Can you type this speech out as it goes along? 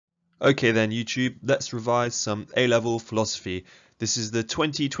Okay then, YouTube, let's revise some A-level philosophy. This is the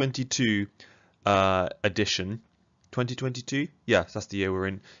 2022 edition. 2022? Yes, that's the year we're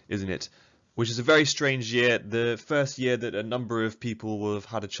in, isn't it? Which is a very strange year. The first year that a number of people will have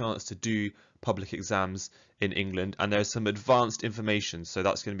had a chance to do public exams in England, and there's some advanced information, so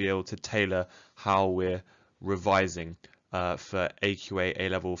that's going to be able to tailor how we're revising for AQA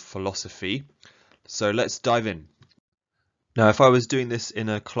A-level philosophy. So let's dive in. Now, if I was doing this in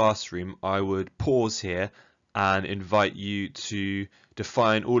a classroom, I would pause here and invite you to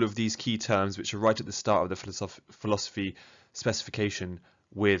define all of these key terms, which are right at the start of the philosophy specification,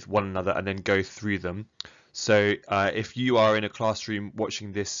 with one another, and then go through them. So if you are in a classroom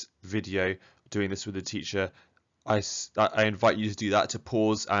watching this video, doing this with a teacher, I invite you to do that, to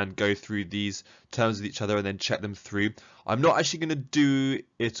pause and go through these terms with each other and then check them through. I'm not actually going to do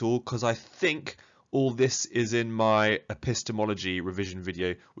it all because I think all this is in my epistemology revision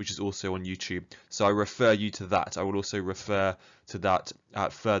video, which is also on YouTube. So I refer you to that. I will also refer to that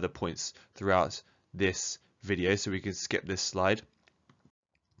at further points throughout this video, so we can skip this slide.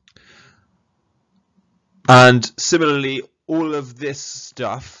 And similarly, all of this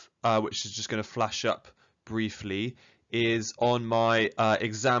stuff, which is just going to flash up briefly, is on my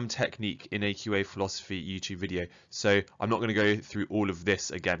exam technique in AQA philosophy YouTube video. So I'm not going to go through all of this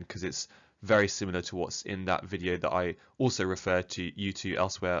again because it's very similar to what's in that video that I also refer to you to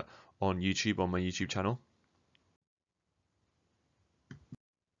elsewhere on YouTube, on my YouTube channel.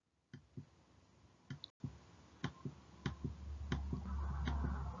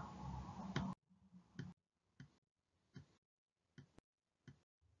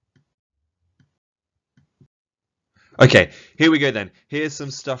 Okay, here we go then. Here's some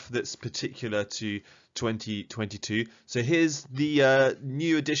stuff that's particular to 2022. So here's the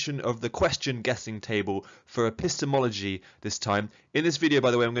new edition of the question guessing table for epistemology this time. In this video, by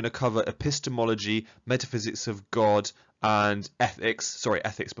the way, I'm going to cover epistemology, metaphysics of God, and ethics. Sorry,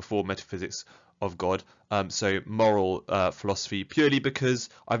 ethics before metaphysics of God. So moral philosophy, purely because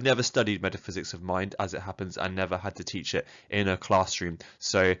I've never studied metaphysics of mind, as it happens, and never had to teach it in a classroom.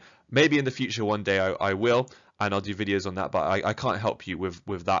 So maybe in the future one day I will, and I'll do videos on that, but I can't help you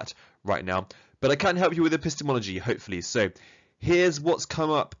with that right now. But I can help you with epistemology, hopefully. So here's what's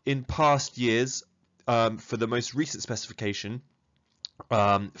come up in past years for the most recent specification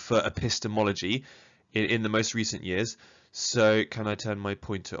for epistemology in the most recent years. So can I turn my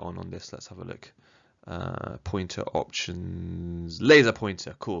pointer on this? Let's have a look. Pointer options, laser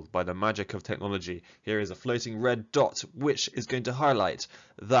pointer, cool. By the magic of technology, here is a floating red dot which is going to highlight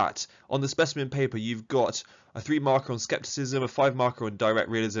that on the specimen paper you've got a 3 marker on skepticism, a 5 marker on direct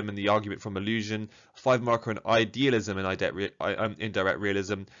realism and the argument from illusion, a 5 marker on idealism and indirect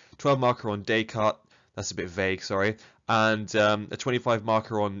realism, 12 marker on Descartes, that's a bit vague, sorry, and a 25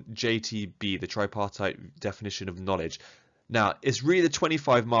 marker on JTB, the tripartite definition of knowledge. Now, it's really the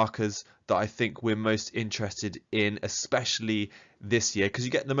 25 markers that I think we're most interested in, especially this year, because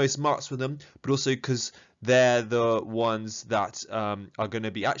you get the most marks for them, but also because they're the ones that are going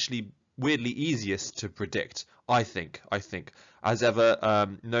to be actually weirdly easiest to predict, I think. As ever,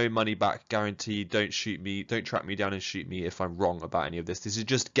 no money back guarantee. Don't shoot me, don't track me down and shoot me if I'm wrong about any of this. This is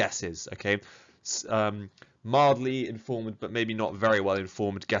just guesses, okay? Mildly informed, but maybe not very well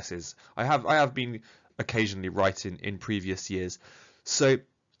informed guesses. I have been occasionally right in previous years. So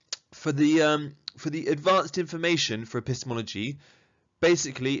for the advanced information for epistemology,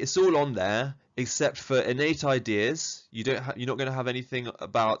 basically it's all on there except for innate ideas. You're not going to have anything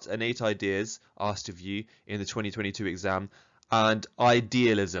about innate ideas asked of you in the 2022 exam, and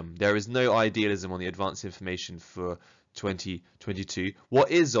idealism. There is no idealism on the advanced information for 2022.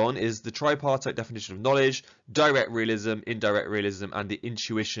 What is on is the tripartite definition of knowledge, direct realism, indirect realism, and the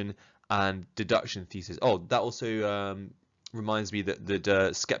intuition and deduction thesis. Oh, that also reminds me that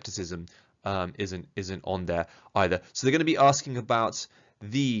the skepticism isn't on there either. So they're going to be asking about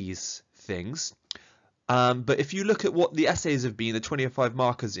these things. But if you look at what the essays have been, the 25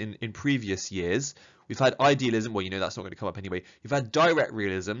 markers in previous years, we've had idealism. Well, you know that's not going to come up anyway. You've had direct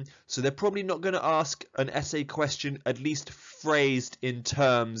realism, so they're probably not going to ask an essay question at least phrased in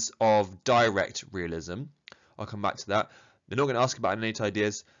terms of direct realism. I'll come back to that. They're not going to ask about innate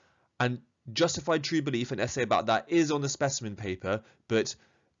ideas. And justified true belief, an essay about that, is on the specimen paper, but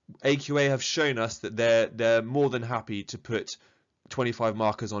AQA have shown us that they're more than happy to put 25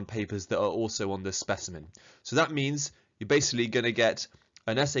 markers on papers that are also on the specimen. So that means you're basically going to get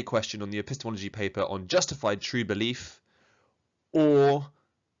an essay question on the epistemology paper on justified true belief or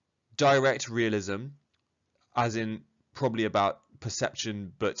direct realism, as in probably about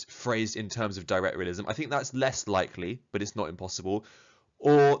perception but phrased in terms of direct realism. I think that's less likely, but it's not impossible.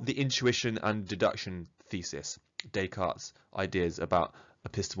 or the intuition and deduction thesis, Descartes' ideas about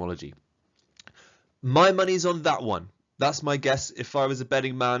epistemology. My money's on that one. That's my guess. If I was a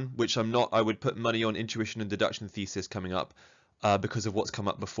betting man, which I'm not, I would put money on intuition and deduction thesis coming up because of what's come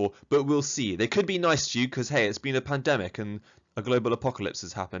up before. But we'll see. They could be nice to you because, hey, it's been a pandemic and a global apocalypse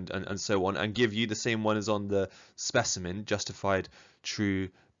has happened and so on, and give you the same one as on the specimen, justified true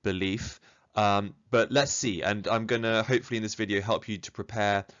belief. But let's see. And I'm going to hopefully in this video help you to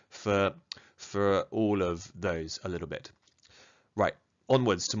prepare for all of those a little bit. Right,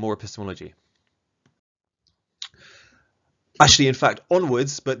 onwards to more epistemology. Actually, in fact,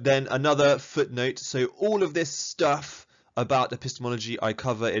 onwards, but then another footnote. So all of this stuff about epistemology I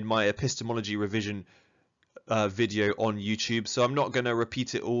cover in my epistemology revision video on YouTube. So I'm not going to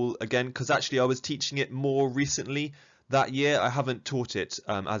repeat it all again because actually I was teaching it more recently that year. I haven't taught it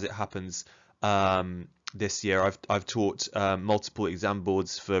as it happens this year. I've taught multiple exam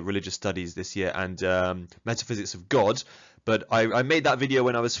boards for religious studies this year and metaphysics of God. But I made that video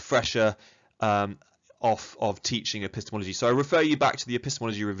when I was fresher off of teaching epistemology. So I refer you back to the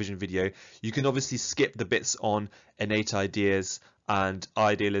epistemology revision video. You can obviously skip the bits on innate ideas and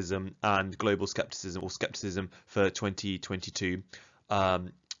idealism and global skepticism or skepticism for 2022.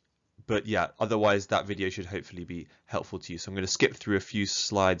 But yeah, otherwise that video should hopefully be helpful to you. So I'm going to skip through a few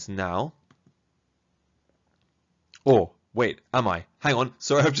slides now. Oh, wait, am I? Hang on.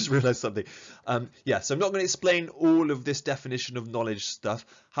 Sorry, I've just realized something. Yeah, so I'm not going to explain all of this definition of knowledge stuff.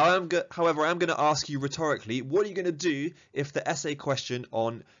 However, I am going to ask you rhetorically, what are you going to do if the essay question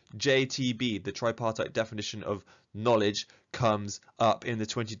on JTB, the tripartite definition of knowledge, comes up in the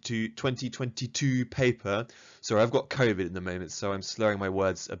 2022 paper? Sorry, I've got COVID at the moment, so I'm slurring my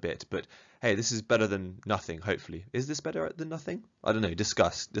words a bit, but hey, this is better than nothing, hopefully. Is this better than nothing? I don't know.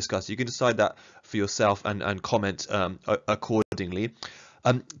 Discuss. You can decide that for yourself and comment accordingly.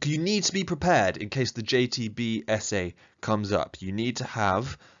 You need to be prepared in case the JTB essay comes up. You need to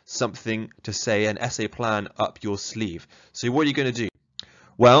have something to say, an essay plan up your sleeve. So what are you going to do?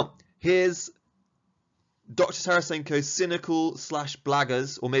 Well, here's Dr. Tarasenko's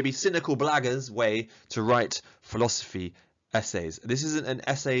cynical/blaggers, or maybe cynical blaggers way to write philosophy essays. This isn't an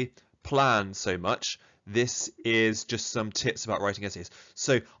essay plan so much. This is just some tips about writing essays.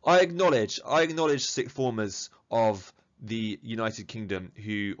 So I acknowledge sixth formers of the United Kingdom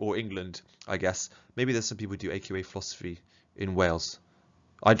or England, I guess. Maybe there's some people who do AQA philosophy in Wales.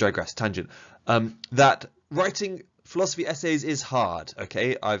 I digress, tangent. That writing philosophy essays is hard,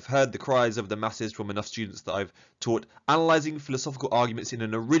 okay? I've heard the cries of the masses from enough students that I've taught. Analysing philosophical arguments in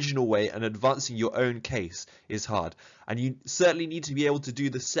an original way and advancing your own case is hard. And you certainly need to be able to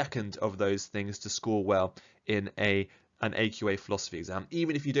do the second of those things to score well in an AQA philosophy exam,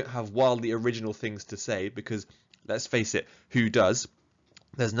 even if you don't have wildly original things to say, because let's face it, who does?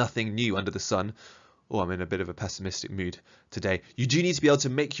 There's nothing new under the sun. Oh, I'm in a bit of a pessimistic mood today. You do need to be able to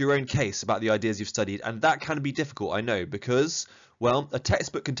make your own case about the ideas you've studied, and that can be difficult, I know, because, well, a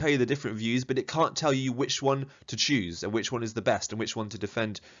textbook can tell you the different views, but it can't tell you which one to choose and which one is the best and which one to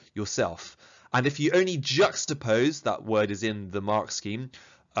defend yourself. And if you only juxtapose, that word is in the mark scheme,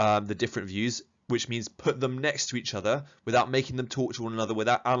 the different views, which means put them next to each other without making them talk to one another,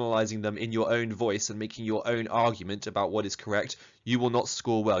 without analysing them in your own voice and making your own argument about what is correct, you will not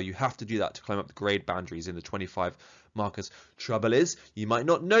score well. You have to do that to climb up the grade boundaries in the 25 markers. Trouble is, you might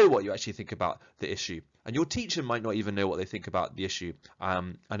not know what you actually think about the issue, and your teacher might not even know what they think about the issue,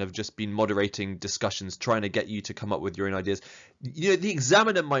 and have just been moderating discussions trying to get you to come up with your own ideas. You know, the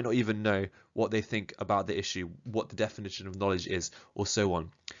examiner might not even know what they think about the issue, what the definition of knowledge is, or so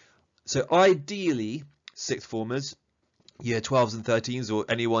on. So ideally, sixth formers, year 12s and 13s, or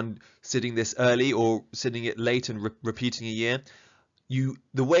anyone sitting this early or sitting it late and repeating a year,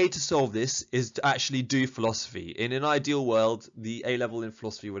 the way to solve this is to actually do philosophy. In an ideal world, the A-level in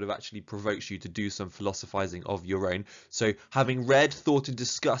philosophy would have actually provoked you to do some philosophizing of your own. So having read, thought and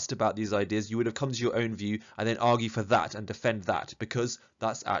discussed about these ideas, you would have come to your own view and then argue for that and defend that, because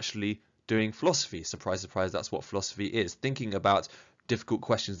that's actually doing philosophy. Surprise, surprise, that's what philosophy is. Thinking about difficult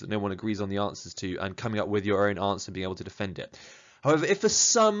questions that no one agrees on the answers to and coming up with your own answer and being able to defend it. However, if for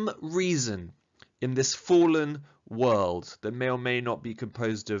some reason in this fallen world that may or may not be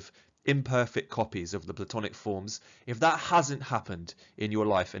composed of imperfect copies of the Platonic forms, if that hasn't happened in your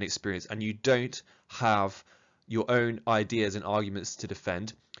life and experience and you don't have your own ideas and arguments to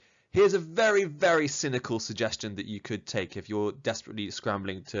defend, here's a very, very cynical suggestion that you could take if you're desperately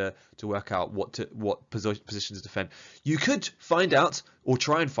scrambling to work out what positions to defend. You could find out, or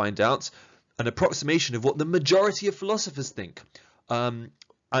try and find out, an approximation of what the majority of philosophers think.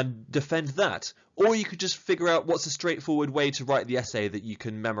 and defend that. Or you could just figure out what's a straightforward way to write the essay that you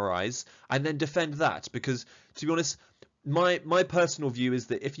can memorize and then defend that. Because, to be honest, my personal view is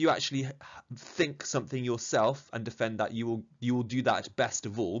that if you actually think something yourself and defend that, you will do that best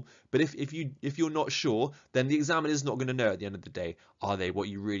of all. But if you're not sure, then the examiner's not going to know at the end of the day, are they, what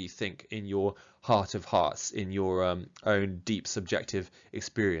you really think in your heart of hearts, in your own deep subjective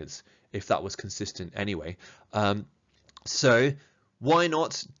experience, if that was consistent anyway. So why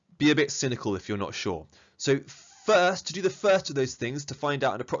not be a bit cynical if you're not sure? So first, to do the first of those things, to find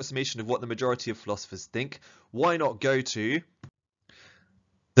out an approximation of what the majority of philosophers think, why not go to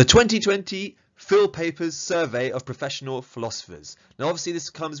the 2020 Phil Papers Survey of Professional Philosophers. Now, obviously, this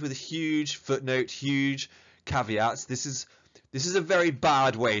comes with a huge footnote, huge caveats. This is a very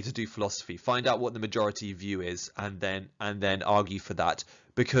bad way to do philosophy. Find out what the majority view is, and then argue for that.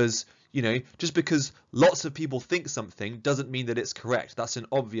 Because, you know, just because lots of people think something doesn't mean that it's correct. That's an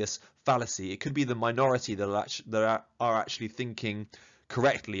obvious fallacy. It could be the minority that are actually thinking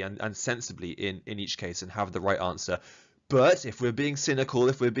correctly and sensibly in each case and have the right answer. But if we're being cynical,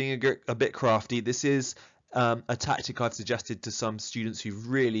 if we're being a bit crafty, this is a tactic I've suggested to some students who've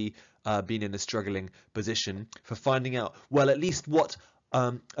really been in a struggling position for finding out, well, at least what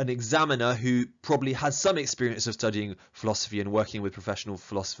an examiner who probably has some experience of studying philosophy and working with professional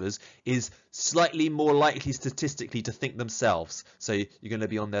philosophers is slightly more likely statistically to think themselves. So you're going to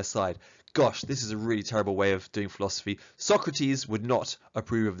be on their side. Gosh, this is a really terrible way of doing philosophy. Socrates would not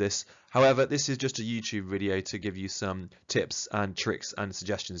approve of this. However, this is just a YouTube video to give you some tips and tricks and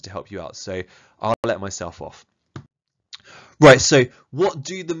suggestions to help you out. So I'll let myself off. Right, so what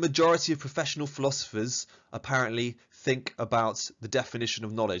do the majority of professional philosophers apparently think about the definition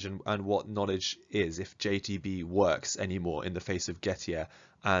of knowledge and what knowledge is, if JTB works anymore in the face of Gettier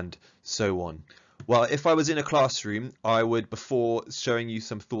and so on? Well, if I was in a classroom, I would, before showing you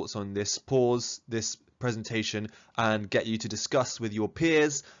some thoughts on this, pause this presentation and get you to discuss with your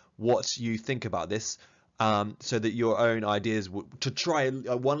peers what you think about this, so that your own ideas, to try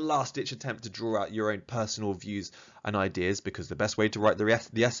one last ditch attempt to draw out your own personal views and ideas, because the best way to write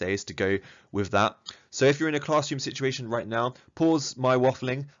the essay is to go with that. So if you're in a classroom situation right now, pause my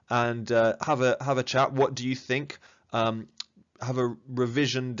waffling and have a chat. What do you think? Have a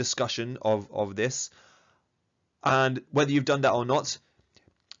revision discussion of this, and whether you've done that or not.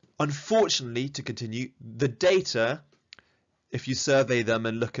 Unfortunately, to continue, the data, if you survey them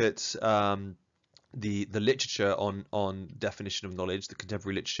and look at the literature on definition of knowledge, the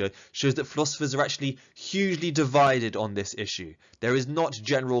contemporary literature, shows that philosophers are actually hugely divided on this issue. There is not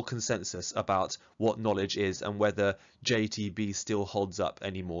general consensus about what knowledge is and whether JTB still holds up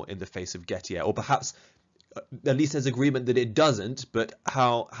anymore in the face of Gettier, or perhaps at least there's agreement that it doesn't, but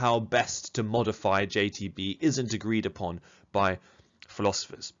how best to modify JTB isn't agreed upon by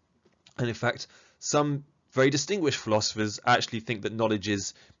philosophers. And in fact, some very distinguished philosophers actually think that knowledge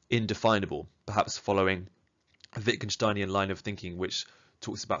is indefinable, perhaps following a Wittgensteinian line of thinking which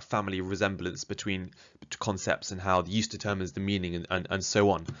talks about family resemblance between concepts and how the use determines the meaning and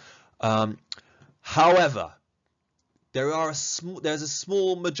so on. However, there's a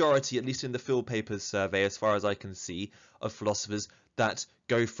small majority, at least in the Phil Papers survey, as far as I can see, of philosophers that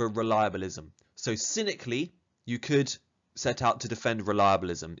go for reliabilism. So cynically, you could set out to defend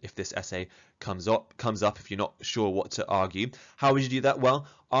reliabilism if this essay comes up, if you're not sure what to argue. How would you do that? Well,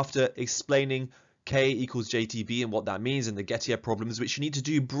 after explaining K equals JTB and what that means and the Gettier problems, which you need to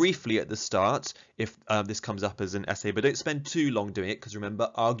do briefly at the start if this comes up as an essay, but don't spend too long doing it, because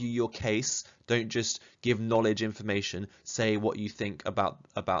remember, argue your case. Don't just give knowledge information. Say what you think about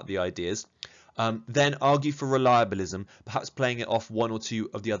the ideas. Then argue for reliabilism, perhaps playing it off one or two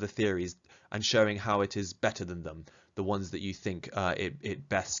of the other theories and showing how it is better than them, the ones that you think it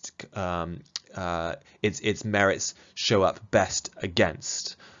best, its merits show up best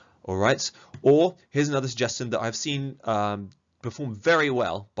against. All right. Or here's another suggestion that I've seen perform very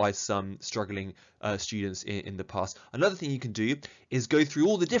well by some struggling students in the past. Another thing you can do is go through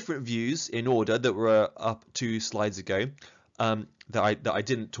all the different views in order that were up 2 slides ago, that I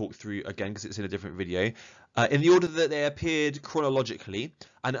didn't talk through again because it's in a different video, in the order that they appeared chronologically,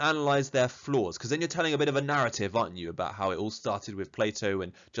 and analyze their flaws, because then you're telling a bit of a narrative, aren't you, about how it all started with Plato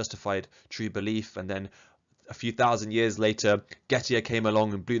and justified true belief, and then a few thousand years later Gettier came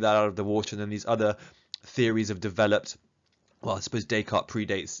along and blew that out of the water, and then these other theories have developed. Well, I suppose Descartes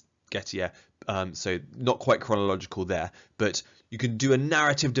predates Gettier, so not quite chronological there, but you can do a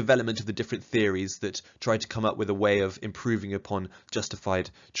narrative development of the different theories that try to come up with a way of improving upon justified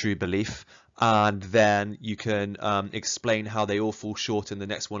true belief, and then you can explain how they all fall short and the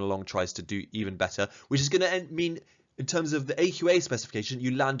next one along tries to do even better, which is going to mean in terms of the AQA specification,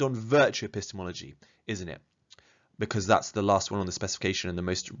 you land on virtue epistemology, isn't it? Because that's the last one on the specification and the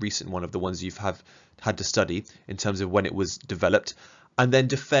most recent one of the ones you've had to study in terms of when it was developed, and then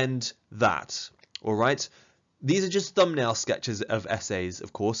defend that. All right. These are just thumbnail sketches of essays,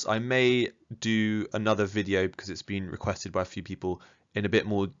 of course. I may do another video because it's been requested by a few people in a bit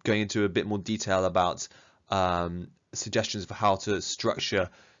more, going into a bit more detail about suggestions for how to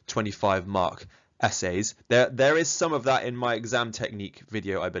structure 25-mark essays. There is some of that in my exam technique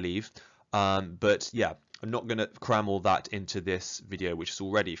video, I believe. But yeah, I'm not going to cram all that into this video, which is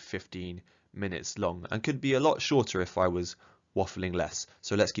already 15 minutes long and could be a lot shorter if I was waffling less.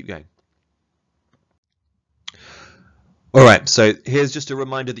 So let's keep going. All right, so here's just a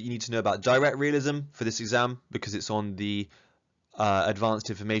reminder that you need to know about direct realism for this exam because it's on the advanced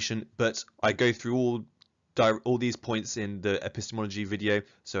information, but I go through all these points in the epistemology video.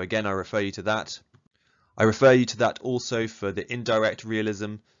 So again, I refer you to that. I refer you to that also for the indirect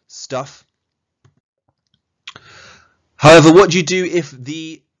realism stuff. However, what do you do if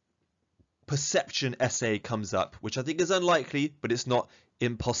the perception essay comes up, which I think is unlikely, but it's not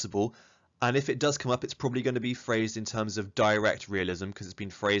impossible. And if it does come up, it's probably going to be phrased in terms of direct realism because it's been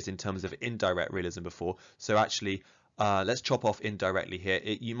phrased in terms of indirect realism before. So actually, let's chop off indirectly here.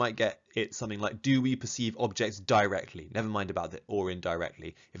 You might get it something like, do we perceive objects directly? Never mind about the or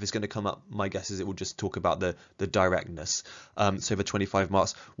indirectly. If it's going to come up, my guess is it will just talk about the directness. So for 25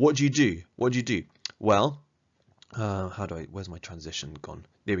 marks, what do you do? What do you do? Well, where's my transition gone?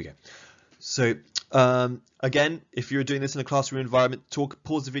 There we go. So again, if you're doing this in a classroom environment,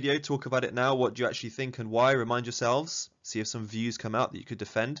 pause the video, talk about it now. What do you actually think and why? Remind yourselves. See if some views come out that you could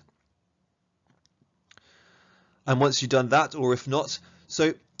defend. And once you've done that, or if not,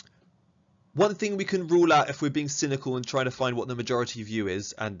 so one thing we can rule out if we're being cynical and trying to find what the majority view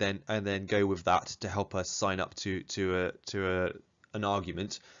is, and then go with that to help us sign up to an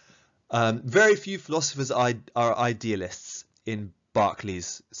argument. Very few philosophers are idealists in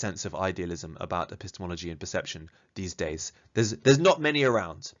Berkeley's sense of idealism about epistemology and perception these days. There's not many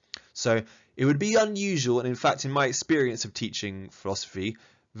around. So it would be unusual, and in fact, in my experience of teaching philosophy,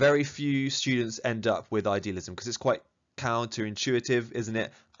 very few students end up with idealism because it's quite counterintuitive, isn't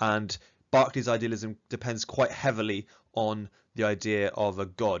it? And Berkeley's idealism depends quite heavily on the idea of a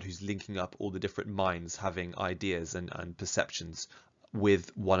God who's linking up all the different minds having ideas and perceptions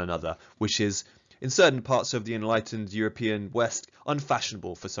with one another, which is in certain parts of the enlightened European West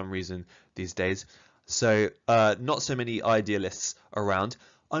unfashionable for some reason these days. So not so many idealists around.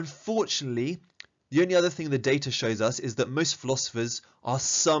 Unfortunately, the only other thing the data shows us is that most philosophers are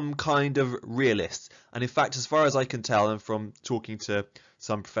some kind of realists. And in fact, as far as I can tell, and from talking to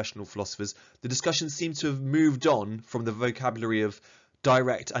some professional philosophers, the discussion seems to have moved on from the vocabulary of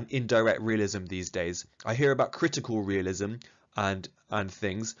direct and indirect realism these days. I hear about critical realism and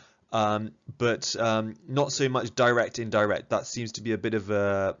things, but not so much direct, indirect. That seems to be a bit of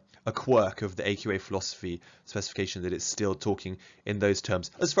a quirk of the AQA philosophy specification, that it's still talking in those terms,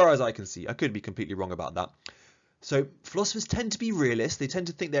 as far as I can see. I could be completely wrong about that. So philosophers tend to be realists. They tend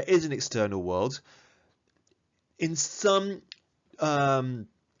to think there is an external world. In some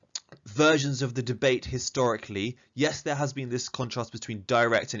versions of the debate historically, yes, there has been this contrast between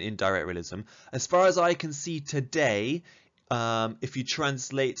direct and indirect realism. As far as I can see today, if you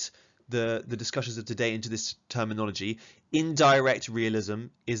translate the discussions of today into this terminology, indirect realism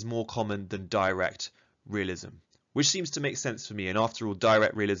is more common than direct realism, which seems to make sense for me. And after all,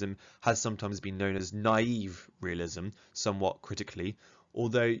 direct realism has sometimes been known as naive realism, somewhat critically,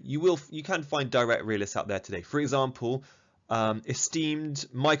 although you can find direct realists out there today. For example, esteemed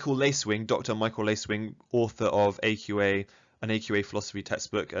Michael Lacewing, Dr. Michael Lacewing, author of AQA, an AQA philosophy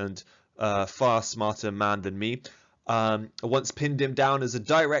textbook, and far smarter man than me, once pinned him down as a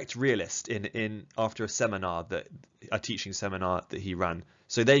direct realist after a teaching seminar that he ran.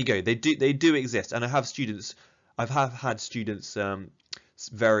 So there you go. They do exist, and I've had students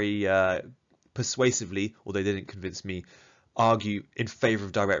very persuasively, although they didn't convince me, argue in favor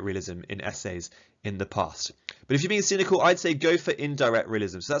of direct realism in essays in the past. But if you're being cynical, I'd say go for indirect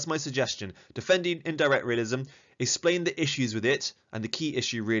realism. So that's my suggestion. Defending indirect realism, explain the issues with it, and the key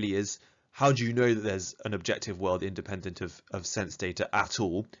issue really is, how do you know that there's an objective world independent of sense data at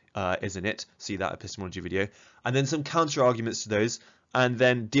all, isn't it? See that epistemology video. And then some counter arguments to those, and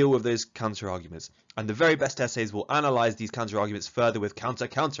then deal with those counter arguments. And the very best essays will analyze these counter arguments further with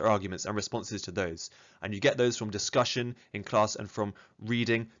counter arguments and responses to those. And you get those from discussion in class and from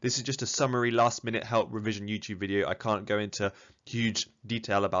reading. This is just a summary last minute help revision YouTube video. I can't go into huge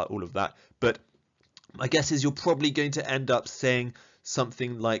detail about all of that, but my guess is you're probably going to end up saying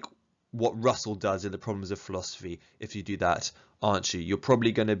something like, what Russell does in the Problems of Philosophy if you do that, aren't you? You're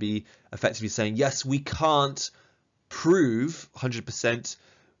probably going to be effectively saying, yes, we can't prove 100%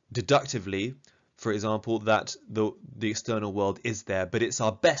 deductively, for example, that the external world is there, but it's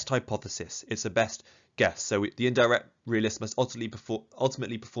our best hypothesis. It's a best guess. So the indirect realist must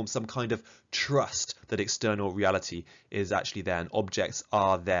ultimately perform some kind of trust that external reality is actually there and objects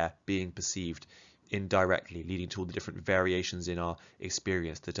are there being perceived indirectly, leading to all the different variations in our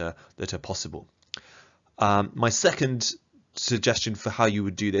experience that are possible. My second suggestion for how you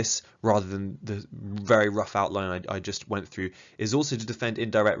would do this, rather than the very rough outline I just went through, is also to defend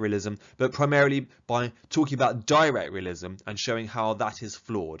indirect realism, but primarily by talking about direct realism and showing how that is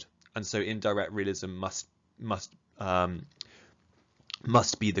flawed. And so indirect realism must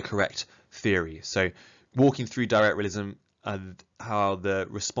be the correct theory. So walking through direct realism and how the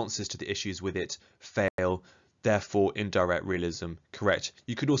responses to the issues with it fail, therefore indirect realism correct.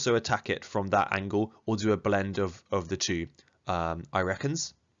 You could also attack it from that angle or do a blend of the two, I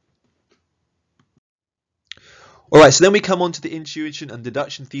reckons. All right, so then we come on to the intuition and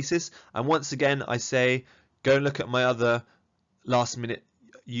deduction thesis. And once again, I say, go and look at my other last minute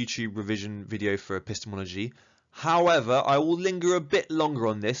YouTube revision video for epistemology. However, I will linger a bit longer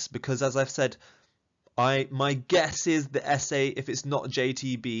on this because, as I've said, my guess is the essay, if it's not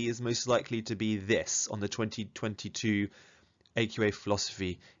JTB, is most likely to be this on the 2022 AQA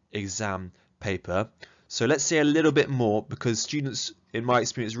philosophy exam paper. So let's say a little bit more, because students, in my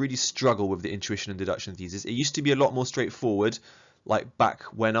experience, really struggle with the intuition and deduction thesis. It used to be a lot more straightforward, like back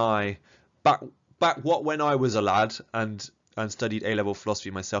when I was a lad and studied A-level philosophy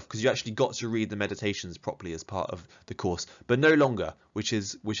myself, because you actually got to read the meditations properly as part of the course, but no longer, which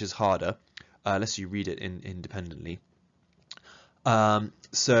is harder. Unless you read it independently.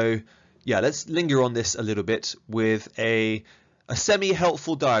 So yeah, let's linger on this a little bit with a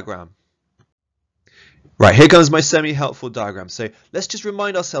semi-helpful diagram. Right, here comes my semi-helpful diagram. So let's just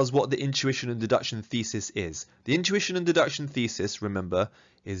remind ourselves what the intuition and deduction thesis is. The intuition and deduction thesis, remember,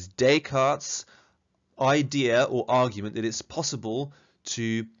 is Descartes' idea or argument that it's possible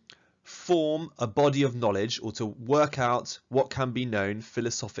to form a body of knowledge or to work out what can be known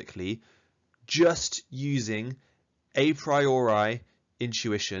philosophically just using a priori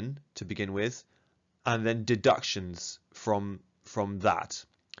intuition to begin with, and then deductions from that.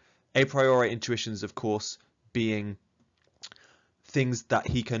 A priori intuitions, of course, being things that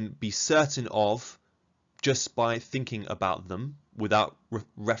he can be certain of just by thinking about them without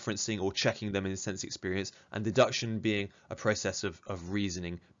referencing or checking them in his sense experience, and deduction being a process of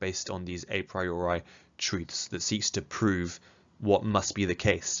reasoning based on these a priori truths that seeks to prove what must be the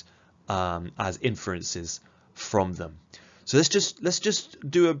case as inferences from them. So let's just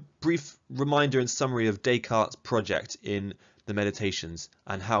do a brief reminder and summary of Descartes' project in the Meditations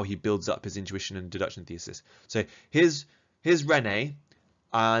and how he builds up his intuition and deduction thesis. So here's René,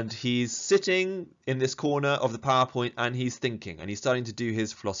 and he's sitting in this corner of the PowerPoint and he's thinking, and he's starting to do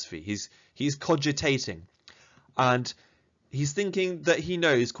his philosophy. He's cogitating, and he's thinking that he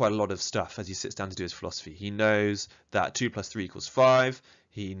knows quite a lot of stuff as he sits down to do his philosophy. He knows that 2 + 3 = 5.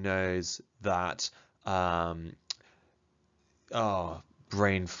 He knows that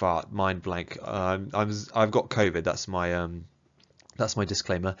brain fart, mind blank. I've got COVID. That's my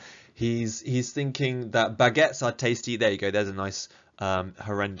disclaimer. He's thinking that baguettes are tasty. There you go. There's a nice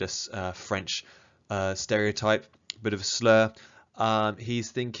horrendous French stereotype, bit of a slur.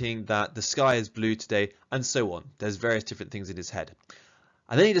 He's thinking that the sky is blue today, and so on. There's various different things in his head,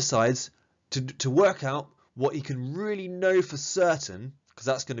 and then he decides to work out what he can really know for certain, because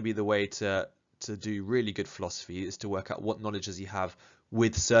that's going to be the way to do really good philosophy, is to work out what knowledge does he have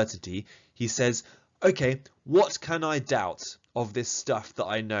with certainty. He says, okay, what can I doubt of this stuff that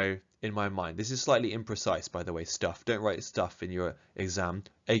I know in my mind? This is slightly imprecise, by the way, stuff. Don't write stuff in your exam.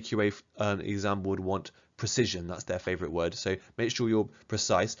 AQA exam would want precision. That's their favorite word. So make sure you're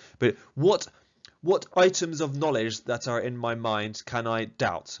precise. But what items of knowledge that are in my mind can I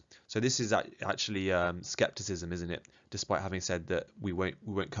doubt? So this is actually skepticism, isn't it? Despite having said that we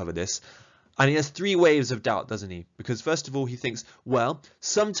won't cover this. And he has 3 waves of doubt, doesn't he? Because first of all, he thinks, well,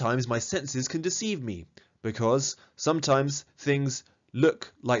 sometimes my senses can deceive me, because sometimes things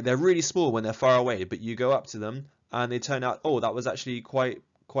look like they're really small when they're far away, but you go up to them and they turn out, oh, that was actually quite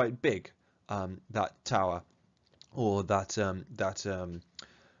big, that tower, or that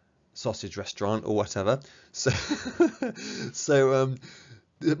sausage restaurant, or whatever. So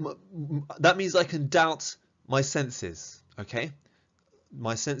that means I can doubt my senses. Okay,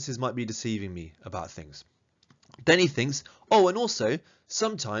 my senses might be deceiving me about things. Then he thinks, oh, and also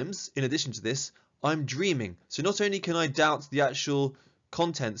sometimes, in addition to this, I'm dreaming. So not only can I doubt the actual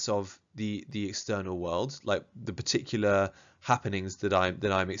contents of the external world, like the particular happenings that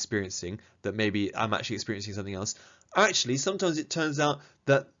I'm experiencing, that maybe I'm actually experiencing something else. Actually, sometimes it turns out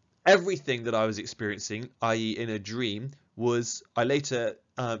that everything that I was experiencing, i.e. in a dream, I later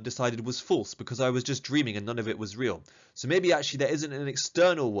decided was false because I was just dreaming and none of it was real. So maybe actually there isn't an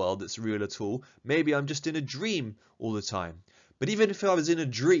external world that's real at all. Maybe I'm just in a dream all the time. But even if I was in a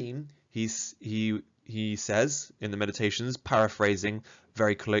dream, he says in the meditations, paraphrasing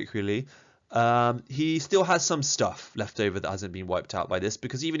very colloquially, he still has some stuff left over that hasn't been wiped out by this,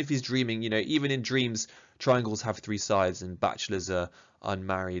 because even if he's dreaming, even in dreams, triangles have three sides and bachelors are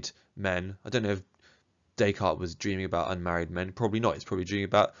unmarried men. I don't know if Descartes was dreaming about unmarried men. Probably not. He's probably dreaming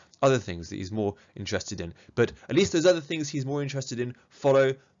about other things that he's more interested in. But at least those other things he's more interested in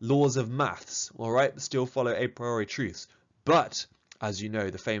follow laws of maths, all right? Still follow a priori truths. But, as you know,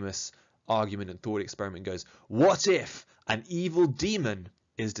 the famous argument and thought experiment goes, what if an evil demon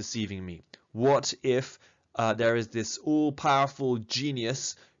is deceiving me? What if there is this all-powerful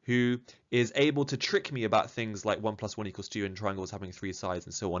genius who is able to trick me about things like 1 + 1 = 2 and triangles having three sides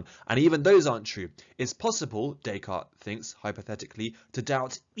and so on, and even those aren't true? It's possible, Descartes thinks, hypothetically, to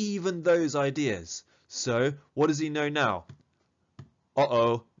doubt even those ideas. So, what does he know now?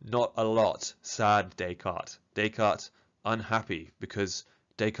 Uh-oh, not a lot. Sad Descartes. Descartes unhappy because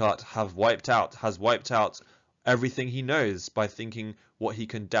Descartes has wiped out everything he knows by thinking what he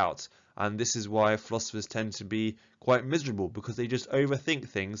can doubt. And this is why philosophers tend to be quite miserable, because they just overthink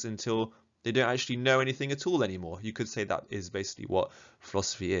things until they don't actually know anything at all anymore. You could say that is basically what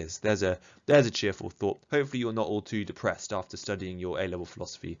philosophy is. There's a cheerful thought. Hopefully you're not all too depressed after studying your A-level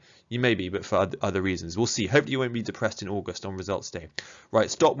philosophy. You may be, but for other reasons. We'll see. Hopefully you won't be depressed in August on results day. Right,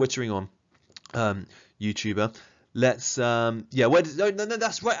 stop wittering on, YouTuber. Let's no,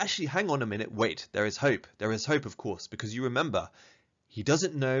 that's right. Actually, hang on a minute. Wait, there is hope. There is hope, of course, because you remember, he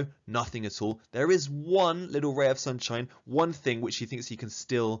doesn't know nothing at all. There is one little ray of sunshine, one thing which he thinks he can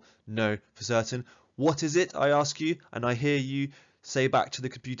still know for certain. What is it, I ask you, and I hear you say back to the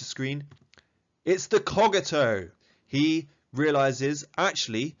computer screen? It's the cogito. He realizes,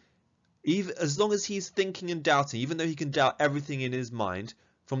 actually, even as long as he's thinking and doubting, even though he can doubt everything in his mind,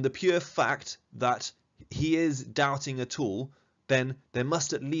 from the pure fact that he is doubting at all, then there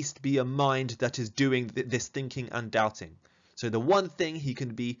must at least be a mind that is doing this thinking and doubting. So the one thing he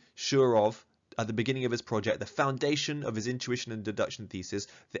can be sure of at the beginning of his project, the foundation of his intuition and deduction thesis,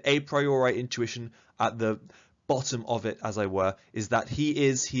 the a priori intuition at the bottom of it, as I were, is that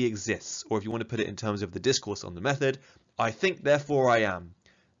he exists. Or if you want to put it in terms of the discourse on the method, I think, therefore I am.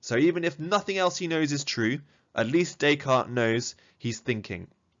 So even if nothing else he knows is true, at least Descartes knows he's thinking.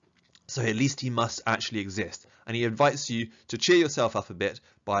 So at least he must actually exist. And he invites you to cheer yourself up a bit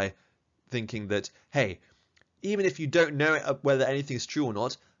by thinking that, hey, even if you don't know whether anything is true or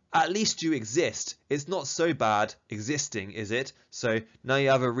not, at least you exist. It's not so bad existing, is it? So now you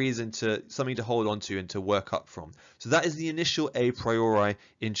have a reason something to hold on to and to work up from. So that is the initial a priori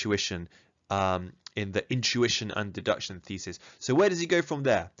intuition in the intuition and deduction thesis. So where does he go from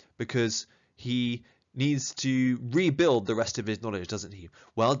there? Because he needs to rebuild the rest of his knowledge, doesn't he?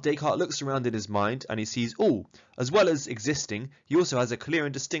 Well, Descartes looks around in his mind and he sees, oh, as well as existing, he also has a clear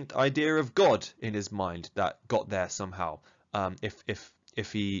and distinct idea of God in his mind that got there somehow.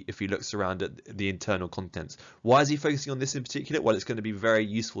 If he looks around at the internal contents. Why is he focusing on this in particular? Well, it's going to be very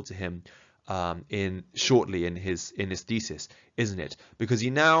useful to him shortly in his thesis, isn't it? Because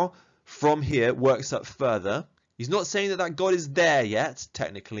he now, from here, works up further. He's not saying that God is there yet,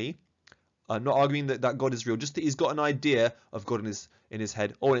 technically. I'm not arguing that God is real, just that he's got an idea of God in his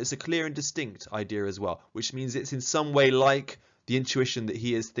head. Oh, and it's a clear and distinct idea as well, which means it's in some way like the intuition that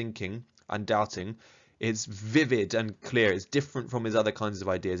he is thinking and doubting. It's vivid and clear. It's different from his other kinds of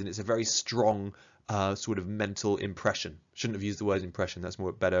ideas, and it's a very strong sort of mental impression. Shouldn't have used the word impression. That's more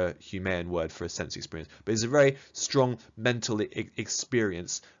a better humane word for a sense experience. But it's a very strong mental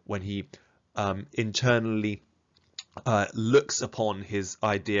experience when he internally looks upon his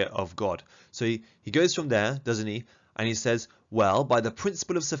idea of God. So he goes from there, doesn't he? And he says, well, by the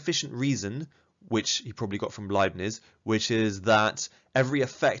principle of sufficient reason, which he probably got from Leibniz, which is that every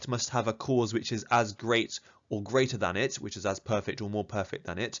effect must have a cause which is as great or greater than it, which is as perfect or more perfect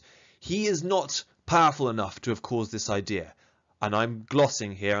than it, he is not powerful enough to have caused this idea. And I'm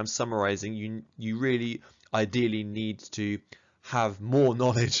glossing here, I'm summarizing. You really ideally need to have more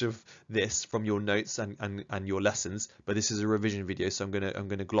knowledge of this from your notes and your lessons, but this is a revision video, so I'm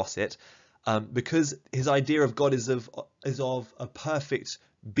gonna gloss it, because his idea of God is of a perfect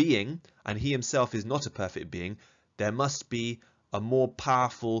being, and he himself is not a perfect being. There must be a more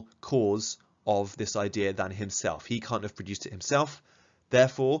powerful cause of this idea than himself. He can't have produced it himself.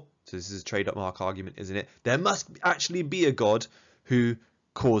 Therefore, So this is a trademark argument, isn't it? There must actually be a God who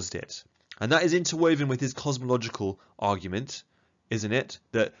caused it. And that is interwoven with his cosmological argument, isn't it?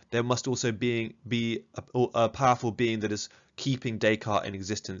 That there must also be a powerful being that is keeping Descartes in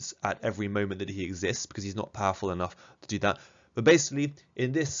existence at every moment that he exists, because he's not powerful enough to do that. But basically,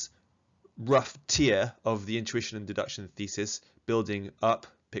 in this rough tier of the intuition and deduction thesis, building up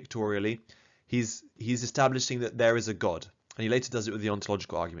pictorially, he's establishing that there is a God. And he later does it with the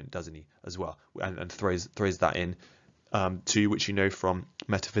ontological argument, doesn't he, as well, and throws that in too, which you know from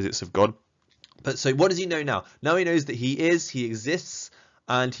Metaphysics of God. But so what does he know now? Now he knows that he exists,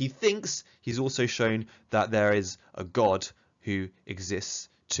 and he thinks he's also shown that there is a God who exists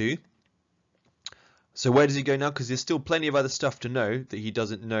too. So where does he go now? Because there's still plenty of other stuff to know that he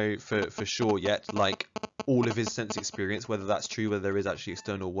doesn't know for sure yet, like all of his sense experience, whether that's true, whether there is actually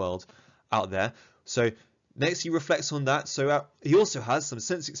external world out there. So next he reflects on that. So he also has some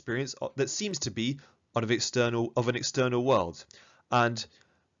sense experience that seems to be of an external world. And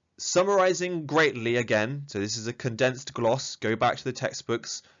summarizing greatly again, so this is a condensed gloss, go back to the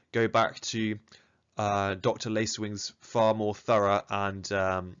textbooks, go back to Dr. Lacewing's far more thorough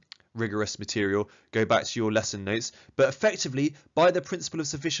and rigorous material, go back to your lesson notes. But effectively, by the principle of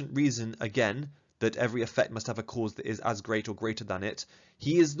sufficient reason, again, that every effect must have a cause that is as great or greater than it,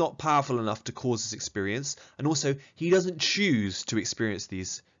 he is not powerful enough to cause this experience, and also he doesn't choose to experience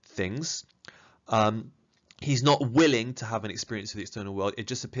these things. He's not willing to have an experience of the external world, it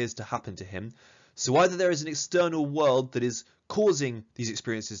just appears to happen to him. So either there is an external world that is causing these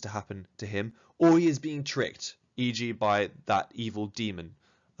experiences to happen to him, or he is being tricked, e.g. by that evil demon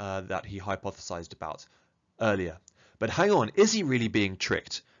that he hypothesized about earlier. But hang on, is he really being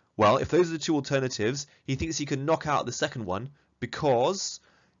tricked? Well, if those are the two alternatives, he thinks he can knock out the second one because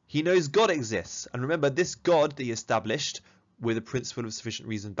he knows God exists. And remember, this God that he established with a principle of sufficient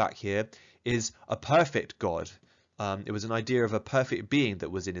reason back here is a perfect God. It was an idea of a perfect being that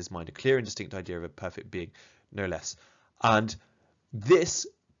was in his mind, a clear and distinct idea of a perfect being, no less. And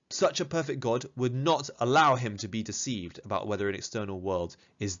such a perfect God would not allow him to be deceived about whether an external world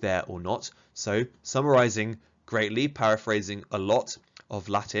is there or not. So, summarizing greatly, paraphrasing a lot of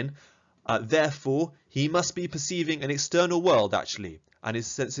Latin, therefore, he must be perceiving an external world, actually, and his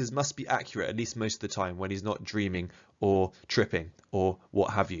senses must be accurate, at least most of the time, when he's not dreaming or tripping or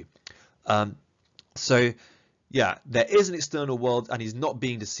what have you. So, yeah, there is an external world, and he's not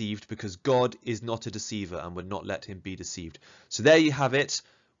being deceived because God is not a deceiver and would not let him be deceived. So there you have it.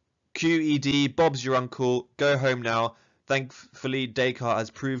 QED, Bob's your uncle, go home now. Thankfully, Descartes has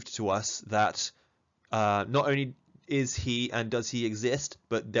proved to us that not only is he and does he exist,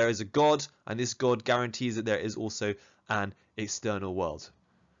 but there is a God, and this God guarantees that there is also an external world.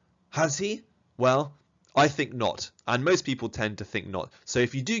 Has he? Well, I think not, and most people tend to think not. So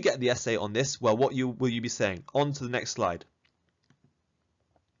if you do get the essay on this, well, what will you be saying? On to the next slide.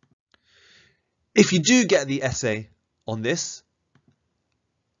 If you do get the essay on this,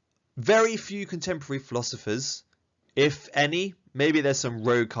 very few contemporary philosophers, if any, maybe there's some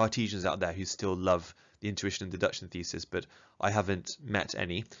rogue Cartesians out there who still love the intuition and deduction thesis, but I haven't met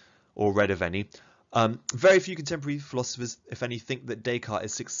any or read of any. Very few contemporary philosophers, if any, think that Descartes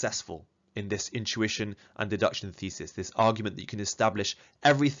is successful in this intuition and deduction thesis, this argument that you can establish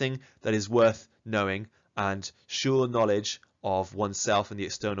everything that is worth knowing and sure knowledge of oneself and the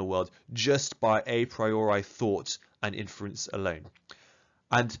external world just by a priori thought and inference alone.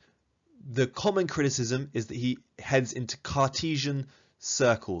 And the common criticism is that he heads into Cartesian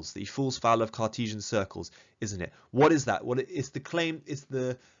circles, that he falls foul of Cartesian circles, isn't it? What is that? It's the claim, it's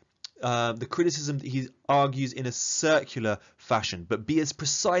the criticism that he argues in a circular fashion, but be as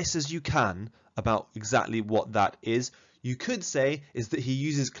precise as you can about exactly what that is. You could say is that he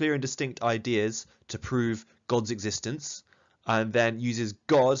uses clear and distinct ideas to prove God's existence, and then uses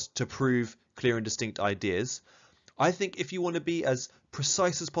God to prove clear and distinct ideas. I think if you want to be as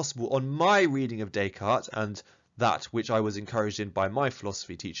precise as possible on my reading of Descartes and that which I was encouraged in by my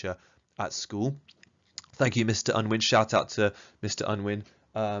philosophy teacher at school. Thank you, Mr. Unwin. Shout out to Mr. Unwin.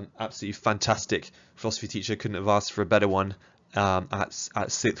 Absolutely fantastic philosophy teacher. Couldn't have asked for a better one at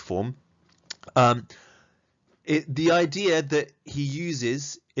sixth form. The idea that he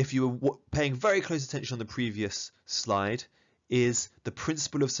uses, if you were paying very close attention on the previous slide, is the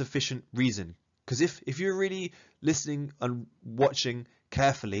principle of sufficient reason. Because if you're really listening and watching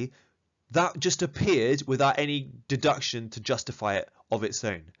carefully, that just appeared without any deduction to justify it of its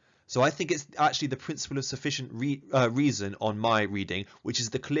own. So I think it's actually the principle of sufficient reason on my reading, which is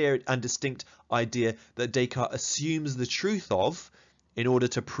the clear and distinct idea that Descartes assumes the truth of in order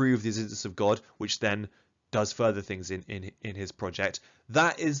to prove the existence of God, which then does further things in his project.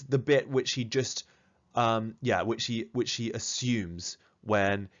 That is the bit which he just which he assumes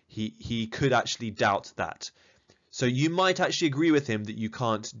when he could actually doubt that. So you might actually agree with him that you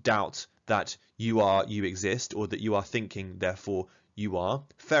can't doubt that you exist, or that you are thinking, therefore you are.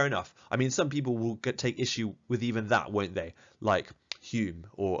 Fair enough. I mean, some people will take issue with even that, won't they? Like Hume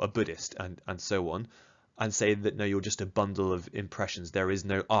or a Buddhist and so on, and say that no, you're just a bundle of impressions. There is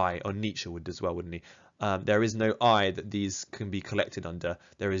no I, or Nietzsche would as well, wouldn't he? There is no I that these can be collected under.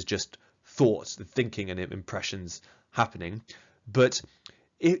 There is just thoughts, the thinking and impressions happening. But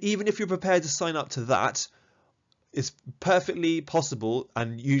even if you're prepared to sign up to that, it's perfectly possible,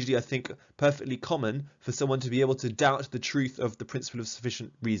 and usually I think perfectly common, for someone to be able to doubt the truth of the principle of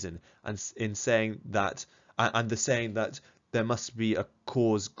sufficient reason, and in saying that, and the saying that there must be a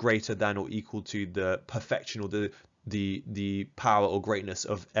cause greater than or equal to the perfection or the power or greatness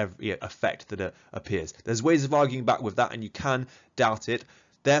of every effect that appears. There's ways of arguing back with that, and you can doubt it.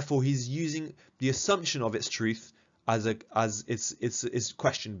 Therefore, he's using the assumption of its truth as it's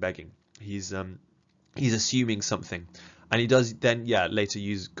question begging. He's assuming something, and he does then later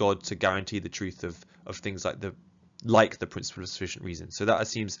use God to guarantee the truth of things like the principle of sufficient reason. So that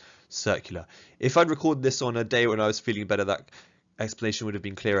seems circular. If I'd recorded this on a day when I was feeling better, that explanation would have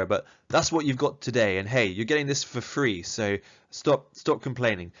been clearer, but that's what you've got today, and hey, you're getting this for free, so stop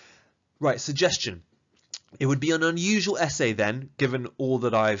complaining. Right, suggestion. It would be an unusual essay then, given all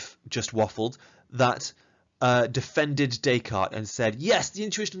that I've just waffled, that defended Descartes and said, yes, the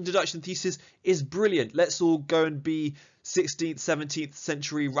intuition and deduction thesis is brilliant. Let's all go and be 16th, 17th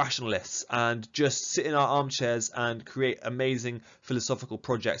century rationalists and just sit in our armchairs and create amazing philosophical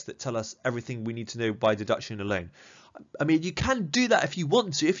projects that tell us everything we need to know by deduction alone. I mean, you can do that if you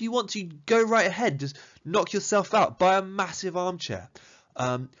want to. If you want to, go right ahead. Just knock yourself out. Buy a massive armchair.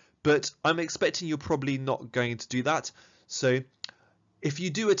 But I'm expecting you're probably not going to do that. So if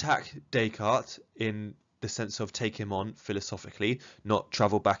you do attack Descartes in the sense of take him on philosophically, not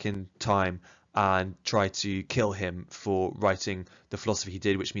travel back in time and try to kill him for writing the philosophy he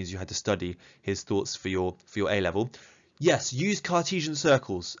did, which means you had to study his thoughts for your A level. Yes, use Cartesian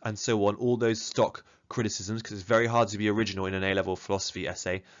circles and so on, all those stock criticisms, because it's very hard to be original in an A level philosophy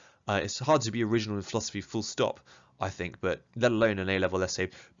essay. It's hard to be original in philosophy full stop, I think, but let alone an A level essay.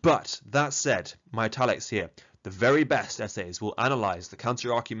 But that said, my italics here. The very best essays will analyze the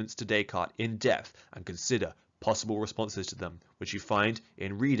counter-arguments to Descartes in depth and consider possible responses to them, which you find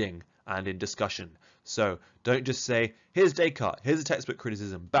in reading and in discussion. So don't just say, here's Descartes, here's a textbook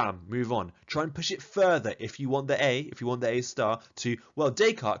criticism, bam, move on. Try and push it further if you want the A, if you want the A star, to, well,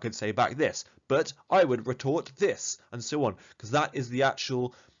 Descartes could say back this, but I would retort this, and so on, because that is the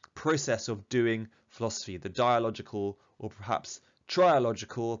actual process of doing philosophy, the dialogical or perhaps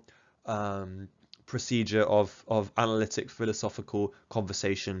trialogical procedure of analytic philosophical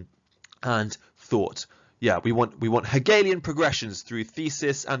conversation and thought. Yeah, we want Hegelian progressions through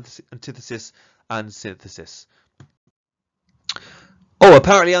thesis, antithesis, and synthesis. Oh,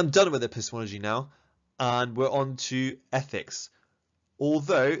 apparently I'm done with epistemology now, and we're on to ethics.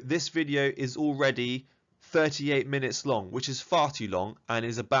 Although this video is already 38 minutes long, which is far too long and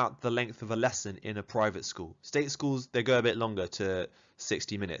is about the length of a lesson in a private school. State schools, they go a bit longer to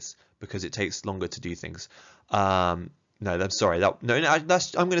 60 minutes because it takes longer to do things. No, I'm sorry. I'm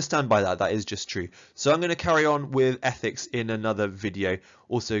going to stand by that. That is just true. So I'm going to carry on with ethics in another video,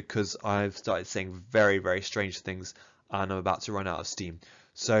 also because I've started saying very, very strange things and I'm about to run out of steam.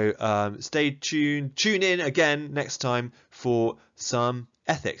 So stay tuned. Tune in again next time for some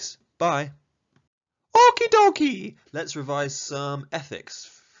ethics. Bye. Okie dokie. Let's revise some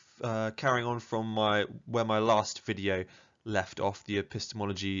ethics. Carrying on from where my last video left off, the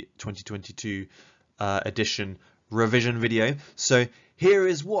epistemology 2022 edition revision video. So here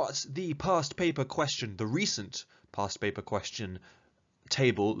is what the past paper question, the recent past paper question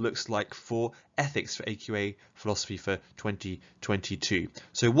table looks like for ethics for AQA philosophy for 2022.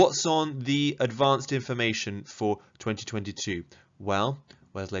 So what's on the advanced information for 2022? Well,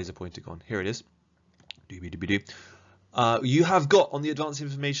 where's laser pointer gone? Here it is. You have got on the advanced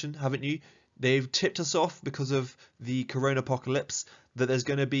information, haven't you? They've tipped us off because of the corona apocalypse that there's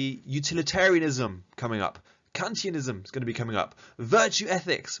going to be utilitarianism coming up. Kantianism is going to be coming up. Virtue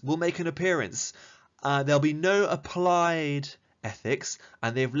ethics will make an appearance. There'll be no applied ethics,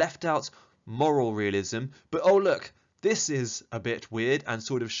 and they've left out moral realism. But oh look, this is a bit weird and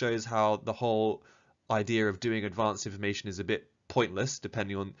sort of shows how the whole idea of doing advanced information is a bit pointless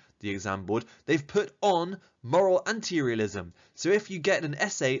depending on the exam board. They've put on moral anti-realism. So if you get an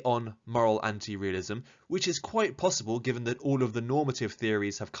essay on moral anti-realism, which is quite possible given that all of the normative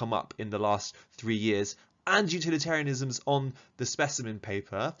theories have come up in the last 3 years and utilitarianisms on the specimen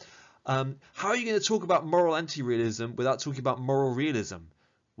paper. How are you going to talk about moral anti-realism without talking about moral realism?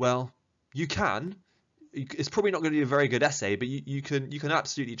 Well, you can. It's probably not going to be a very good essay, but you can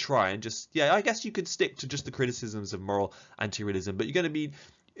absolutely try and just, yeah, I guess you could stick to just the criticisms of moral anti-realism, but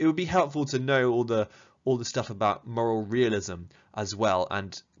it would be helpful to know all the stuff about moral realism as well,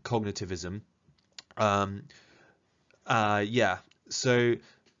 and cognitivism. Yeah, so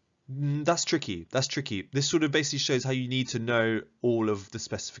that's tricky. That's tricky. This sort of basically shows how you need to know all of the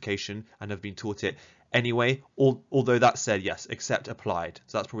specification and have been taught it anyway. Although that said, yes, except applied.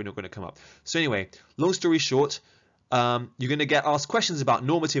 So that's probably not going to come up. So anyway, long story short, you're going to get asked questions about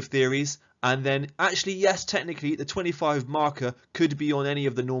normative theories, and then actually, yes, technically the 25 marker could be on any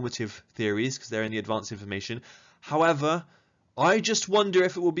of the normative theories because they're in the advanced information. However, I just wonder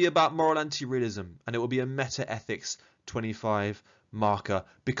if it will be about moral anti-realism, and it will be a meta-ethics 25 marker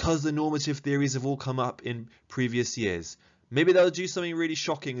because the normative theories have all come up in previous years. Maybe they'll do something really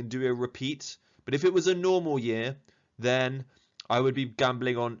shocking and do a repeat, but if it was a normal year, then I would be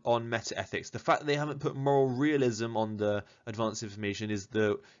gambling on meta-ethics. The fact that they haven't put moral realism on the advanced information is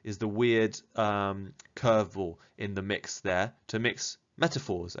the weird curveball in the mix there, to mix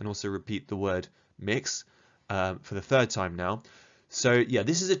metaphors and also repeat the word mix for the third time now. So yeah,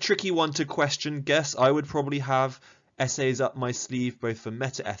 this is a tricky one to question guess. I would probably have essays up my sleeve both for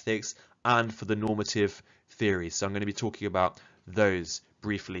meta-ethics and for the normative theories. So I'm going to be talking about those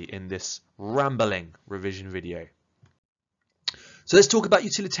briefly in this rambling revision video. So let's talk about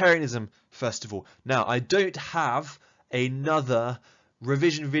utilitarianism first of all. Now, I don't have another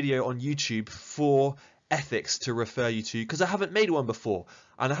revision video on YouTube for ethics to refer you to because I haven't made one before,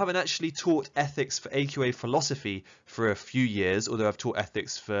 and I haven't actually taught ethics for AQA philosophy for a few years, although I've taught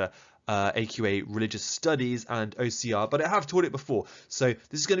ethics for AQA religious studies and OCR, but I have taught it before. So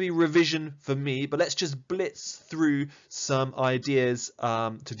this is going to be revision for me, but let's just blitz through some ideas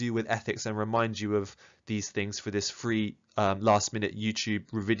to do with ethics and remind you of these things for this free last minute YouTube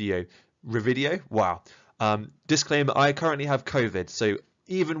revideo. Wow. Disclaimer, I currently have COVID, so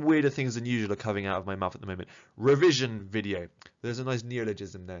even weirder things than usual are coming out of my mouth at the moment. Revision video. There's a nice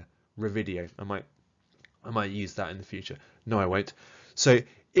neologism there. Revideo. I might use that in the future. No, I won't. So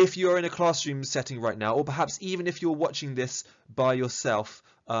if you're in a classroom setting right now, or perhaps even if you're watching this by yourself,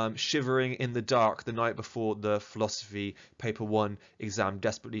 shivering in the dark the night before the philosophy paper 1 exam,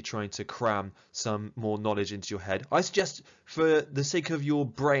 desperately trying to cram some more knowledge into your head, I suggest, for the sake of your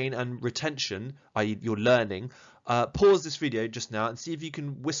brain and retention, i.e. your learning, pause this video just now and see if you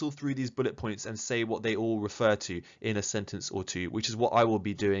can whistle through these bullet points and say what they all refer to in a sentence or two, which is what I will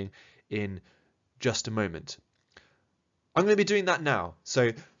be doing in just a moment. I'm going to be doing that now.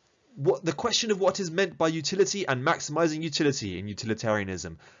 So the question of what is meant by utility and maximizing utility in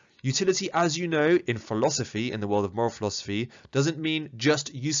utilitarianism. Utility, as you know, in philosophy, in the world of moral philosophy, doesn't mean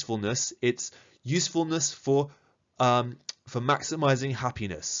just usefulness. It's usefulness for maximizing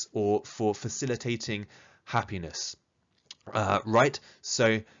happiness or for facilitating happiness, right?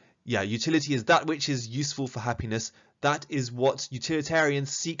 So yeah, utility is that which is useful for happiness. That is what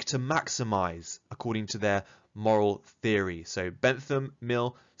utilitarians seek to maximize according to their moral theory. So Bentham,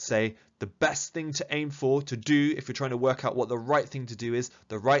 Mill say the best thing to aim for, to do, if you're trying to work out what the right thing to do is,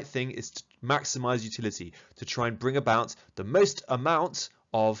 the right thing is to maximize utility, to try and bring about the most amount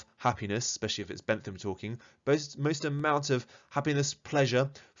of happiness, especially if it's Bentham talking, most amount of happiness, pleasure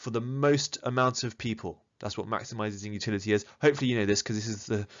for the most amount of people. That's what maximizing utility is. Hopefully you know this because this is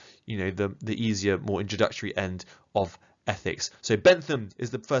the easier, more introductory end of ethics. So Bentham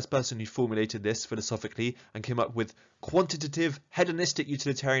is the first person who formulated this philosophically and came up with quantitative hedonistic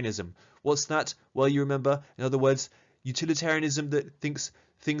utilitarianism. What's that? Well, you remember, in other words, utilitarianism that thinks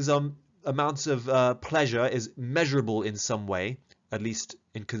things amounts of pleasure is measurable in some way, at least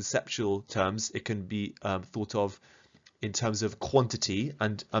in conceptual terms. It can be thought of in terms of quantity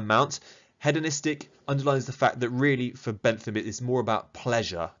and amount. Hedonistic underlines the fact that really for Bentham it is more about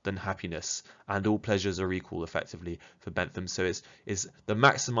pleasure than happiness, and all pleasures are equal effectively for Bentham. So it's the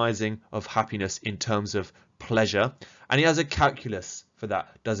maximizing of happiness in terms of pleasure, and he has a calculus for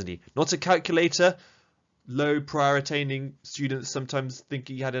that, doesn't he? Not a calculator. Low prior attaining students sometimes think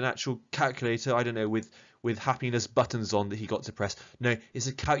he had an actual calculator, I don't know, with happiness buttons on that he got to press. No, it's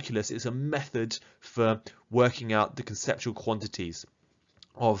a calculus. It's a method for working out the conceptual quantities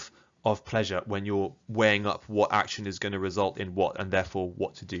of pleasure when you're weighing up what action is going to result in what, and therefore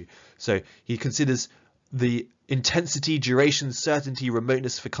what to do. So he considers the intensity, duration, certainty,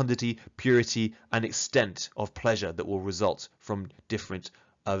 remoteness, fecundity, purity, and extent of pleasure that will result from different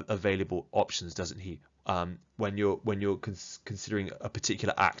available options, doesn't he? when you're considering a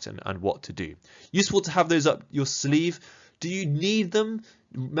particular act and what to do. Useful to have those up your sleeve. Do you need them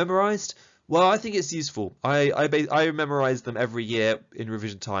memorized? Well, I think it's useful. I memorize them every year in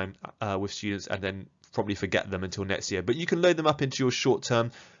revision time with students, and then probably forget them until next year. But you can load them up into your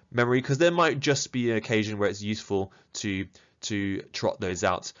short-term memory, because there might just be an occasion where it's useful to trot those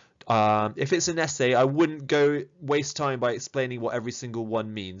out. If it's an essay, I wouldn't go waste time by explaining what every single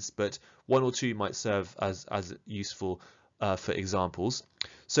one means, but one or two might serve as useful for examples.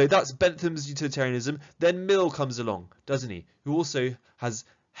 So that's Bentham's utilitarianism. Then Mill comes along, doesn't he? Who also has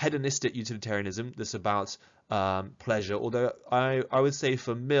hedonistic utilitarianism that's about pleasure, although I would say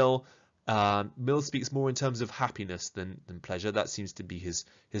for Mill, Mill speaks more in terms of happiness than pleasure. That seems to be his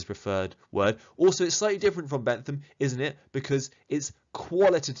preferred word. Also, it's slightly different from Bentham, isn't it? Because it's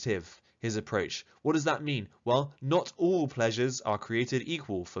qualitative, his approach. What does that mean? Well, not all pleasures are created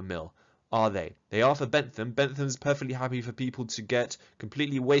equal for Mill, are they? They are for Bentham. Bentham's perfectly happy for people to get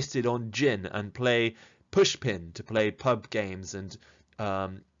completely wasted on gin and play pushpin, to play pub games and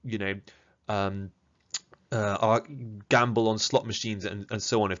gamble on slot machines and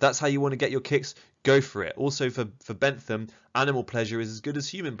so on. If that's how you want to get your kicks, go for it. Also for Bentham, animal pleasure is as good as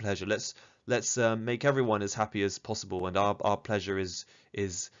human pleasure. Let's make everyone as happy as possible, and our pleasure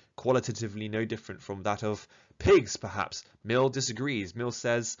is qualitatively no different from that of pigs, perhaps. Mill disagrees. Mill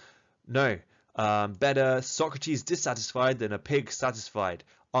says, no, better Socrates dissatisfied than a pig satisfied.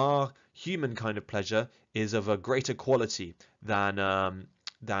 Our human kind of pleasure is of a greater quality than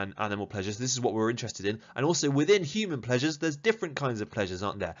animal pleasures. This is what we're interested in. And also within human pleasures, there's different kinds of pleasures,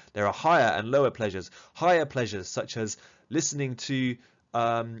 aren't there? There are higher and lower pleasures. Higher pleasures such as listening to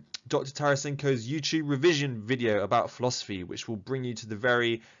Dr. Tarasenko's YouTube revision video about philosophy, which will bring you to the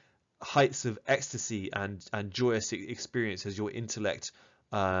very heights of ecstasy and joyous experience as your intellect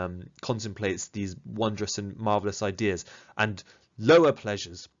contemplates these wondrous and marvelous ideas. And lower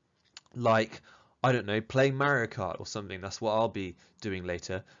pleasures like, I don't know, playing Mario Kart or something. That's what I'll be doing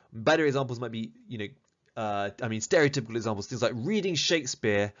later. Better examples might be, stereotypical examples, things like reading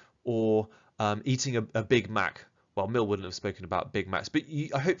Shakespeare or eating a Big Mac. Well, Mill wouldn't have spoken about Big Macs, but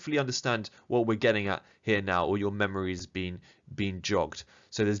I hopefully understand what we're getting at here now, or your memory's been jogged.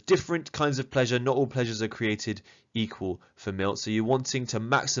 So there's different kinds of pleasure. Not all pleasures are created equal for Mill. So you're wanting to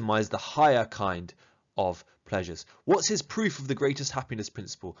maximize the higher kind of pleasures. What's his proof of the greatest happiness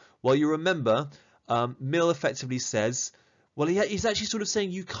principle? Well, you remember, Mill effectively says, well, he's actually sort of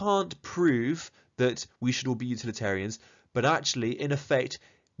saying you can't prove that we should all be utilitarians, but actually, in effect,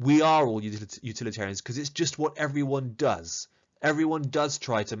 we are all utilitarians because it's just what everyone does. Everyone does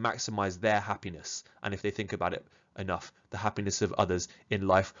try to maximize their happiness, and if they think about it enough, the happiness of others in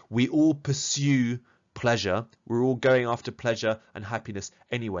life. We all pursue pleasure. We're all going after pleasure and happiness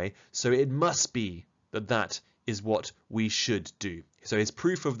anyway, so it must be that is what we should do. So his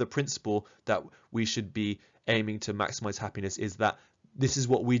proof of the principle that we should be aiming to maximize happiness is that this is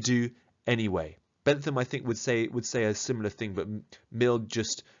what we do anyway. Bentham, I think, would say a similar thing, but Mill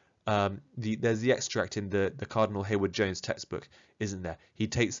just there's the extract in the Cardinal Hayward Jones textbook, isn't there? He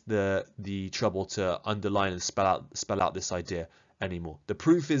takes the trouble to underline and spell out this idea anymore. The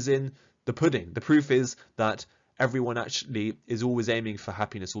proof is in the pudding. The proof is that everyone actually is always aiming for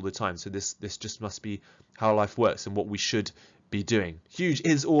happiness all the time. So this just must be how life works and what we should be doing. Huge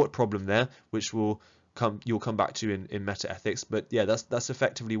is-ought problem there, which you'll come back to in meta-ethics. But yeah, that's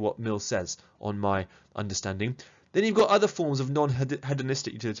effectively what Mill says on my understanding. Then you've got other forms of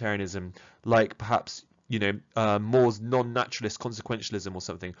non-hedonistic utilitarianism, like perhaps More's non-naturalist consequentialism or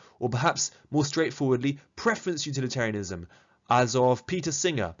something, or perhaps more straightforwardly preference utilitarianism, as of Peter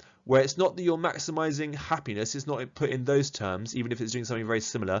Singer, where it's not that you're maximizing happiness, it's not put in those terms, even if it's doing something very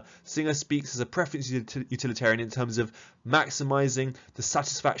similar. Singer speaks as a preference utilitarian in terms of maximizing the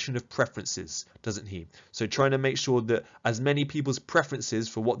satisfaction of preferences, doesn't he? So trying to make sure that as many people's preferences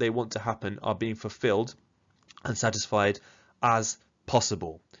for what they want to happen are being fulfilled and satisfied as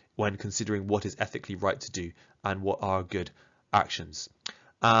possible when considering what is ethically right to do and what are good actions.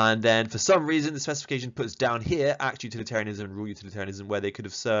 And then for some reason the specification puts down here act utilitarianism and rule utilitarianism, where they could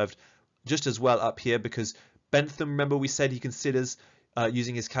have served just as well up here, because Bentham, remember we said he considers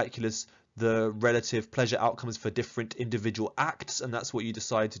using his calculus the relative pleasure outcomes for different individual acts, and that's what you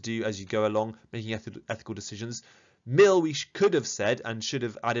decide to do as you go along making ethical decisions. Mill, we could have said and should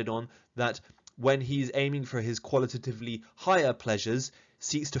have added on that when he's aiming for his qualitatively higher pleasures,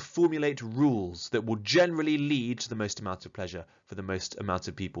 seeks to formulate rules that will generally lead to the most amount of pleasure for the most amount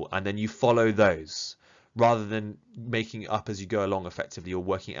of people, and then you follow those rather than making it up as you go along effectively or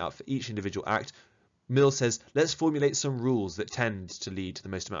working it out for each individual act. Mill says, let's formulate some rules that tend to lead to the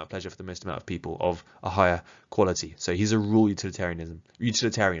most amount of pleasure for the most amount of people of a higher quality. So he's a rule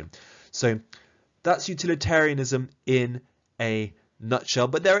utilitarian. So that's utilitarianism in a nutshell.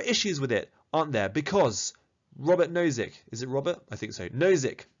 But there are issues with it, aren't there? Because Robert Nozick, is it Robert? I think so.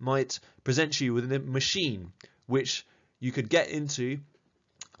 Nozick might present you with a machine which you could get into,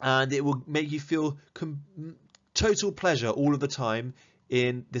 and it will make you feel total pleasure all of the time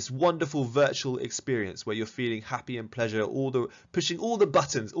in this wonderful virtual experience where you're feeling happy and pleasure, pushing all the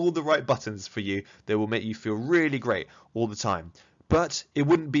buttons, all the right buttons for you that will make you feel really great all the time. But it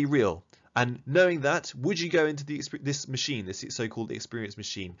wouldn't be real. And knowing that, would you go into this machine, this so-called experience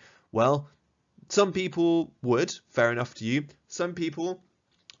machine? Well, some people would, fair enough to you. Some people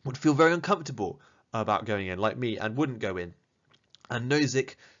would feel very uncomfortable about going in, like me, and wouldn't go in. And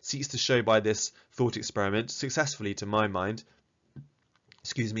Nozick seeks to show by this thought experiment, successfully to my mind,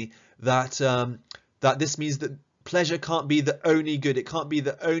 that that this means that pleasure can't be the only good. It can't be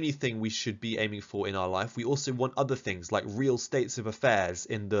the only thing we should be aiming for in our life. We also want other things, like real states of affairs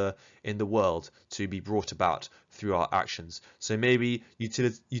in the world, to be brought about through our actions. So maybe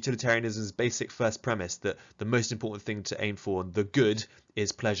utilitarianism's basic first premise, that the most important thing to aim for, the good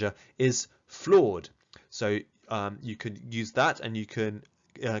is pleasure, is flawed. So you could use that, and you can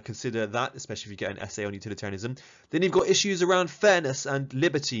consider that, especially if you get an essay on utilitarianism. Then you've got issues around fairness and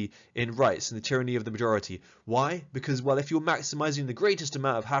liberty in rights and the tyranny of the majority. Why? Because, well, if you're maximizing the greatest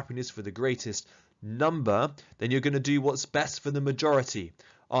amount of happiness for the greatest number, then you're going to do what's best for the majority,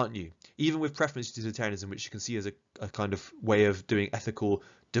 aren't you? Even with preference utilitarianism, which you can see as a kind of way of doing ethical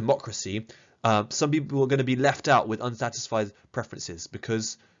democracy, some people are going to be left out with unsatisfied preferences,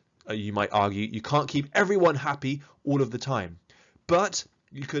 because you might argue you can't keep everyone happy all of the time. But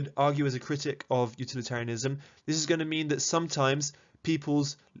you could argue, as a critic of utilitarianism, this is going to mean that sometimes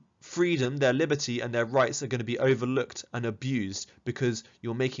people's freedom, their liberty and their rights are going to be overlooked and abused, because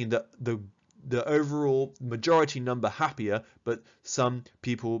you're making the overall majority number happier, but some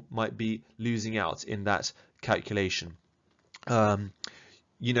people might be losing out in that calculation.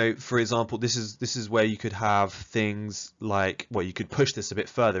 You know, for example, this is where you could have things like, well, you could push this a bit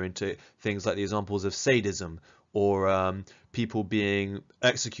further into things like the examples of sadism, or people being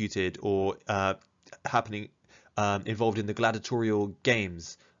executed, or involved in the gladiatorial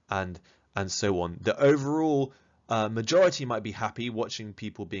games, and so on. The overall majority might be happy watching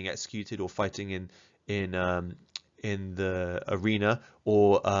people being executed or fighting in the arena,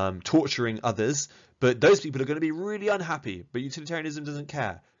 or torturing others, but those people are going to be really unhappy. But utilitarianism doesn't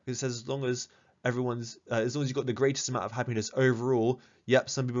care, because it says as long as you've got the greatest amount of happiness overall, yep,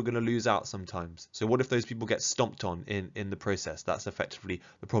 some people are going to lose out sometimes. So what if those people get stomped on in the process? That's effectively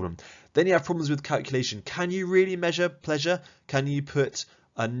the problem. Then you have problems with calculation. Can you really measure pleasure? Can you put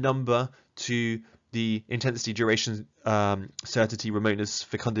a number to the intensity, duration, certainty, remoteness,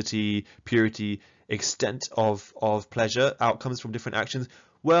 fecundity, purity, extent of pleasure, outcomes from different actions?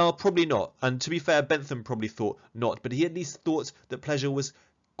 Well, probably not. And to be fair, Bentham probably thought not, but he at least thought that pleasure was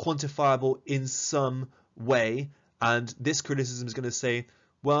quantifiable in some way. And this criticism is going to say,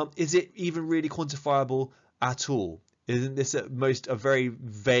 well, is it even really quantifiable at all? Isn't this at most a very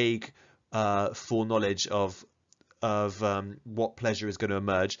vague foreknowledge of what pleasure is going to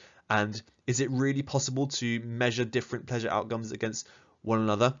emerge? And is it really possible to measure different pleasure outcomes against one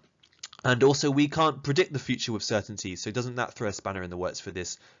another? And also, we can't predict the future with certainty, so doesn't that throw a spanner in the works for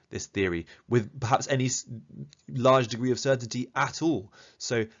this theory, with perhaps any large degree of certainty at all?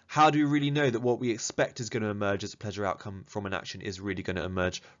 So how do we really know that what we expect is going to emerge as a pleasure outcome from an action is really going to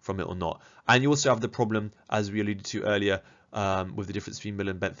emerge from it or not? And you also have the problem, as we alluded to earlier, with the difference between Mill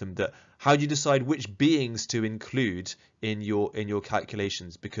and Bentham, that how do you decide which beings to include in your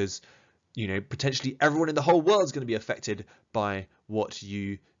calculations? Because, you know, potentially everyone in the whole world is going to be affected by what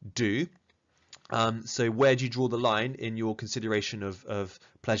you do. So where do you draw the line in your consideration of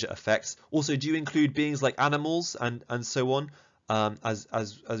pleasure effects? Also, do you include beings like animals and so on,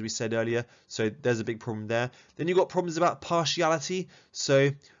 as we said earlier? So there's a big problem there. Then you've got problems about partiality.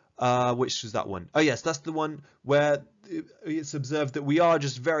 So which was that one? Oh yes, that's the one where it's observed that we are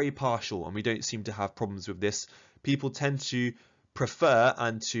just very partial, and we don't seem to have problems with this. People tend to prefer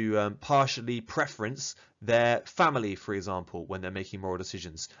and to partially preference their family, for example, when they're making moral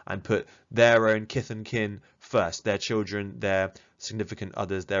decisions, and put their own kith and kin first, their children, their significant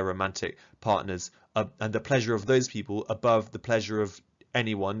others, their romantic partners, and the pleasure of those people above the pleasure of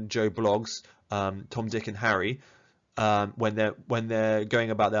anyone, Joe Bloggs, Tom, Dick and Harry, when they're going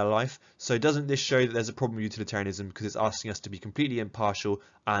about their life. So doesn't this show that there's a problem with utilitarianism, because it's asking us to be completely impartial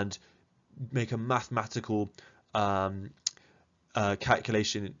and make a mathematical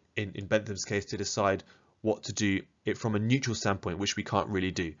calculation in Bentham's case, to decide what to do it from a neutral standpoint, which we can't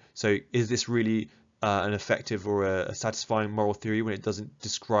really do. So is this really an effective or a satisfying moral theory when it doesn't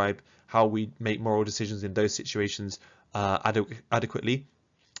describe how we make moral decisions in those situations adequately?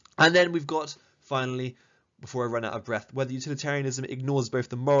 And then we've got, finally, before I run out of breath, whether utilitarianism ignores both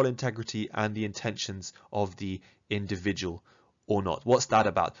the moral integrity and the intentions of the individual or not. What's that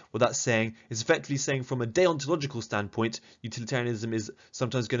about? Well, that's saying, it's effectively saying from a deontological standpoint, utilitarianism is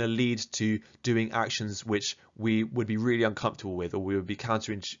sometimes going to lead to doing actions which we would be really uncomfortable with, or it would be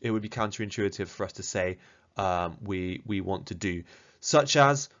counterintuitive for us to say we want to do. Such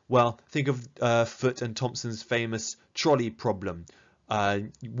as, well, think of Foote and Thompson's famous trolley problem.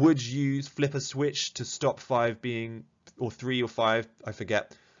 Would you flip a switch to stop 5 being, or 3 or 5, I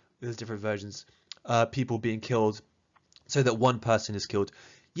forget, there's different versions, people being killed so that one person is killed?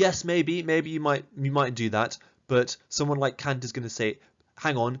 Yes, maybe you might do that, but someone like Kant is going to say,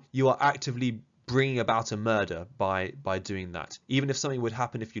 hang on, you are actively bringing about a murder by doing that. Even if something would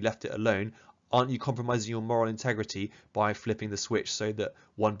happen if you left it alone, aren't you compromising your moral integrity by flipping the switch so that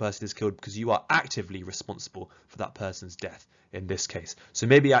one person is killed, because you are actively responsible for that person's death in this case? So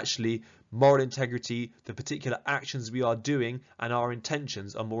maybe actually moral integrity, the particular actions we are doing and our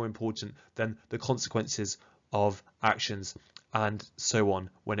intentions are more important than the consequences of actions and so on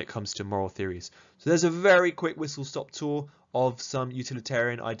when it comes to moral theories. So there's a very quick whistle-stop tour of some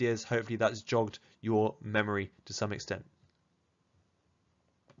utilitarian ideas. Hopefully that's jogged your memory to some extent.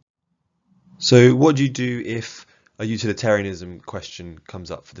 So what do you do if a utilitarianism question comes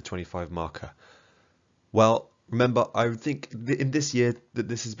up for the 25 marker? Well, remember, I think in this year that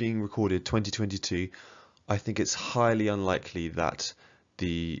this is being recorded, 2022, I think it's highly unlikely that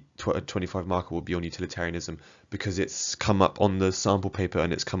the 25 marker will be on utilitarianism, because it's come up on the sample paper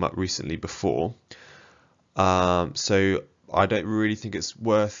and it's come up recently before. So I don't really think it's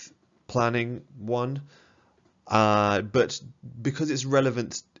worth planning one, but because it's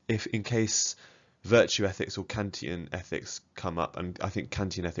relevant if in case virtue ethics or Kantian ethics come up, and I think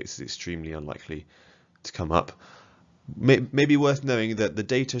Kantian ethics is extremely unlikely to come up, maybe worth knowing that the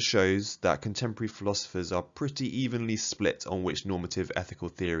data shows that contemporary philosophers are pretty evenly split on which normative ethical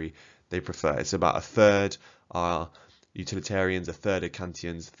theory they prefer. It's about a third are utilitarians, a third are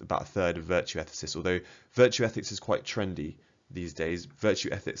Kantians, about a third are virtue ethicists, although virtue ethics is quite trendy these days. Virtue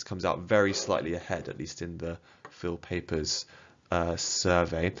ethics comes out very slightly ahead, at least in the Phil Papers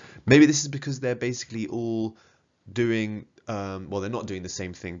survey. Maybe this is because they're basically all doing, well, they're not doing the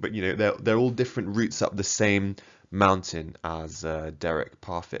same thing, but you know, they're all different routes up the same mountain, as Derek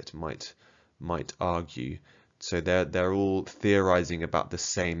Parfit might argue. So they're all theorizing about the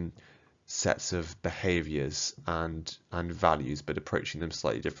same sets of behaviors and values, but approaching them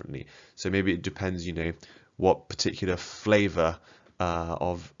slightly differently. So maybe it depends, you know, what particular flavor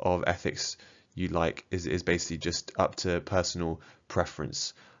of ethics you like is basically just up to personal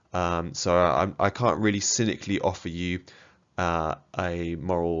preference. So I can't really cynically offer you a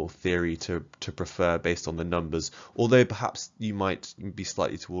moral theory to prefer based on the numbers, although perhaps you might be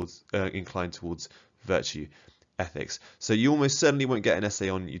slightly inclined towards virtue ethics. So you almost certainly won't get an essay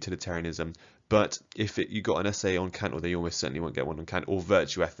on utilitarianism, but if you got an essay on Kant, or you almost certainly won't get one on Kant or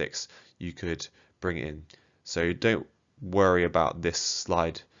virtue ethics, you could bring it in. So don't worry about this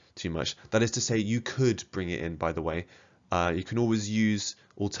slide too much. That is to say, you could bring it in, by the way. You can always use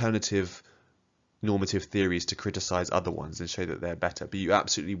alternative normative theories to criticize other ones and show that they're better, but you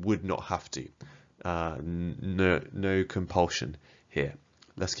absolutely would not have to. No compulsion here.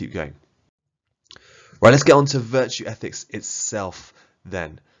 Let's keep going. Right, let's get on to virtue ethics itself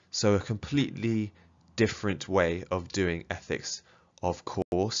then. So a completely different way of doing ethics, of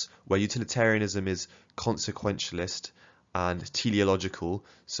course, where utilitarianism is consequentialist and teleological,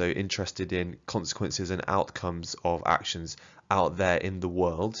 so interested in consequences and outcomes of actions out there in the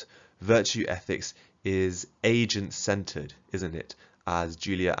world. Virtue ethics is agent-centered, isn't it? As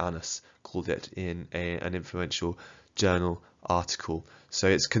Julia Annas called it in an influential journal article. So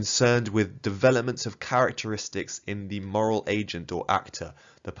it's concerned with developments of characteristics in the moral agent or actor,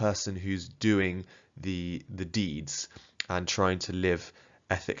 the person who's doing the deeds and trying to live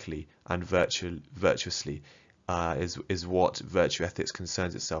ethically and virtuously is what virtue ethics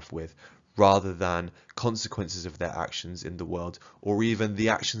concerns itself with, rather than consequences of their actions in the world, or even the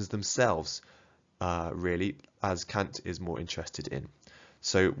actions themselves, really, as Kant is more interested in.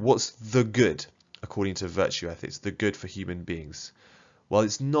 So what's the good, according to virtue ethics, the good for human beings? Well,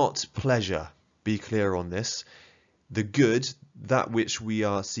 it's not pleasure, be clear on this. The good, that which we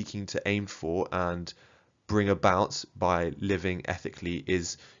are seeking to aim for and bring about by living ethically,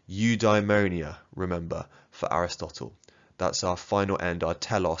 is eudaimonia, remember, for Aristotle. That's our final end, our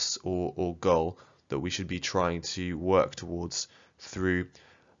telos or goal that we should be trying to work towards through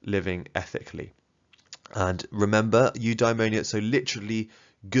living ethically. And remember, eudaimonia, so literally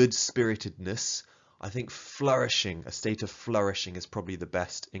good-spiritedness. I think flourishing, a state of flourishing, is probably the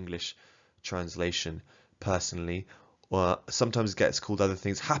best English translation, personally. Or sometimes gets called other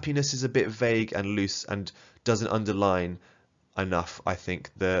things. Happiness is a bit vague and loose and doesn't underline enough, I think,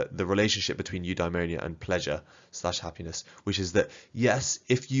 the relationship between eudaimonia and pleasure / happiness, which is that, yes,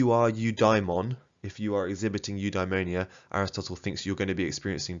 if you are eudaimon, if you are exhibiting eudaimonia, Aristotle thinks you're going to be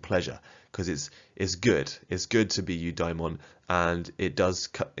experiencing pleasure, because it's good to be eudaimon, and it does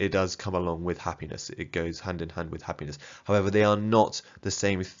come along with happiness. It goes hand in hand with happiness. However, they are not the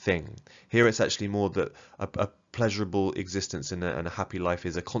same thing. Here it's actually more that a pleasurable existence and a happy life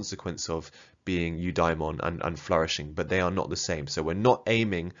is a consequence of being eudaimon and flourishing, but they are not the same. So we're not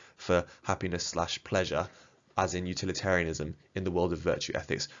aiming for happiness / pleasure, as in utilitarianism, in the world of virtue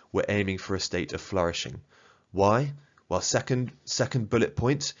ethics. We're aiming for a state of flourishing. Why? Well, second bullet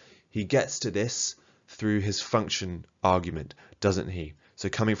point, he gets to this through his function argument, doesn't he? So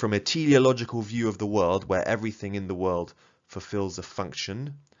coming from a teleological view of the world, where everything in the world fulfills a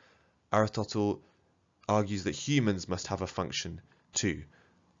function, Aristotle argues that humans must have a function too.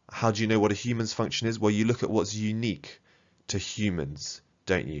 How do you know what a human's function is? Well, you look at what's unique to humans,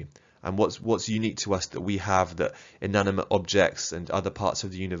 don't you? And what's unique to us that we have that inanimate objects and other parts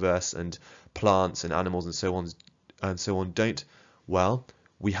of the universe and plants and animals and so on don't? Well,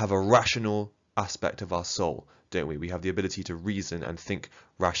 we have a rational aspect of our soul, don't we? We have the ability to reason and think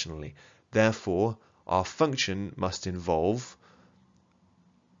rationally. Therefore, our function must involve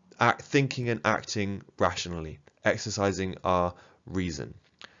thinking and acting rationally, exercising our reason.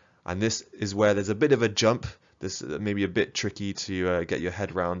 And this is where there's a bit of a jump. This may be a bit tricky to get your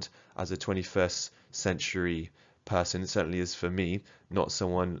head round as a 21st century person. It certainly is for me, not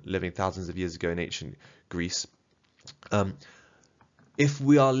someone living thousands of years ago in ancient Greece. If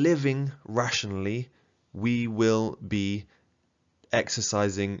we are living rationally, we will be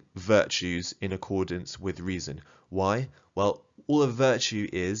exercising virtues in accordance with reason. Why? Well, all a virtue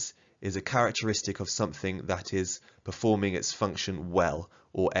is a characteristic of something that is performing its function well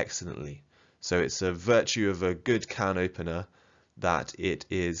or excellently. So it's a virtue of a good can opener that it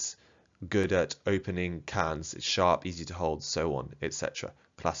is good at opening cans. It's sharp, easy to hold, so on, etc.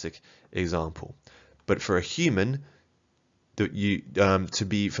 Classic example. But for a human, that you to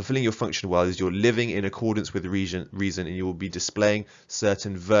be fulfilling your function well is you're living in accordance with reason, and you will be displaying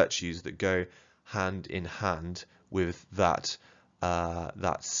certain virtues that go hand in hand with that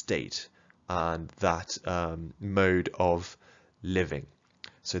state and that mode of living.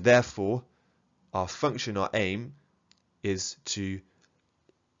 So therefore, our function, our aim, is to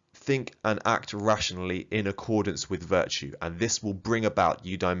think and act rationally in accordance with virtue, and this will bring about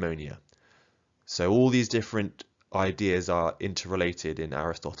eudaimonia. So all these different ideas are interrelated in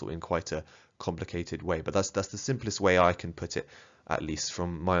Aristotle in quite a complicated way, but that's the simplest way I can put it, at least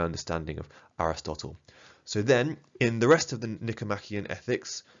from my understanding of Aristotle. So then, in the rest of the Nicomachean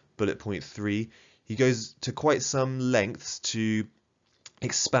Ethics, bullet point 3, he goes to quite some lengths to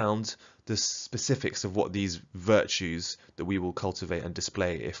expound the specifics of what these virtues that we will cultivate and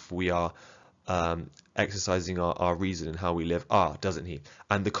display if we are exercising our reason and how we live are, doesn't he?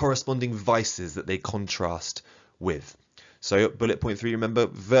 And the corresponding vices that they contrast with. So bullet point 3, remember,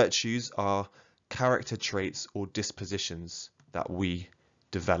 virtues are character traits or dispositions that we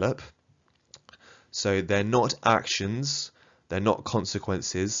develop. So they're not actions, they're not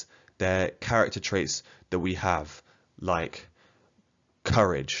consequences, they're character traits that we have, like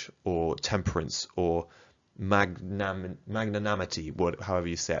courage or temperance or magnanimity, however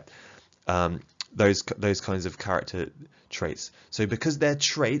you say it. Those kinds of character traits. So because they're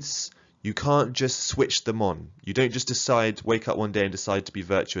traits, you can't just switch them on. You don't just wake up one day and decide to be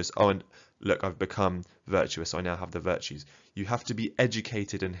virtuous. Oh, and look, I've become virtuous, so I now have the virtues. You have to be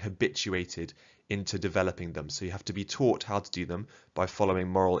educated and habituated into developing them. So you have to be taught how to do them by following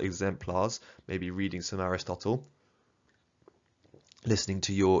moral exemplars, maybe reading some Aristotle, listening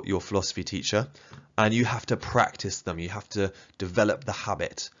to your philosophy teacher, and you have to practice them. You have to develop the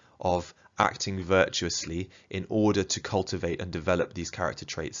habit of acting virtuously in order to cultivate and develop these character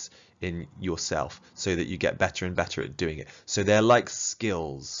traits in yourself so that you get better and better at doing it. So they're like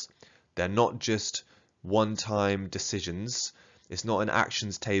skills. They're not just one-time decisions. It's not an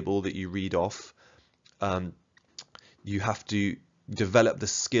actions table that you read off. You have to develop the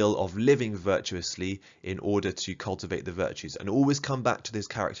skill of living virtuously in order to cultivate the virtues, and always come back to those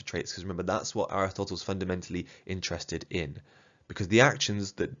character traits, because remember, that's what Aristotle's fundamentally interested in, because the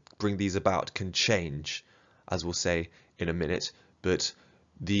actions that bring these about can change as we'll say in a minute, but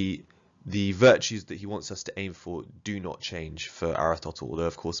the virtues that he wants us to aim for do not change for Aristotle, although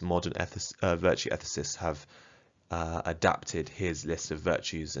of course modern virtue ethicists have adapted his list of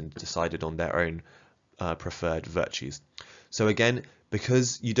virtues and decided on their own preferred virtues. So again,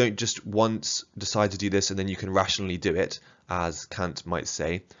 because you don't just once decide to do this and then you can rationally do it, as Kant might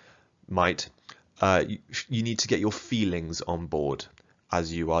say, you need to get your feelings on board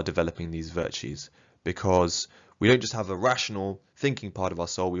as you are developing these virtues, because we don't just have a rational thinking part of our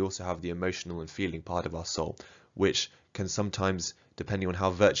soul, we also have the emotional and feeling part of our soul, which can sometimes, depending on how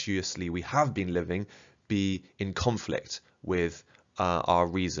virtuously we have been living, be in conflict with our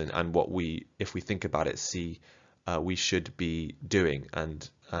reason and what we, if we think about it, see we should be doing, and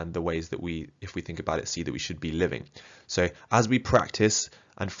the ways that we, if we think about it, see that we should be living. So as we practice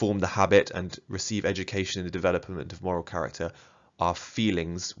and form the habit and receive education in the development of moral character, our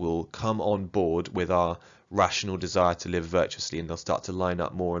feelings will come on board with our rational desire to live virtuously, and they'll start to line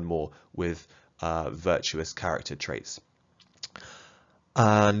up more and more with virtuous character traits.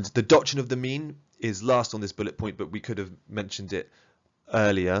 And the doctrine of the mean is last on this bullet point, but we could have mentioned it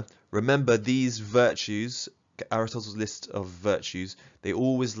earlier. Remember, these virtues, Aristotle's list of virtues, they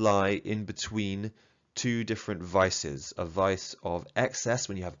always lie in between two different vices: a vice of excess,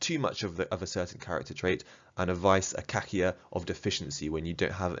 when you have too much of a certain character trait, and a vice, a AQA, of deficiency, when you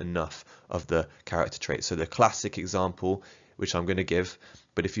don't have enough of the character trait. So the classic example, which I'm going to give,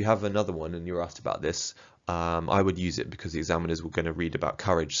 but if you have another one and you're asked about this, I would use it because the examiners were going to read about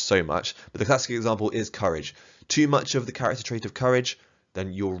courage so much. But the classic example is courage. Too much of the character trait of courage,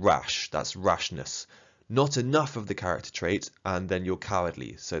 then you're rash. That's rashness. Not enough of the character trait, and then you're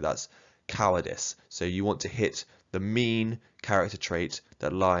cowardly. So that's cowardice. So you want to hit the mean character trait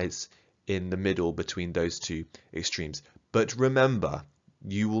that lies in the middle between those two extremes. But remember,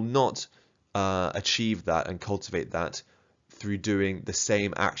 you will not achieve that and cultivate that through doing the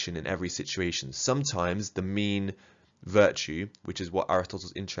same action in every situation. Sometimes the mean virtue, which is what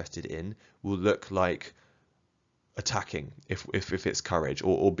Aristotle's interested in, will look like attacking if it's courage,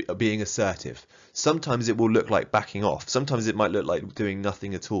 or being assertive. Sometimes it will look like backing off. Sometimes it might look like doing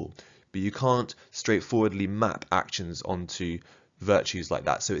nothing at all. But you can't straightforwardly map actions onto virtues like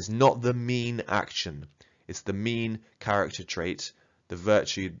that. So it's not the mean action, it's the mean character trait, the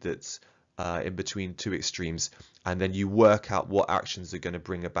virtue that's in between two extremes, and then you work out what actions are going to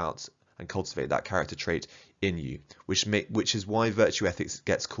bring about and cultivate that character trait in you, which is why virtue ethics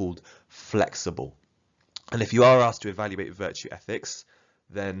gets called flexible. And if you are asked to evaluate virtue ethics,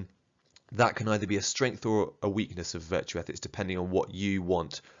 then that can either be a strength or a weakness of virtue ethics, depending on what you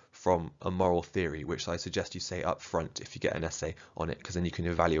want from a moral theory, which I suggest you say up front if you get an essay on it, because then you can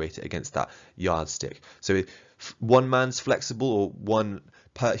evaluate it against that yardstick. So if one man's flexible, or one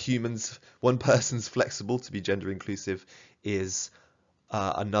person's flexible, to be gender inclusive, is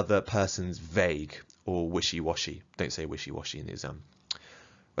another person's vague or wishy-washy. Don't say wishy-washy in the exam.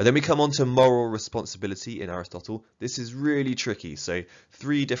 Right, then we come on to moral responsibility in Aristotle. This is really tricky. So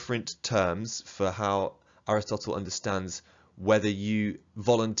 3 different terms for how Aristotle understands whether you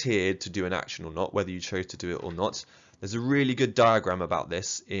volunteered to do an action or not, whether you chose to do it or not. There's a really good diagram about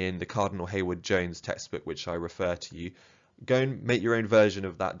this in the Cardinal Hayward Jones textbook, which I refer to you. Go and make your own version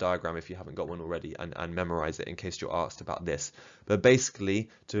of that diagram if you haven't got one already, and memorize it in case you're asked about this. But basically,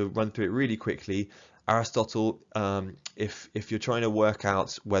 to run through it really quickly, Aristotle, if you're trying to work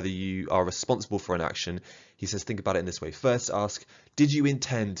out whether you are responsible for an action, he says think about it in this way. First ask, did you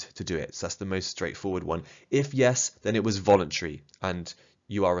intend to do it? So that's the most straightforward one. If yes, then it was voluntary and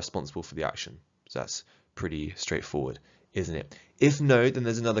you are responsible for the action. So that's pretty straightforward, isn't it? If no, then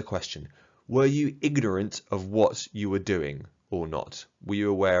there's another question. Were you ignorant of what you were doing or not? Were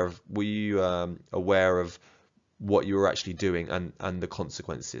you aware of what you were actually doing and the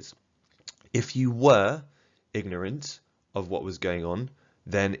consequences? If you were ignorant of what was going on,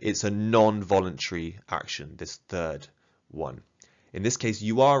 then it's a non-voluntary action, this third one. In this case,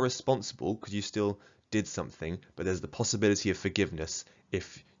 you are responsible because you still did something, but there's the possibility of forgiveness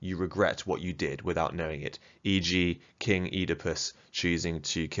if you regret what you did without knowing it, e.g. King Oedipus choosing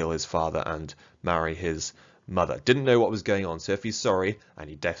to kill his father and marry his mother. Didn't know what was going on, so if he's sorry, and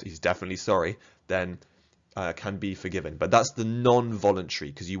he's definitely sorry, then can be forgiven. But that's the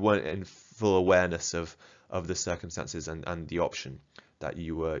non-voluntary, because you weren't in full awareness of the circumstances and the option that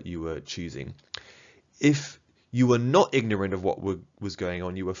you were choosing. If you were not ignorant of what was going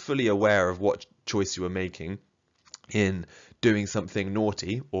on, you were fully aware of what choice you were making in doing something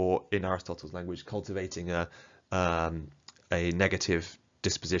naughty, or in Aristotle's language, cultivating a negative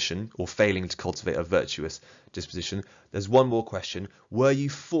disposition, or failing to cultivate a virtuous disposition. There's one more question. Were you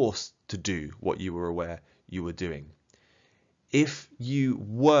forced to do what you were aware you were doing. If you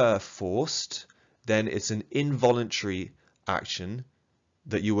were forced, then it's an involuntary action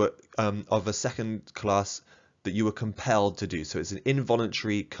that you were of a second class that you were compelled to do. So it's an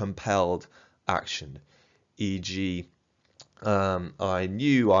involuntary compelled action. E.g., I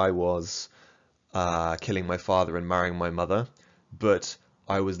knew I was killing my father and marrying my mother, but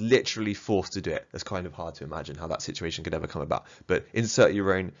I was literally forced to do it. It's kind of hard to imagine how that situation could ever come about, but insert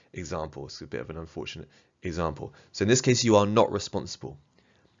your own example. It's a bit of an unfortunate example. So in this case, you are not responsible.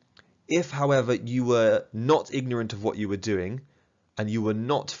 If, however, you were not ignorant of what you were doing and you were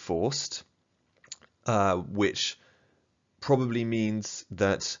not forced, which probably means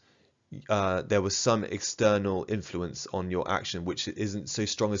that there was some external influence on your action, which isn't so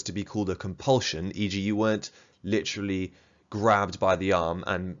strong as to be called a compulsion, e.g. you weren't literally grabbed by the arm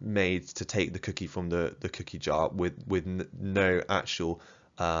and made to take the cookie from the cookie jar with no actual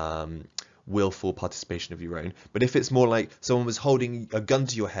willful participation of your own. But if it's more like someone was holding a gun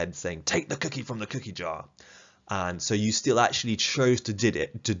to your head saying, take the cookie from the cookie jar, and so you still actually chose to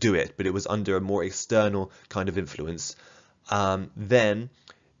do it, but it was under a more external kind of influence, then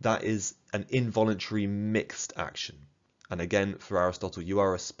that is an involuntary mixed action. And again, for Aristotle, you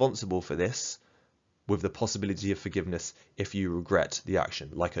are responsible for this with the possibility of forgiveness if you regret the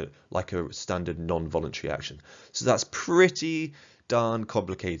action, like a standard non-voluntary action. So that's pretty darn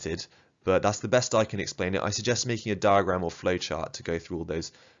complicated, but that's the best I can explain it. I suggest making a diagram or flowchart to go through all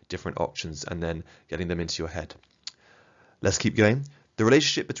those different options and then getting them into your head. Let's keep going. The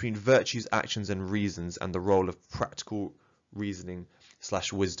relationship between virtues, actions, and reasons, and the role of practical reasoning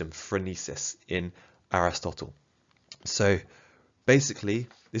 / wisdom, phronesis, in Aristotle. So basically,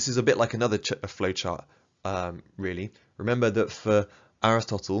 this is a bit like another flowchart, really. Remember that for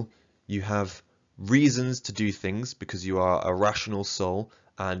Aristotle, you have reasons to do things because you are a rational soul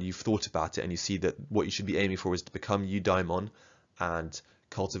and you've thought about it and you see that what you should be aiming for is to become eudaimon and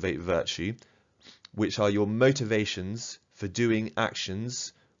cultivate virtue, which are your motivations for doing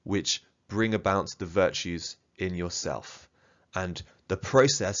actions which bring about the virtues in yourself. And the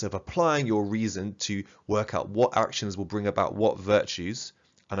process of applying your reason to work out what actions will bring about what virtues,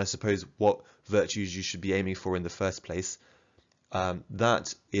 and I suppose what virtues you should be aiming for in the first place,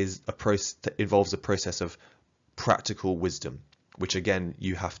 that is a process that involves a process of practical wisdom, which again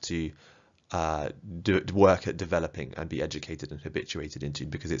you have to work at developing and be educated and habituated into,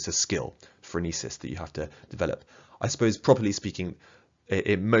 because it's a skill, phronesis, that you have to develop. I suppose, properly speaking,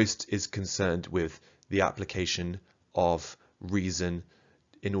 it most is concerned with the application of reason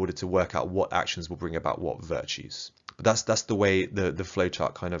in order to work out what actions will bring about what virtues. But that's the way the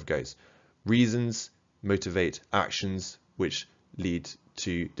flowchart kind of goes. Reasons motivate actions which lead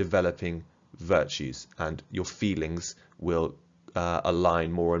to developing virtues, and your feelings will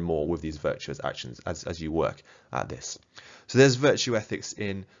align more and more with these virtuous actions as you work at this. So there's virtue ethics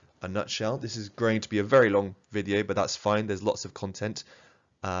in a nutshell. This is going to be a very long video, but that's fine. There's lots of content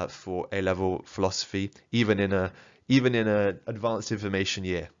for A-level philosophy, even in a advanced information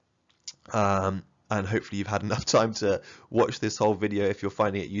year. And hopefully you've had enough time to watch this whole video if you're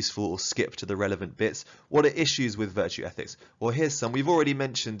finding it useful, or skip to the relevant bits. What are issues with virtue ethics? Well, here's some. We've already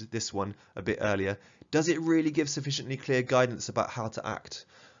mentioned this one a bit earlier. Does it really give sufficiently clear guidance about how to act?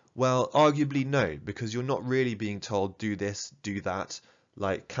 Well, arguably no, because you're not really being told do this, do that,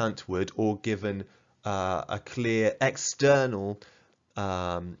 like Kant would, or given a clear external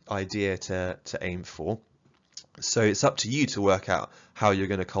idea to aim for. So it's up to you to work out how you're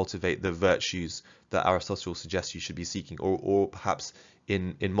going to cultivate the virtues that Aristotle suggests you should be seeking, or perhaps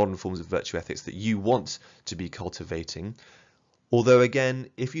in modern forms of virtue ethics that you want to be cultivating. Although again,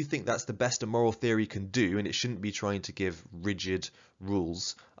 if you think that's the best a moral theory can do, and it shouldn't be trying to give rigid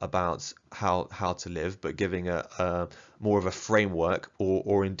rules about how to live, but giving a more of a framework,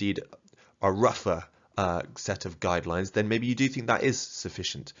 or indeed a rougher set of guidelines, then maybe you do think that is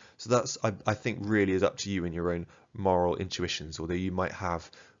sufficient. So that's, I think, really is up to you and your own moral intuitions, although you might have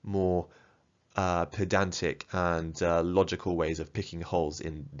more pedantic and logical ways of picking holes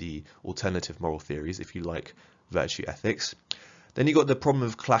in the alternative moral theories if you like virtue ethics. Then you've got the problem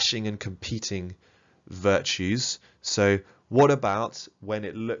of clashing and competing virtues. So what about when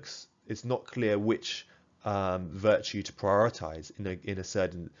it's not clear which virtue to prioritize in a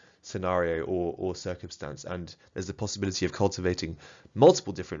certain scenario or circumstance, and there's the possibility of cultivating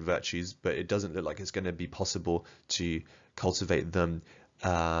multiple different virtues, but it doesn't look like it's going to be possible to cultivate them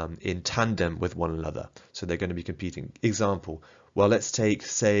in tandem with one another, so they're going to be competing. Example, well, let's take,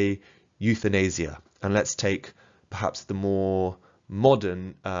 say, euthanasia, and let's take perhaps the more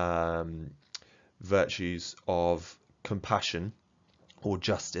modern virtues of compassion or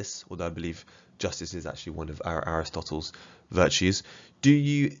justice, although I believe justice is actually one of Aristotle's virtues. Do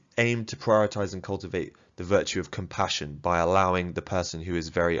you aim to prioritize and cultivate the virtue of compassion by allowing the person who is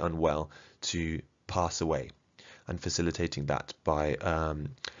very unwell to pass away and facilitating that by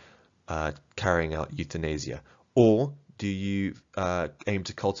carrying out euthanasia? Or do you aim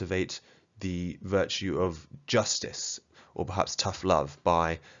to cultivate the virtue of justice or perhaps tough love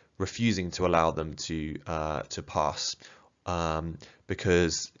by refusing to allow them to pass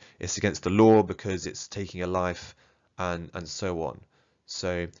because it's against the law, because it's taking a life, and so on?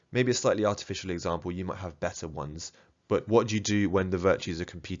 So maybe a slightly artificial example, you might have better ones, but what do you do when the virtues are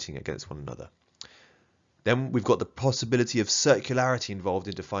competing against one another? Then we've got the possibility of circularity involved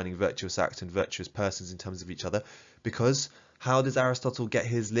in defining virtuous acts and virtuous persons in terms of each other, because how does Aristotle get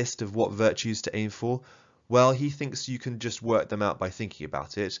his list of what virtues to aim for? Well, he thinks you can just work them out by thinking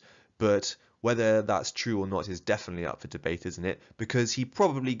about it, but whether that's true or not is definitely up for debate, isn't it? Because he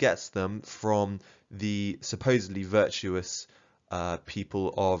probably gets them from the supposedly virtuous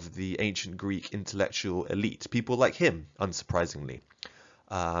people of the ancient Greek intellectual elite, people like him, unsurprisingly.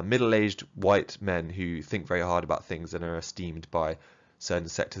 Middle-aged white men who think very hard about things and are esteemed by certain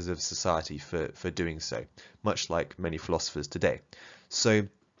sectors of society for doing so, much like many philosophers today. So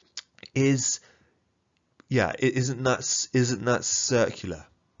isn't that circular?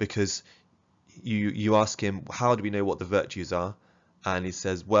 Because you ask him, how do we know what the virtues are? And he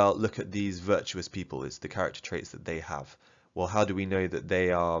says, well, look at these virtuous people, it's the character traits that they have. Well, how do we know that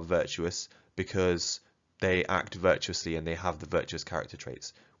they are virtuous? Because they act virtuously and they have the virtuous character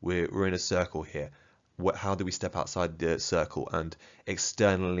traits. We're in a circle here. How do we step outside the circle and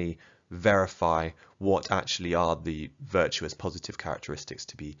externally verify what actually are the virtuous positive characteristics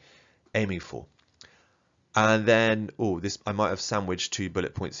to be aiming for? And then, I might have sandwiched 2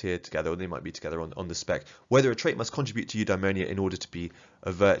 bullet points here together, or they might be together on the spec. Whether a trait must contribute to eudaimonia in order to be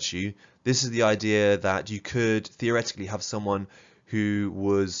a virtue. This is the idea that you could theoretically have someone who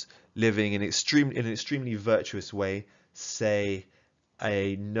was living in an extremely virtuous way, say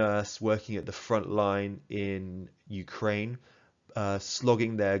a nurse working at the front line in Ukraine,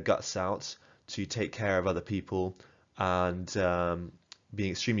 slogging their guts out to take care of other people and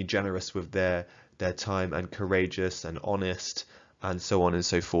being extremely generous with their time and courageous and honest and so on and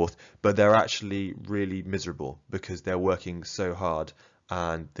so forth, but they're actually really miserable because they're working so hard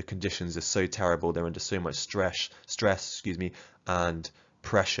and the conditions are so terrible, they're under so much stress, and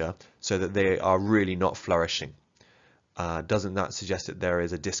pressure, so that they are really not flourishing. Doesn't that suggest that there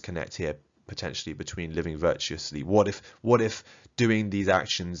is a disconnect here potentially between living virtuously? What if doing these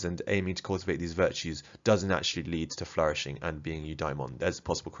actions and aiming to cultivate these virtues doesn't actually lead to flourishing and being eudaimon? There's a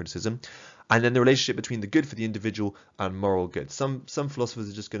possible criticism. And then the relationship between the good for the individual and moral good. Some philosophers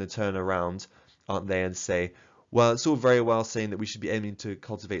are just going to turn around, aren't they, and say, well, it's all very well saying that we should be aiming to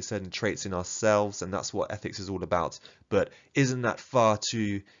cultivate certain traits in ourselves, and that's what ethics is all about, but isn't that far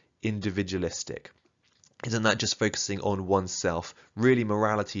too individualistic? Isn't that just focusing on oneself? Really,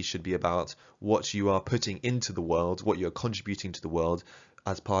 morality should be about what you are putting into the world, what you're contributing to the world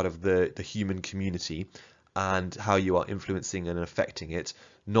as part of the human community, and how you are influencing and affecting it,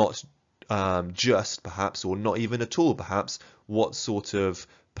 not just perhaps, or not even at all perhaps, what sort of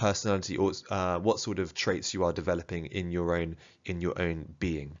personality or what sort of traits you are developing in your own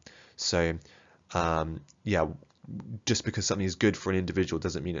being. So yeah, just because something is good for an individual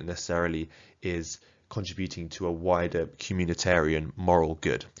doesn't mean it necessarily is contributing to a wider communitarian moral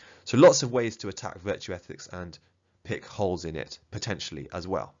good. So lots of ways to attack virtue ethics and pick holes in it potentially as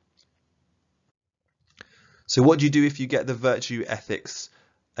well. So what do you do if you get the virtue ethics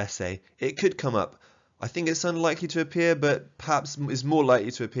essay? It could come up. I think it's unlikely to appear, but perhaps is more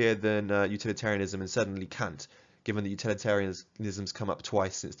likely to appear than utilitarianism, and certainly Kant, given that utilitarianism's come up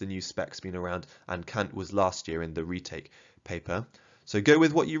twice since the new spec's been around, and Kant was last year in the retake paper. So go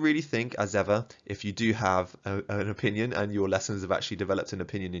with what you really think, as ever, if you do have an opinion and your lessons have actually developed an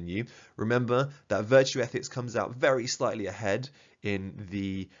opinion in you. Remember that virtue ethics comes out very slightly ahead in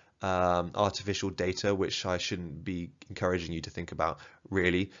the artificial data, which I shouldn't be encouraging you to think about,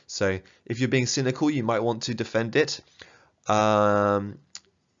 really. So if you're being cynical, you might want to defend it. Yeah,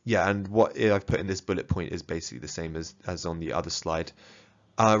 and what I've put in this bullet point is basically the same as on the other slide.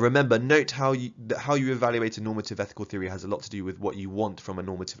 Remember, note how you evaluate a normative ethical theory has a lot to do with what you want from a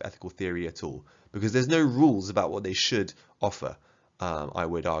normative ethical theory at all, because there's no rules about what they should offer, I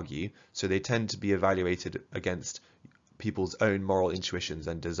would argue, so they tend to be evaluated against people's own moral intuitions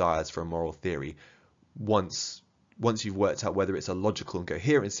and desires for a moral theory. Once you've worked out whether it's a logical and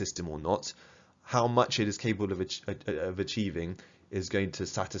coherent system or not, how much it is capable of achieving is going to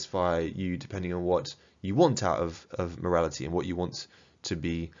satisfy you depending on what you want out of morality and what you want to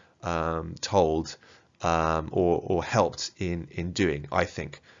be told or helped in doing, I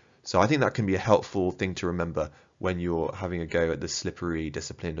think. So I think that can be a helpful thing to remember when you're having a go at the slippery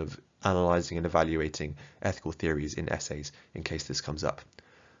discipline of analysing and evaluating ethical theories in essays, in case this comes up.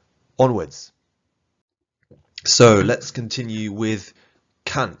 Onwards. So let's continue with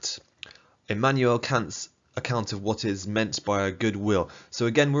Kant. Immanuel Kant's account of what is meant by a good will. So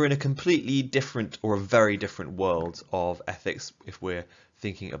again, we're in a completely different or a very different world of ethics if we're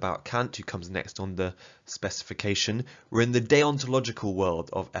thinking about Kant, who comes next on the specification. We're in the deontological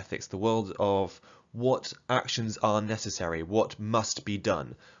world of ethics, the world of what actions are necessary, what must be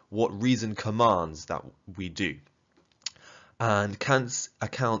done, what reason commands that we do. And Kant's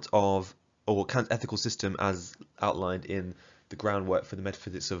account of, or Kant's ethical system as outlined in the groundwork for the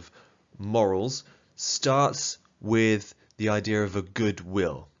metaphysics of morals, starts with the idea of a good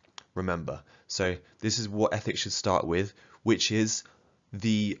will, remember. So this is what ethics should start with, which is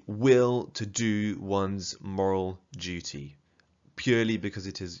the will to do one's moral duty, purely because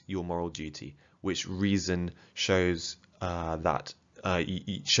it is your moral duty, which reason shows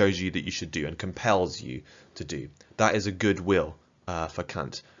shows you that you should do and compels you to do. That is a good will for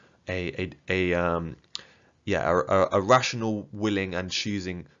Kant, a rational willing and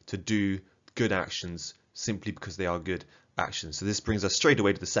choosing to do good actions simply because they are good actions. So this brings us straight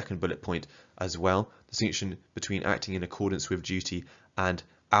away to the second bullet point as well, distinction between acting in accordance with duty and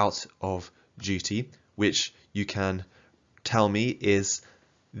out of duty, which you can tell me is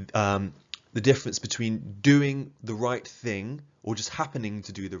the difference between doing the right thing or just happening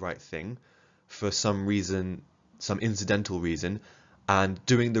to do the right thing for some reason, some incidental reason, and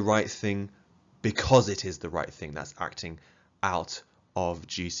doing the right thing because it is the right thing. That's acting out of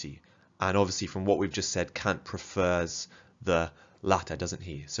duty. And obviously from what we've just said, Kant prefers the latter, doesn't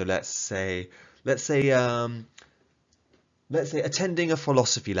he? So let's say attending a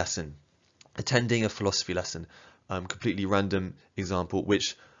philosophy lesson. Completely random example,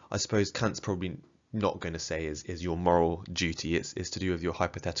 which I suppose Kant's probably not going to say is your moral duty. It's to do with your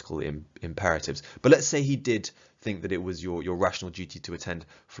hypothetical imperatives. But let's say he did think that it was your rational duty to attend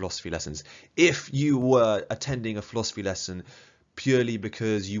philosophy lessons. If you were attending a philosophy lesson purely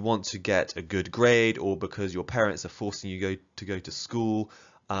because you want to get a good grade, or because your parents are forcing you to go to school,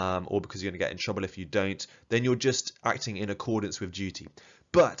 or because you're going to get in trouble if you don't, then you're just acting in accordance with duty.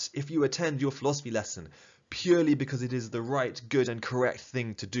 But if you attend your philosophy lesson purely because it is the right, good and correct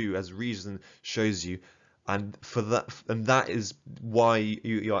thing to do, as reason shows you, and that is why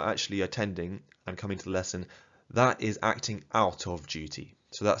you are actually attending and coming to the lesson, that is acting out of duty.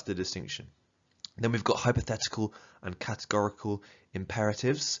 So that's the distinction. Then we've got hypothetical and categorical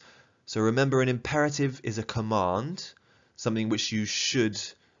imperatives. So remember, an imperative is a command, something which you should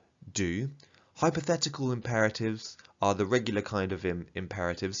do. Hypothetical imperatives are the regular kind of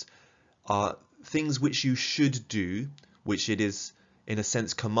imperatives, are things which you should do, which it is in a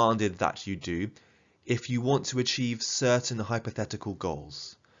sense commanded that you do, if you want to achieve certain hypothetical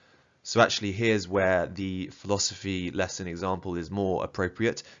goals. So actually here's where the philosophy lesson example is more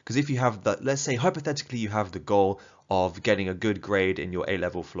appropriate, because if you have that, let's say hypothetically you have the goal of getting a good grade in your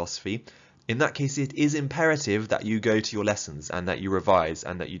A-level philosophy, in that case it is imperative that you go to your lessons and that you revise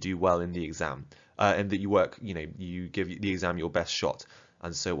and that you do well in the exam, and that you work, you give the exam your best shot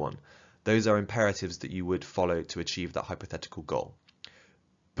and so on. Those are imperatives that you would follow to achieve that hypothetical goal.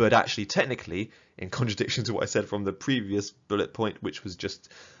 But actually, technically, in contradiction to what I said from the previous bullet point, which was just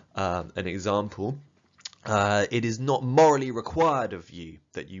an example, it is not morally required of you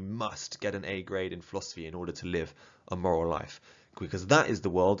that you must get an A grade in philosophy in order to live a moral life, because that is the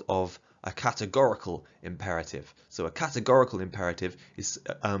world of a categorical imperative. So a categorical imperative is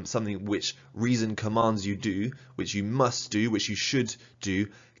something which reason commands you do, which you must do, which you should do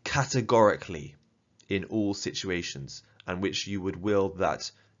categorically in all situations, and which you would will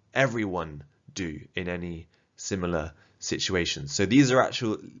that everyone do in any similar situations. So these are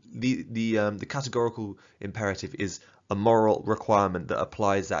the categorical imperative is a moral requirement that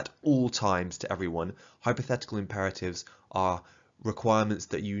applies at all times to everyone. Hypothetical imperatives are requirements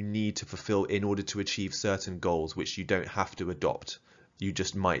that you need to fulfill in order to achieve certain goals, which you don't have to adopt. You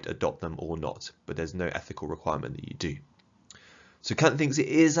just might adopt them or not, but there's no ethical requirement that you do. So Kant thinks it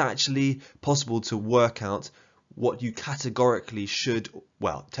is actually possible to work out what you categorically should,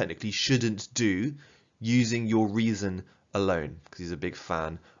 well, technically shouldn't do using your reason alone, because he's a big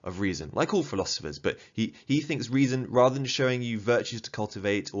fan of reason, like all philosophers. But he thinks reason, rather than showing you virtues to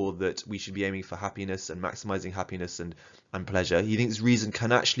cultivate or that we should be aiming for happiness and maximizing happiness and pleasure, he thinks reason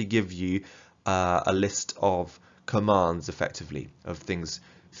can actually give you a list of commands, effectively, of things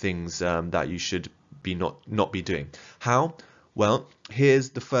that you should be not be doing. How? Well,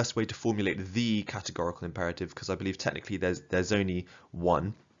 here's the first way to formulate the categorical imperative, because I believe technically there's only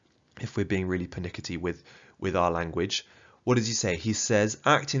one, if we're being really pernickety with our language. What does he say? He says,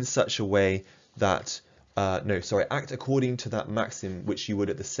 act in such a way that, act according to that maxim which you would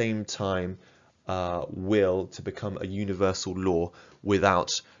at the same time will to become a universal law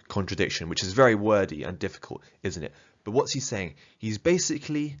without contradiction, which is very wordy and difficult, isn't it? But what's he saying? He's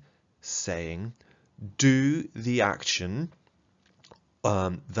basically saying, do the action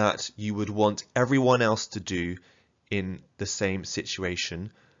that you would want everyone else to do in the same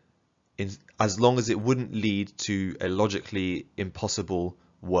situation, as long as it wouldn't lead to a logically impossible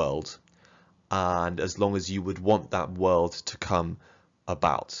world, and as long as you would want that world to come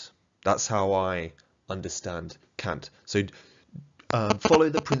about. That's how I understand Kant. So follow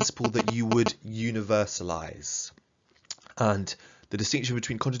the principle that you would universalize. And the distinction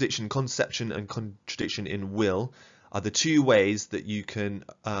between contradiction in conception and contradiction in will are the two ways that you can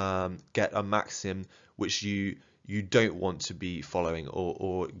get a maxim which you don't want to be following,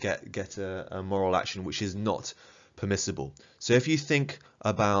 or get a moral action which is not permissible. So if you think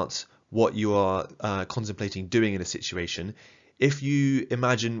about what you are contemplating doing in a situation, if you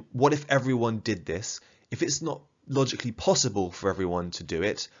imagine, what if everyone did this? If it's not logically possible for everyone to do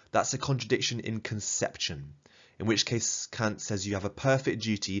it, that's a contradiction in conception. In which case Kant says you have a perfect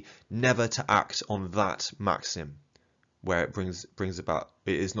duty never to act on that maxim, where it brings about,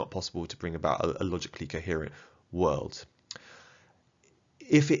 it is not possible to bring about a logically coherent world.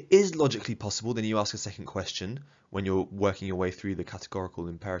 If it is logically possible, then you ask a second question when you're working your way through the categorical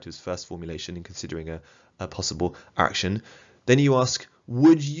imperative's first formulation and considering a possible action. Then you ask,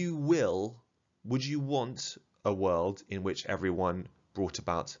 would you want a world in which everyone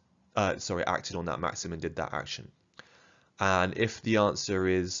acted on that maxim and did that action? And if the answer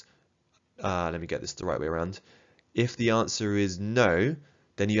is, let me get this the right way around. If the answer is no,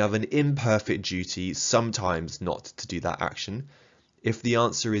 then you have an imperfect duty sometimes not to do that action. If the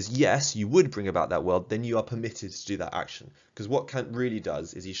answer is yes, you would bring about that world, then you are permitted to do that action. Because what Kant really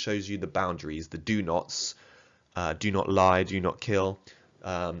does is he shows you the boundaries, the do nots. Do not lie, do not kill,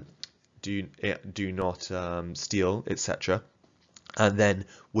 do not steal, etc. And then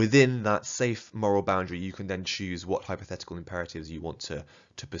within that safe moral boundary, you can then choose what hypothetical imperatives you want